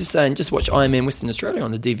while. He's just saying, just watch Ironman Western Australia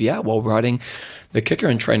on the DVR while riding the Kicker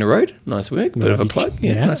and Trainer Road. Nice work. Bit of a plug.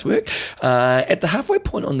 Yeah, nice work. At the halfway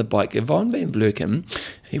point on the bike, Yvonne van Vlerken,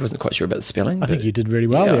 he wasn't quite sure about the spelling. I think you did really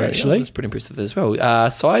well there, actually. I was pretty impressed with it as well.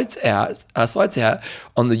 Slides out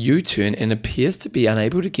on the U-turn and appears to be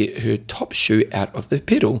unable to get her top shoe out of the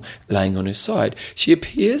pedal, laying on her side. She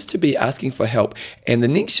appears to be asking for help, and the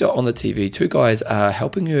next shot on the TV, 2 guys are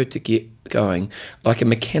helping her to get going like a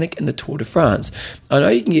mechanic in the Tour de France. I know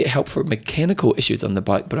you can get help for mechanical issues on the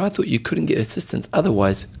bike, but I thought you couldn't get assistance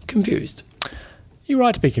otherwise. Confused. You're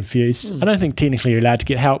right to be confused. I don't think technically you're allowed to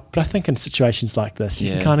get help, but I think in situations like this,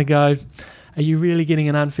 you can kind of go, are you really getting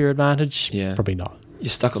an unfair advantage? Yeah. Probably not. You're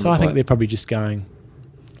stuck on the bike. So I think they're probably just going,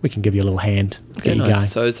 we can give you a little hand. Get you going.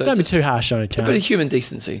 So don't be too harsh on a chance. A bit of human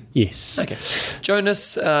decency. Yes. Okay.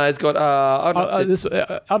 Jonas has got...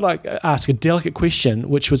 I'd like to ask a delicate question,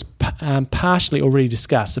 which was partially already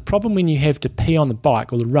discussed. The problem when you have to pee on the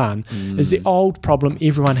bike or the run is the old problem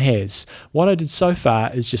everyone has. What I did so far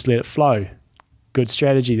is just let it flow. Good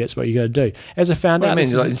strategy. That's what you got to do. As I found out...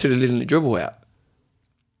 instead of letting it dribble out?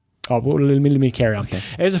 Oh, well, let me carry on. Okay.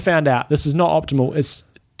 As I found out, this is not optimal. It's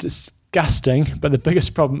just disgusting, but the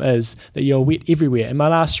biggest problem is that you're wet everywhere. In my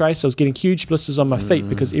last race, I was getting huge blisters on my feet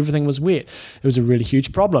because everything was wet. It was a really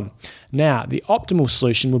huge problem. Now, the optimal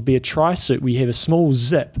solution would be a tri-suit where you have a small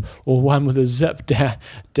zip, or one with a zip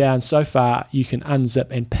down so far you can unzip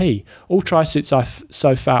and pee. All tri-suits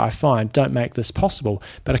so far I find don't make this possible,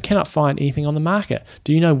 but I cannot find anything on the market.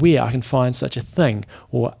 Do you know where I can find such a thing,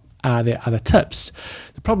 or are there other tips?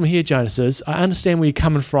 The problem here, Jonas, is I understand where you're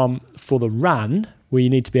coming from for the run, where you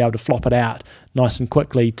need to be able to flop it out nice and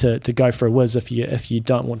quickly to go for a whiz if you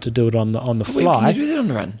don't want to do it on the fly. Can you do that on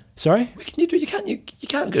the run? Sorry? What can you do? You can't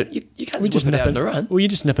just nip whip it out on the run. Well, you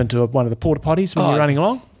just nip into one of the porta potties when you're running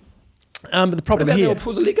along. But the problem What about here, they'll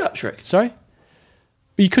pull the leg up trick? sorry.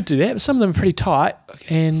 Well, you could do that, but some of them are pretty tight,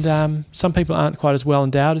 and some people aren't quite as well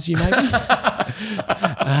endowed as you, maybe.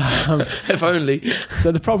 If only.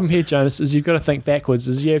 So the problem here, Jonas, is you've got to think backwards.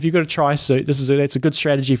 If you've got a tri-suit, that's a good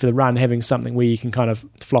strategy for the run, having something where you can kind of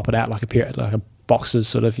flop it out like a boxer's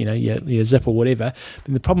sort of, your zip or whatever.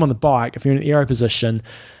 But the problem on the bike, if you're in an aero position,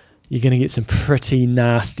 you're going to get some pretty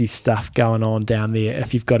nasty stuff going on down there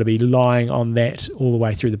if you've got to be lying on that all the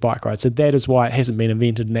way through the bike ride. So that is why it hasn't been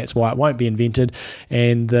invented, and that's why it won't be invented.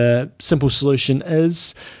 And the simple solution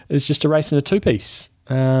is just to race in a two-piece.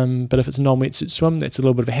 But if it's a non-wetsuit swim, that's a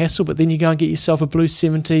little bit of a hassle. But then you go and get yourself a Blue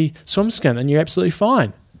 70 swim skin, and you're absolutely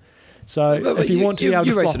fine. So if you want to be able to...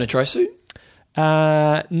 You race in a tri-suit?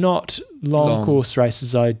 Not long course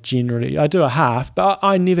races. I do a half, but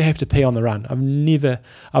I never have to pee on the run. I've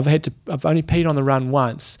only peed on the run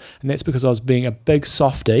once, and that's because I was being a big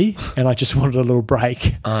softie and I just wanted a little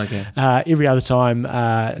break. Oh, okay. Every other time,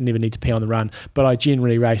 I never need to pee on the run, but I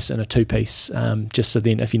generally race in a two-piece, just so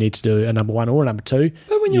then if you need to do a number one or a number two.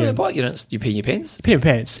 But when you're on a bike, you pee in your pants? Pee in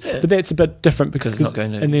pants, yeah. But that's a bit different because it's not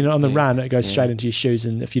going to, and then on the run it goes straight into your shoes,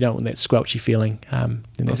 and if you don't want that squelchy feeling, then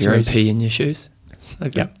that's your own pee in your shoes.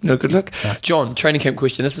 Okay. Yep. No, good luck. No. John, training camp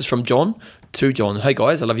question. This is from John to John. Hey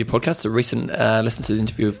guys, I love your podcast. A recent listen to the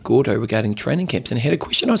interview with Gordo regarding training camps, and I had a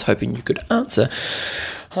question I was hoping you could answer.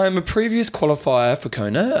 I'm a previous qualifier for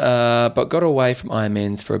Kona, but got away from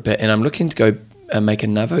Ironmans for a bit, and I'm looking to go make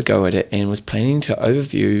another go at it, and was planning to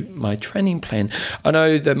overview my training plan. I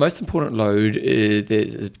know the most important load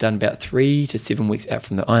is done about 3 to 7 weeks out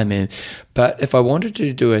from the Ironman, but if I wanted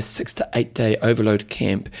to do a 6 to 8 day overload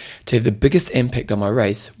camp to have the biggest impact on my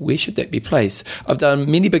race, where should that be placed? I've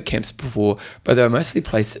done many big camps before, but they are mostly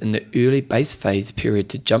placed in the early base phase period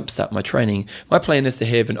to jumpstart my training. My plan is to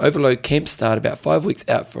have an overload camp start about 5 weeks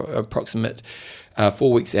out for approximate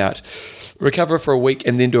 4 weeks out, recover for a week,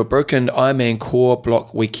 and then do a broken Ironman core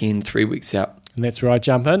block weekend 3 weeks out. And that's where I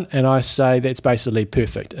jump in, and I say that's basically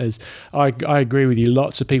perfect. I agree with you.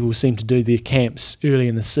 Lots of people seem to do their camps early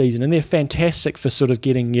in the season, and they're fantastic for sort of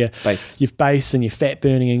getting your base and your fat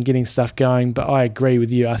burning and getting stuff going. But I agree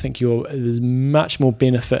with you. I think there's much more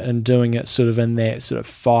benefit in doing it sort of in that sort of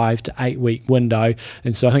 5 to 8 week window.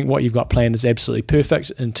 And so I think what you've got planned is absolutely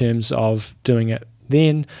perfect in terms of doing it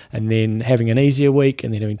then, and then having an easier week,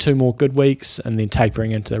 and then having 2 more good weeks, and then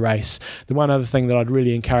tapering into the race. The one other thing that I'd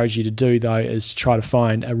really encourage you to do, though, is to try to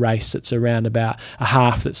find a race that's around about a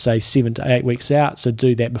half that's, say, 7 to 8 weeks out. So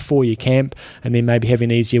do that before your camp, and then maybe have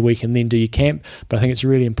an easier week and then do your camp. But I think it's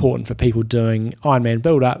really important for people doing Ironman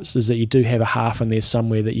build-ups is that you do have a half in there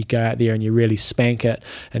somewhere that you go out there and you really spank it,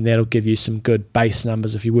 and that'll give you some good base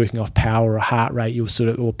numbers. If you're working off power or heart rate,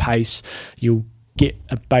 or pace, you'll get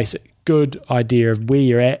a basic good idea of where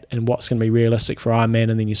you're at and what's going to be realistic for Ironman,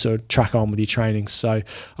 and then you sort of truck on with your training. So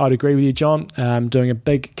I'd agree with you, John. Doing a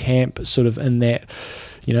big camp sort of in that,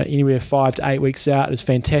 anywhere 5 to 8 weeks out is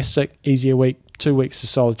fantastic. Easier week, 2 weeks of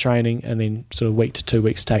solid training, and then sort of week to 2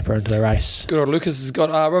 weeks taper into the race. Good old Lucas has got,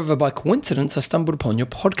 rather by coincidence, I stumbled upon your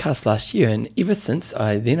podcast last year, and ever since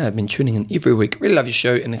I've been tuning in every week. Really love your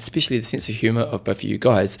show, and especially the sense of humour of both of you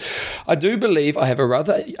guys. I do believe I have a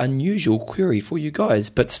rather unusual query for you guys,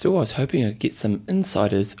 but still I was hoping I could get some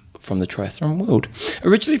insiders from the triathlon world.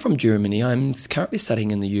 Originally from Germany, I'm currently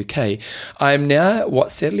studying in the UK. I am now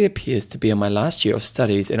what sadly appears to be in my last year of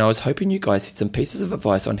studies, and I was hoping you guys had some pieces of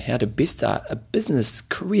advice on how to best start a business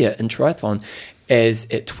career in triathlon, as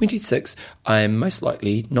at 26, I am most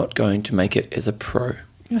likely not going to make it as a pro.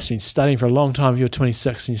 You must have been studying for a long time if you're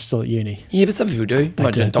 26 and you're still at uni. Yeah, but some people do. They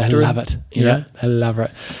love it. You know? They love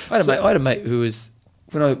it. I had a mate who was,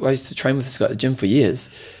 when I used to train with this guy at the gym for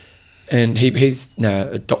years, and he's now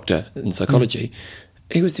a doctor in psychology.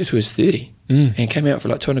 He was there to his 30 and came out for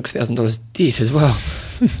like $200,000 debt as well.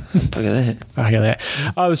 Look at that. Look at that.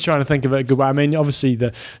 I was trying to think of it a good way. I mean, obviously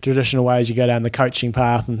the traditional ways you go down the coaching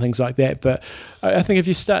path and things like that, but I think if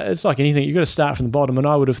you start, it's like anything, you've got to start from the bottom. And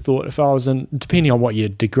I would have thought if I was depending on what your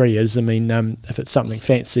degree is, I mean, if it's something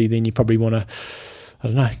fancy, then you probably want to, I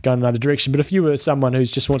don't know, go in another direction. But if you were someone who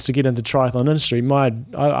just wants to get into the triathlon industry,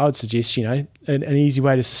 I would suggest, an easy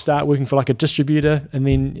way to start working for like a distributor, and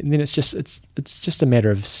then it's just a matter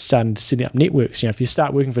of setting up networks. If you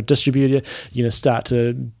start working for a distributor, you're going to start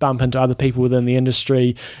to bump into other people within the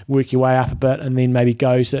industry, work your way up a bit, and then maybe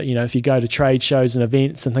go to, if you go to trade shows and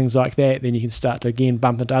events and things like that, then you can start to again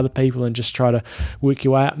bump into other people and just try to work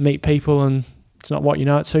your way up, meet people, and it's not what you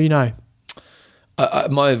know, it's who you know.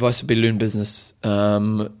 My advice would be learn business.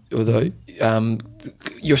 Although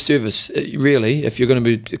your service, really, if you're going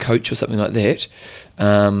to be a coach or something like that,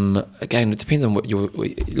 again, it depends on what you're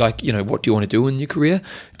like. What do you want to do in your career?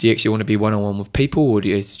 Do you actually want to be one-on-one with people, or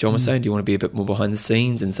as John was saying, do you want to be a bit more behind the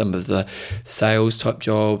scenes in some of the sales type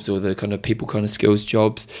jobs or the kind of people kind of skills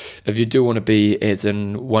jobs? If you do want to be as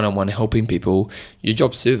in one-on-one helping people, your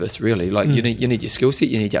job service really, you need your skill set,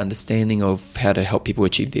 you need your understanding of how to help people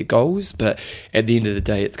achieve their goals. But at the end of the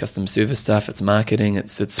day, it's customer service stuff, it's marketing,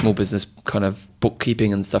 it's small business kind of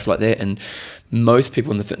bookkeeping and stuff like that. And most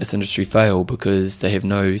people in the fitness industry fail because they have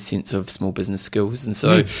no sense of small business skills. And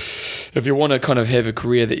so if you want to kind of have a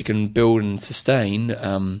career that you can build and sustain,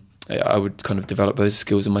 I would kind of develop those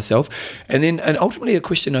skills in myself. And ultimately a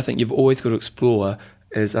question I think you've always got to explore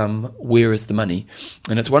is where is the money?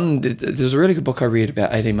 And it's there's a really good book I read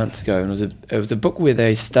about 18 months ago, and it was a book where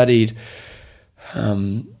they studied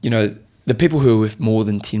the people who are worth more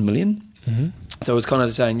than 10 million. Mm-hmm. So it was kind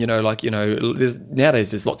of saying,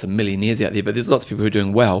 there's lots of millionaires out there, but there's lots of people who are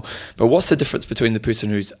doing well. But what's the difference between the person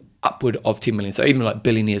who's upward of 10 million? So even like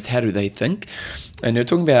billionaires, how do they think? And they're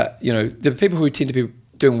talking about, the people who tend to be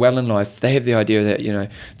doing well in life, they have the idea that,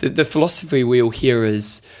 the philosophy we all hear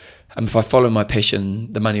is, if I follow my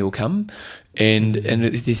passion, the money will come. And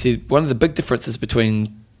they said one of the big differences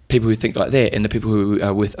between people who think like that and the people who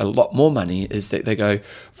are worth a lot more money is that they go,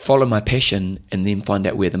 follow my passion and then find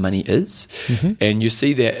out where the money is. Mm-hmm. And you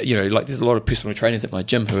see that, there's a lot of personal trainers at my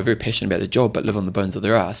gym who are very passionate about their job but live on the bones of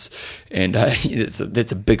their ass. And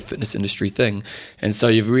that's a big fitness industry thing. And so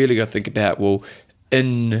you've really got to think about, well,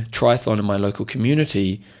 in triathlon in my local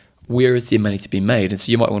community, where is there money to be made? And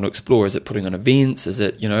so you might want to explore, is it putting on events? Is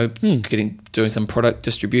it, doing some product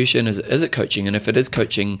distribution? Is it coaching? And if it is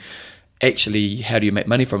coaching, actually, how do you make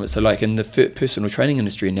money from it? So like in the personal training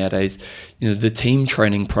industry nowadays, the team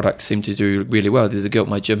training products seem to do really well. There's a girl at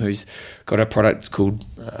my gym who's got a product called,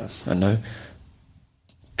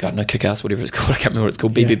 Kick-Ass, whatever it's called. I can't remember what it's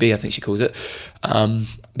called. BBB, I think she calls it.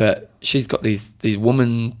 But she's got these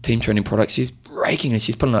woman team training products. She's breaking and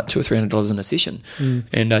she's putting like $200 or $300 in a session.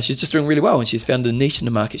 And she's just doing really well. And she's found a niche in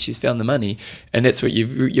the market. She's found the money. And that's what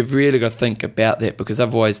you've really got to think about that, because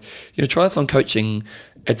otherwise, triathlon coaching,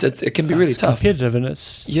 it can be really tough. Competitive, and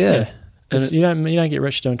it's and you don't get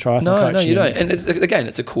rich doing triathlon coaching. No, you don't. And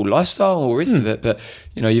it's a cool lifestyle and all the rest of it. But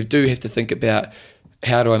you do have to think about,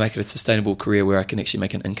 how do I make it a sustainable career where I can actually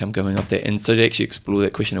make an income going off that? And so to actually explore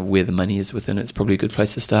that question of where the money is within, it's probably a good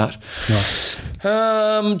place to start. Nice.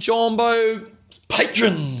 Jumbo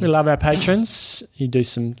patrons. We love our patrons. You do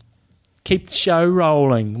keep the show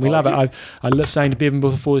rolling. We love it. I was saying to Bevan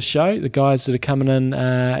before the show, the guys that are coming in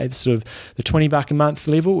at sort of the $20 a month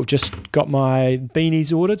level, we've just got my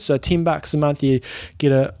beanies ordered. So $10 a month, you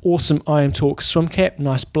get an awesome I Am Talk swim cap,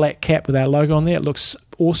 nice black cap with our logo on there. It looks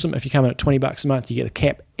awesome. If you come in at $20 a month, you get a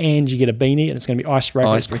cap and you get a beanie, and it's going to be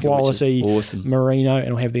icebreaker quality, awesome. merino, and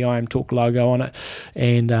it'll have the I Am Talk logo on it.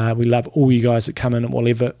 And we love all you guys that come in at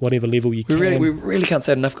whatever level you can. We really can't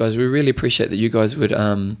say it enough, guys. We really appreciate that you guys would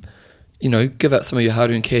give out some of your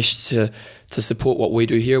hard-earned cash to support what we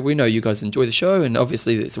do here. We know you guys enjoy the show, and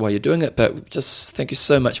obviously that's why you're doing it, but just thank you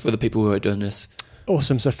so much for the people who are doing this.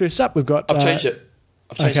 Awesome. So first up, we've got... I've changed it.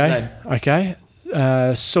 I've changed the name. Okay.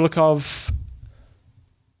 Sulikov...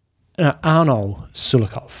 Arnold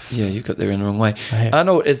Sulikov. Yeah, you've got that in the wrong way.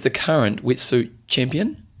 Arnold is the current wetsuit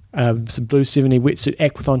champion. It's a Blue 70 wetsuit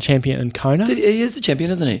aquathon champion in Kona. He is the champion,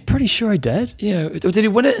 isn't he? Pretty sure he did. Yeah. Did he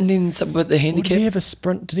win it and then something with the handicap? Did he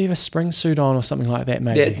have a spring suit on or something like that,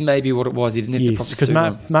 maybe? That's maybe what it was. He didn't have the proper suit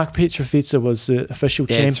on. Because Mark Pietrafetsa was the official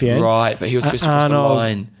champion. That's right, but he was first across the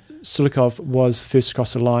line. Sulikov was first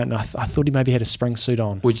across the line, and I thought he maybe had a spring suit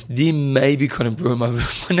on. Which then maybe kind of blew my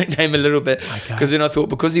nickname a little bit. Because then I thought,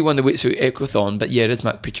 because he won the wetsuit aquathon, but yeah, it is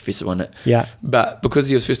Mark Pietrafetsa won it. Yeah. But because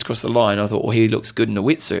he was first across the line, I thought, well, he looks good in a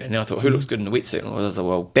wetsuit. And then I thought, who looks good in a wetsuit? And I was like,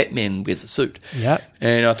 well, Batman wears a suit. Yeah.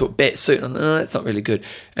 And I thought, Bat suit. And that's not really good.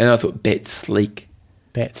 And I thought, Bat sleek.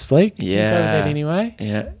 Bat Sleek. Yeah. Go with that anyway.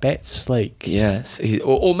 Yeah. Bat Sleek. Yes.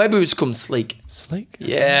 Or maybe we just call him Sleek. Sleek?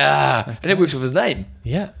 Yeah. And it works with his name.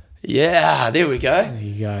 Yeah. Yeah. There we go. There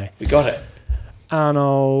you go. We got it.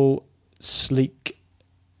 Arnold Sleek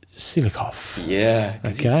Silikov. Yeah.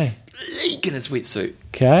 'cause Okay. He's sleek in his wetsuit.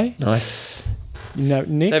 Okay. Nice. Next.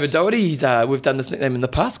 David Doherty, we've done this nickname in the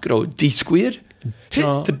past. Good old D squared.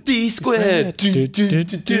 John- Hit the D squared.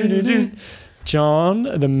 John,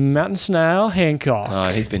 the Mountain Snail Hancock.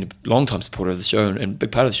 And he's been a long time supporter of the show and a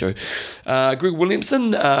big part of the show. Greg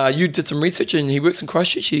Williamson, you did some research and he works in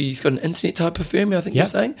Christchurch. He's got an internet type of firm, I think you were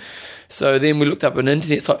saying. So then we looked up an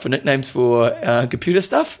internet site for nicknames for computer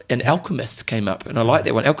stuff, and Alchemist came up. And I like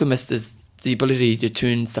that one. Alchemist is the ability to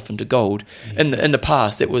turn stuff into gold. In the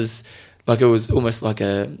past, it was almost like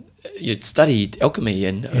you'd studied alchemy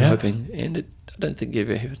and hoping, and I don't think you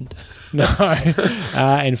ever happened. No.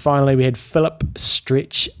 And finally, we had Philip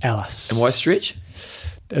Stretch Ellis. And why Stretch?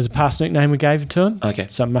 There was a past nickname we gave to him. Okay.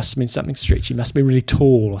 So it must have been something stretchy. He must be really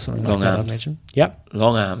tall or something Long like that, arms. I imagine. Yep.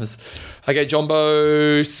 Long arms. Okay,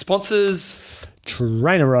 Jumbo sponsors.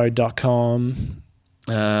 TrainerRoad.com.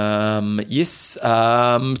 Yes.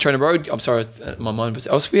 Trainer Road. I'm sorry, my mind was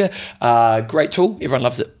elsewhere. Great tool. Everyone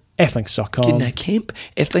loves it. Athlinks.com. Get in that camp.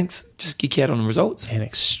 Athlinks, just geek out on the results. And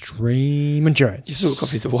Extreme Endurance. You saw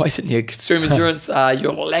coffees of Weiss in here. Extreme Endurance,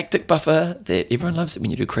 your lactic buffer that everyone loves it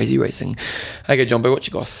when you do crazy racing. Okay, Jumbo, what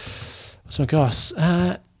you got? What's my goss?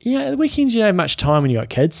 The weekends you don't have much time when you got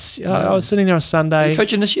kids. I was sitting there on Sunday. Are you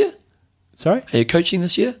coaching this year? Sorry? Are you coaching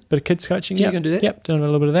this year? Bit of kids coaching. Yeah, Yep. you gonna do that? Yep, doing a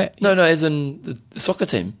little bit of that. No, as in the soccer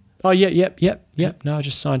team. Oh, yep. No, I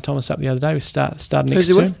just signed Thomas up the other day. We started next Who's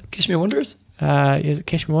he term. with? Kashmir Wanderers? Is it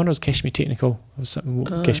Cashmere Wonder or is it Cashmere Technical or something?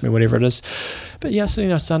 Cashmere, whatever it is. But yeah,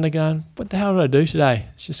 sitting there Sunday going, what the hell did I do today?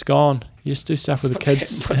 It's just gone. You just do stuff with the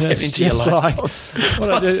kids. What's and it's happening to your just life? like, what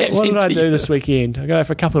What's did I happening to do you? this weekend? I go out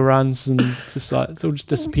for a couple of runs and it's just like, it's all just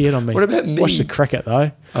disappeared on me. What about me? Watched the cricket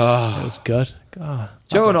though. Oh. It was good. God,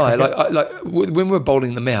 Joe and I, cricket. when we were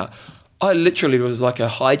bowling them out, I literally was like a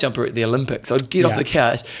high jumper at the Olympics. I'd get off the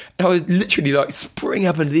couch and I would literally like spring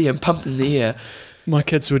up into the air and pump in the air. My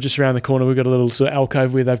kids were just around the corner. We've got a little sort of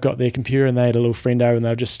alcove where they've got their computer and they had a little friend over and they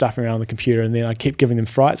were just stuffing around the computer and then I keep giving them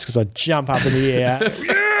frights because I'd jump up in the air.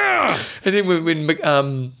 Yeah! And then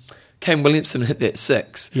when Kane Williamson hit that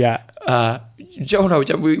six, Yeah. Joe and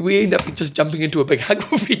I we end up just jumping into a big hug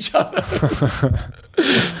with each other.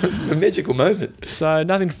 It's a magical moment. So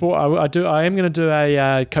nothing to report. I am going to do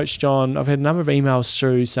a Coach John. I've had a number of emails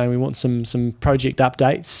through saying we want some project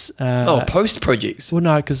updates. Post projects. Well,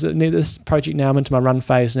 no, because this project now I'm into my run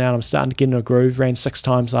phase now and I'm starting to get into a groove. Ran 6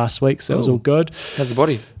 times last week, so it was all good. How's the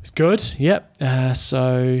body? It's good, yep. So,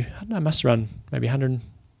 I don't know, I must have run maybe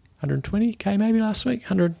 120k maybe last week,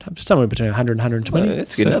 somewhere between 100 and 120. Oh,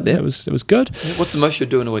 that's getting up there. It was good. What's the most you're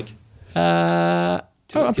doing a week?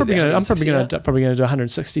 I'm probably going to do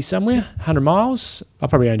 160 somewhere, 100 miles. I'll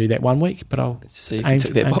probably only do that 1 week, but I'll So you can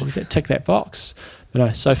tick that box. But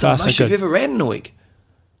no, so That's far the so most good. you've ever ran in a week.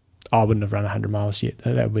 I wouldn't have run 100 miles yet.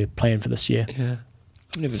 That would be a plan for this year. Yeah.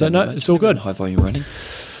 I've never So done no, that much. it's all I've never good. done high volume running.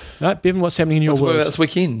 Right, Bevan, what's happening in your What about world? this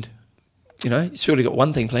weekend? You surely got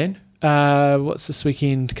one thing planned. What's this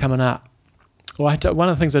weekend coming up? Well, one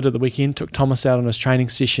of the things I did the weekend, took Thomas out on his training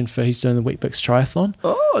session he's doing the Wheatbix Triathlon.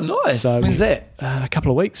 Oh, nice. So When's that? A couple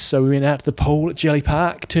of weeks. So we went out to the pool at Jelly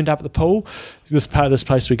Park, turned up at the pool. This part of this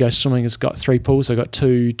place we go swimming has got 3 pools. So I've got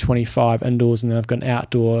 2 25 indoors and then I've got an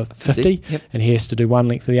outdoor 50. Yep. And he has to do one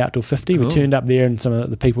length of the outdoor 50. Cool. We turned up there and some of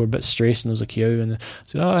the people were a bit stressed and there was a queue. And I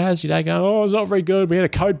said, how's your day going? Oh, it's not very good. We had a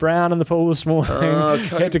code brown in the pool this morning.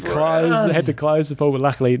 had to close the pool, but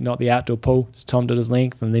luckily not the outdoor pool. So Tom did his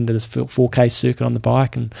length and then did his 4K circuit on the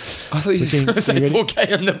bike. And I thought you were going to say 4K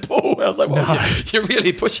in the pool. I was like, well, you're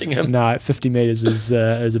really pushing him. No, 50 metres is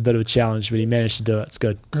a bit of a challenge, but he managed to do it. It's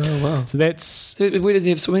good. Oh, wow. So that's So where does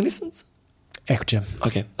he have swimming lessons? Aquagym.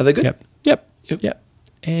 Okay. Are they good? Yep.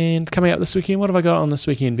 And coming up this weekend, what have I got on this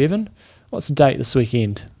weekend, Bevan? What's the date this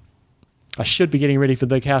weekend? I should be getting ready for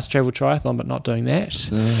the Big House Travel Triathlon, but not doing that.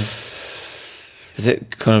 Is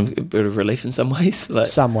it kind of a bit of relief in some ways? Like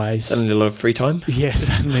Some ways. suddenly a lot of free time? Yes,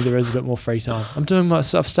 suddenly there is a bit more free time.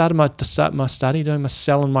 I've started my study, doing my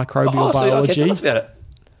cell and microbial biology. Tell us about it.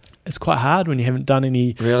 It's quite hard when you haven't done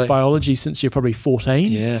any biology since you're probably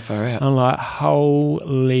 14. Yeah, far out. I'm like,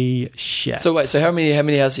 holy shit. So wait, how many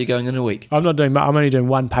hours are you going in a week? I'm only doing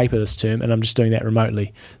 1 paper this term and I'm just doing that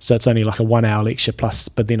remotely. So it's only like a 1 hour lecture plus,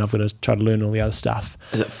 but then I've got to try to learn all the other stuff.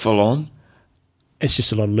 Is it full on? it's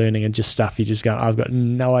just a lot of learning and just stuff you just go, I've got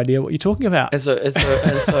no idea what you're talking about. And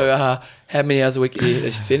so, how many hours a week are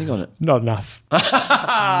you spending on it? Not enough.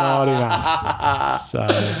 Not enough. So,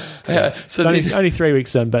 So it's only 3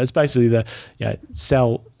 weeks in, but it's basically the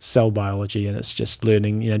cell biology, and it's just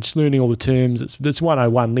learning, just learning all the terms. It's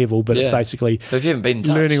 101 level, but it's basically But if you haven't been in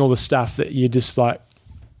touch, learning all the stuff that you're just like,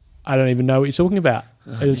 I don't even know what you're talking about.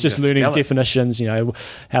 It's just learning definitions,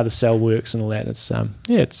 how the cell works and all that. And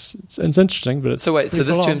it's interesting, but it's so wait, so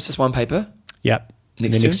this full on. term's just one paper? Yep.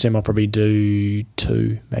 Next term I'll probably do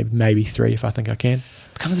 2, maybe 3 if I think I can.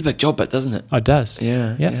 Becomes a big job, but doesn't it? Oh, it does.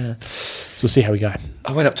 Yeah. So we'll see how we go.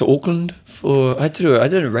 I went up to Auckland I did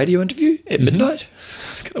a radio interview at midnight.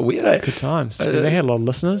 It's kind of weird, eh? Good times. They had a lot of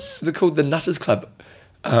listeners. They're called the Nutters Club.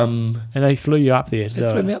 And they flew you up there.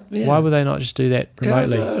 They flew me up, yeah. Why would they not just do that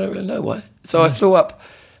remotely? I don't really know why. So I flew up.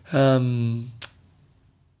 Sunday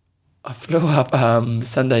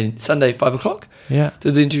 5:00. Yeah.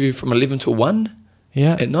 Did the interview from 11 till 1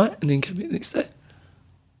 Yeah. at night, and then came back the next day.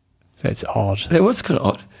 That's odd. It was kind of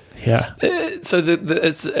odd. Yeah. So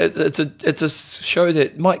it's a show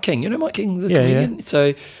that Mike King, Mike King, the comedian. Yeah.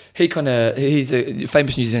 So he's a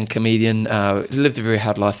famous New Zealand comedian. Lived a very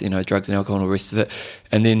hard life, drugs and alcohol and all the rest of it,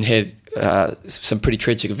 and then had some pretty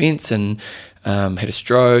tragic events and had a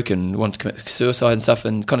stroke and wanted to commit suicide and stuff,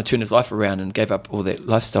 and kind of turned his life around and gave up all that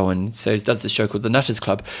lifestyle. And so he does this show called the Nutters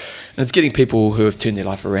Club, and it's getting people who have turned their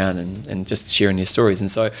life around and just sharing their stories.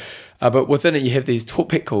 And so. But within it, you have these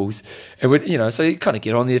talkback calls, and so you kind of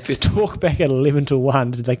get on there first. Talkback at 11 to 1.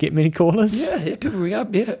 Did they get many callers? Yeah, people ring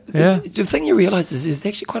up. Yeah. Yeah. The thing you realise is there's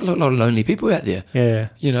actually quite a lot of lonely people out there. Yeah.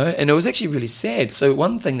 And it was actually really sad. So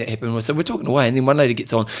one thing that happened was, so we're talking away, and then one lady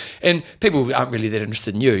gets on, and people aren't really that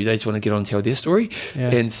interested in you. They just want to get on and tell their story. Yeah.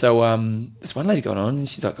 And so this one lady got on, and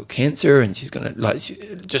she's like got cancer, and she's gonna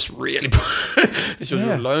just really, she was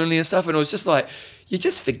real lonely and stuff. And it was just like, you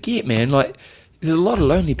just forget, man, like. There's a lot of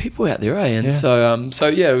lonely people out there, eh? And it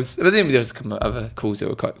was. But then there was other calls that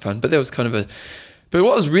were quite fun. But there was kind of But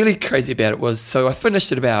what was really crazy about it was, so I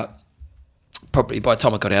finished at about probably by the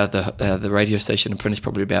time I got out of the radio station, I finished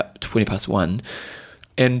probably about 1:20,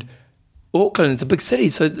 and Auckland is a big city,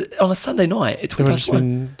 so on a Sunday night at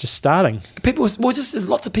 1:20, just starting. There's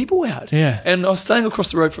lots of people out. Yeah. And I was staying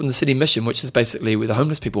across the road from the City Mission, which is basically where the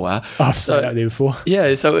homeless people are. Oh, I've stayed out there before.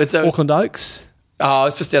 Yeah, so it's Auckland Oaks. Oh,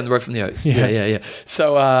 it's just down the road from the Oaks. Yeah.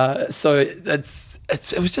 So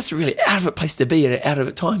it was just a really out of it place to be at an out of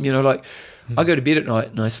it time. I go to bed at night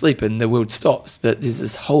and I sleep and the world stops, but there's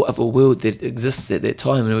this whole other world that exists at that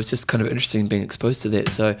time, and it was just kind of interesting being exposed to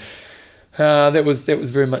that. So that was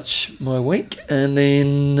very much my week. And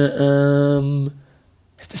then I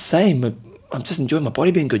have to say, I'm just enjoying my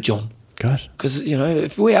body being good, John. Good. Because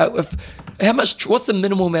what's the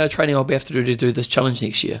minimal amount of training I'll be able to do this challenge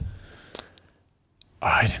next year?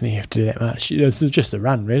 I don't think you have to do that much. It's just a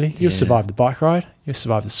run, really. You'll survive the bike ride. You'll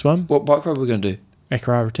survive the swim. What bike ride are we going to do?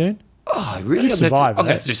 Makara return. Oh, really? You'll survive I'm going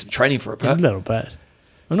to have to do some training for it, a little bit.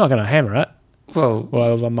 I'm not going to hammer it. Well,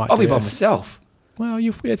 I might. I'll be by myself. Well,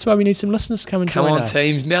 that's why we need some listeners to come and join us. us. Come on,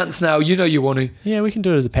 team. Mountain Snail, you want to. Yeah, we can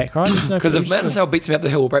do it as a pack ride. Because if Mountain Snail beats me up the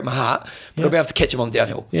hill, will break my heart, but I'll be able to catch him on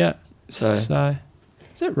downhill. Yeah. So, is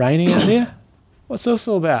it raining out there? What's this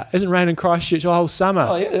all about? Isn't rain in Christchurch all whole summer?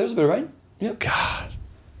 Oh, yeah, there was a bit of rain. Yep. God.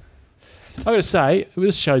 I've got to say,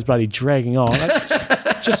 this show's bloody dragging on.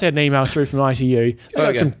 I just had an email through from ITU. They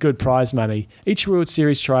got some good prize money. Each World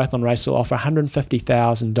Series triathlon race will offer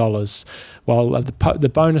 $150,000, while the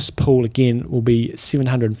bonus pool, again, will be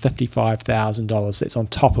 $755,000. That's on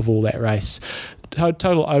top of all that race.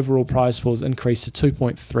 Total overall prize pool has increased to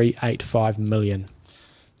 $2.385 million.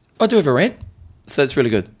 I do have a rant, so it's really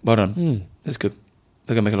good. Well done. That's good.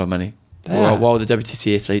 They're going to make a lot of money. While the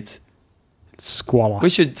WTC athletes... Squalor. We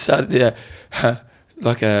should start there,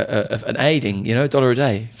 like an aiding, $1 a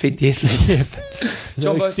day. Feed the athletes.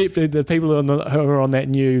 Except the people who are on that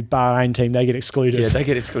new Bahrain team, they get excluded. Yeah, they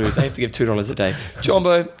get excluded. They have to give $2 a day.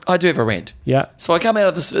 Jumbo, I do have a rant. Yeah. So I come out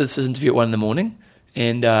of this interview at 1 in,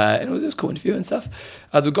 and it was a cool interview and stuff.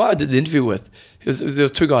 The guy I did the interview with, there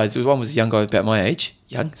was two guys. One was a young guy about my age,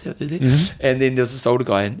 and then there was this older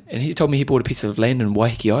guy, and he told me he bought a piece of land in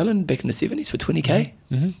Waiheke Island back in the 70s for $20,000.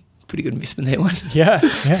 Mm-hmm. Pretty good investment, that one. Yeah.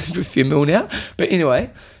 A few mil now. But anyway,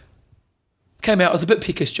 came out, I was a bit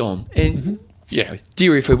peckish, John. And,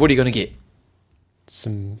 dairy food, what are you going to get?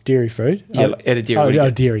 Some dairy food? Yeah, at a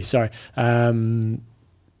dairy. Dairy, sorry. Pack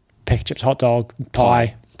of chips, hot dog,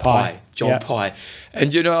 pie. John, pie.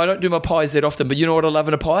 And, I don't do my pies that often, but you know what I love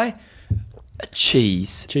in a pie? A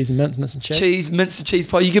cheese. Cheese and mince and cheese. Cheese, mince and cheese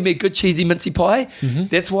pie. You give me a good cheesy, mincy pie. Mm-hmm.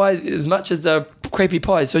 That's why, as much as the crappy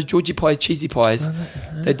pies, those Georgie pie, cheesy pies,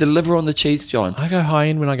 they deliver on the cheese, John. I go high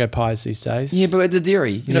end when I go pies these days. Yeah, but at the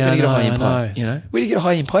dairy, you're not going to get a high end pie. know. You know, where do you get a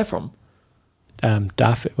high end pie from?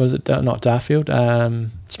 Darfield, was it not Darfield?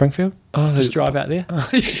 Springfield. Oh, Just drive out there.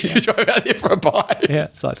 You drive out there for a pie. Yeah,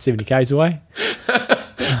 it's like 70 k's away.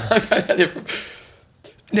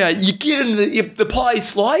 Now you get in the pie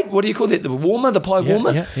slide. What do you call that? The warmer, the pie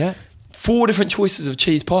warmer. Yeah. 4 different choices of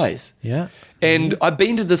cheese pies. Yeah. And I've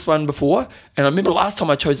been to this one before, and I remember last time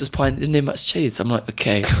I chose this pie, and it didn't have much cheese. I'm like,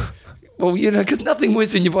 okay, well, you know, because nothing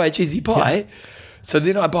worse when you buy a cheesy pie. Yeah. So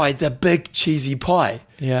then I buy the big cheesy pie.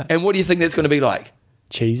 Yeah. And what do you think that's going to be like?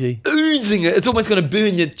 Cheesy. Oozing it. It's almost going to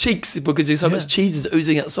burn your cheeks because there's so much cheese is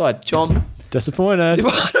oozing outside. John, Disappointed. I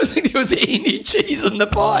don't think there was any cheese in the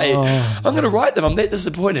pie. Oh. I'm going to write them. I'm that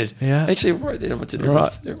disappointed. Yeah. Actually, I wrote that. What to do?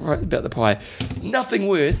 Right. Write about the pie. Nothing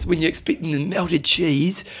worse when you're expecting the melted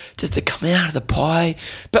cheese just to come out of the pie.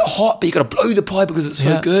 Bit hot, but you got to blow the pie because it's so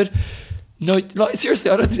Yeah. good. No, like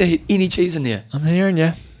seriously, I don't think they had any cheese in there. I'm hearing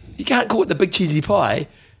you. You can't call it the big cheesy pie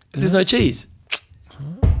if there's no cheese.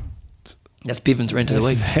 That's Bevan's rant of the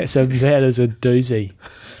week. That is a doozy.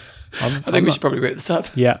 I think we should probably wrap this up.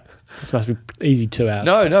 Yeah. This must be easy 2 hours.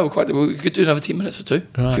 No, we could do another 10 minutes or 2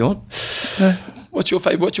 if you want. What's your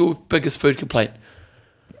favourite? What's your biggest food complaint?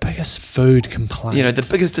 Biggest food complaint. You know, the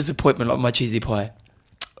biggest disappointment, like my cheesy pie.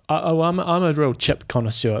 I'm a real chip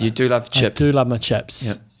connoisseur. You do love chips. I do love my chips.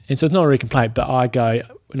 Yep. And so it's not a real complaint, but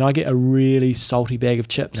when I get a really salty bag of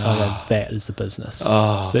chips, I go, that is the business.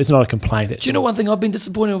 So it's not a complaint. Do you know one thing I've been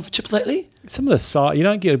disappointed with chips lately? Some of the side, you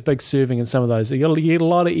don't get a big serving in some of those. You get a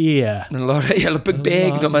lot of air. A big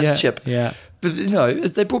bag, not much chip. Yeah. But no,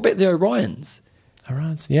 they brought back the Orions.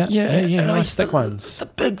 Orions, yeah. And I Nice used to thick ones. The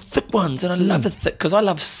big thick ones, and I love the thick because I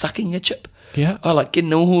love sucking a chip. Yeah. I like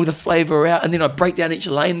getting all the flavour out, and then I break down each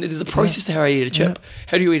lane. There's a process to how I eat a chip. Yeah.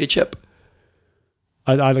 How do you eat a chip?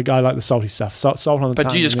 I like the salty stuff. Salt on the tongue.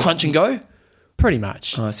 But do you just crunch and go? Pretty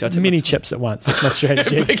much. Oh, see, I take many my time. chips at once. That's my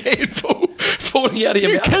strategy. Big handful falling out of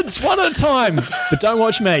your You mouth. kids, one at a time. But don't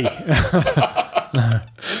watch me.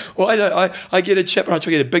 Well, I don't. I get a chip and I try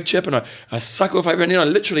to get a big chip and I suck all the flavour and then I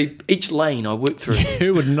literally, each lane I work through.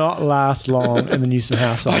 You would not last long in the Newsom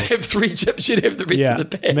household. I'd have 3 chips, you'd have the rest Yeah, of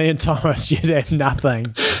the bag. me and Thomas, you'd have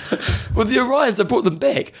nothing. Well, the Orions, I brought them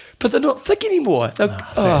back, but they're not thick anymore.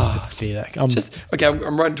 That's pathetic.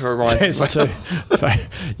 I'm writing to Orions. That's too.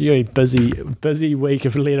 You're a busy week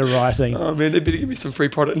of letter writing. Oh man, they better give me some free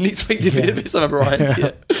product next week. There better be some Orions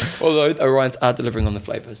here. Although Orions are delivering on the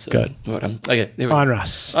flavours. So Good. Well done. Okay, there we go. I'm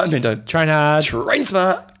Russ. I'm Mendo. Train hard. Train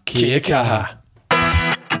smart. Kia kaha.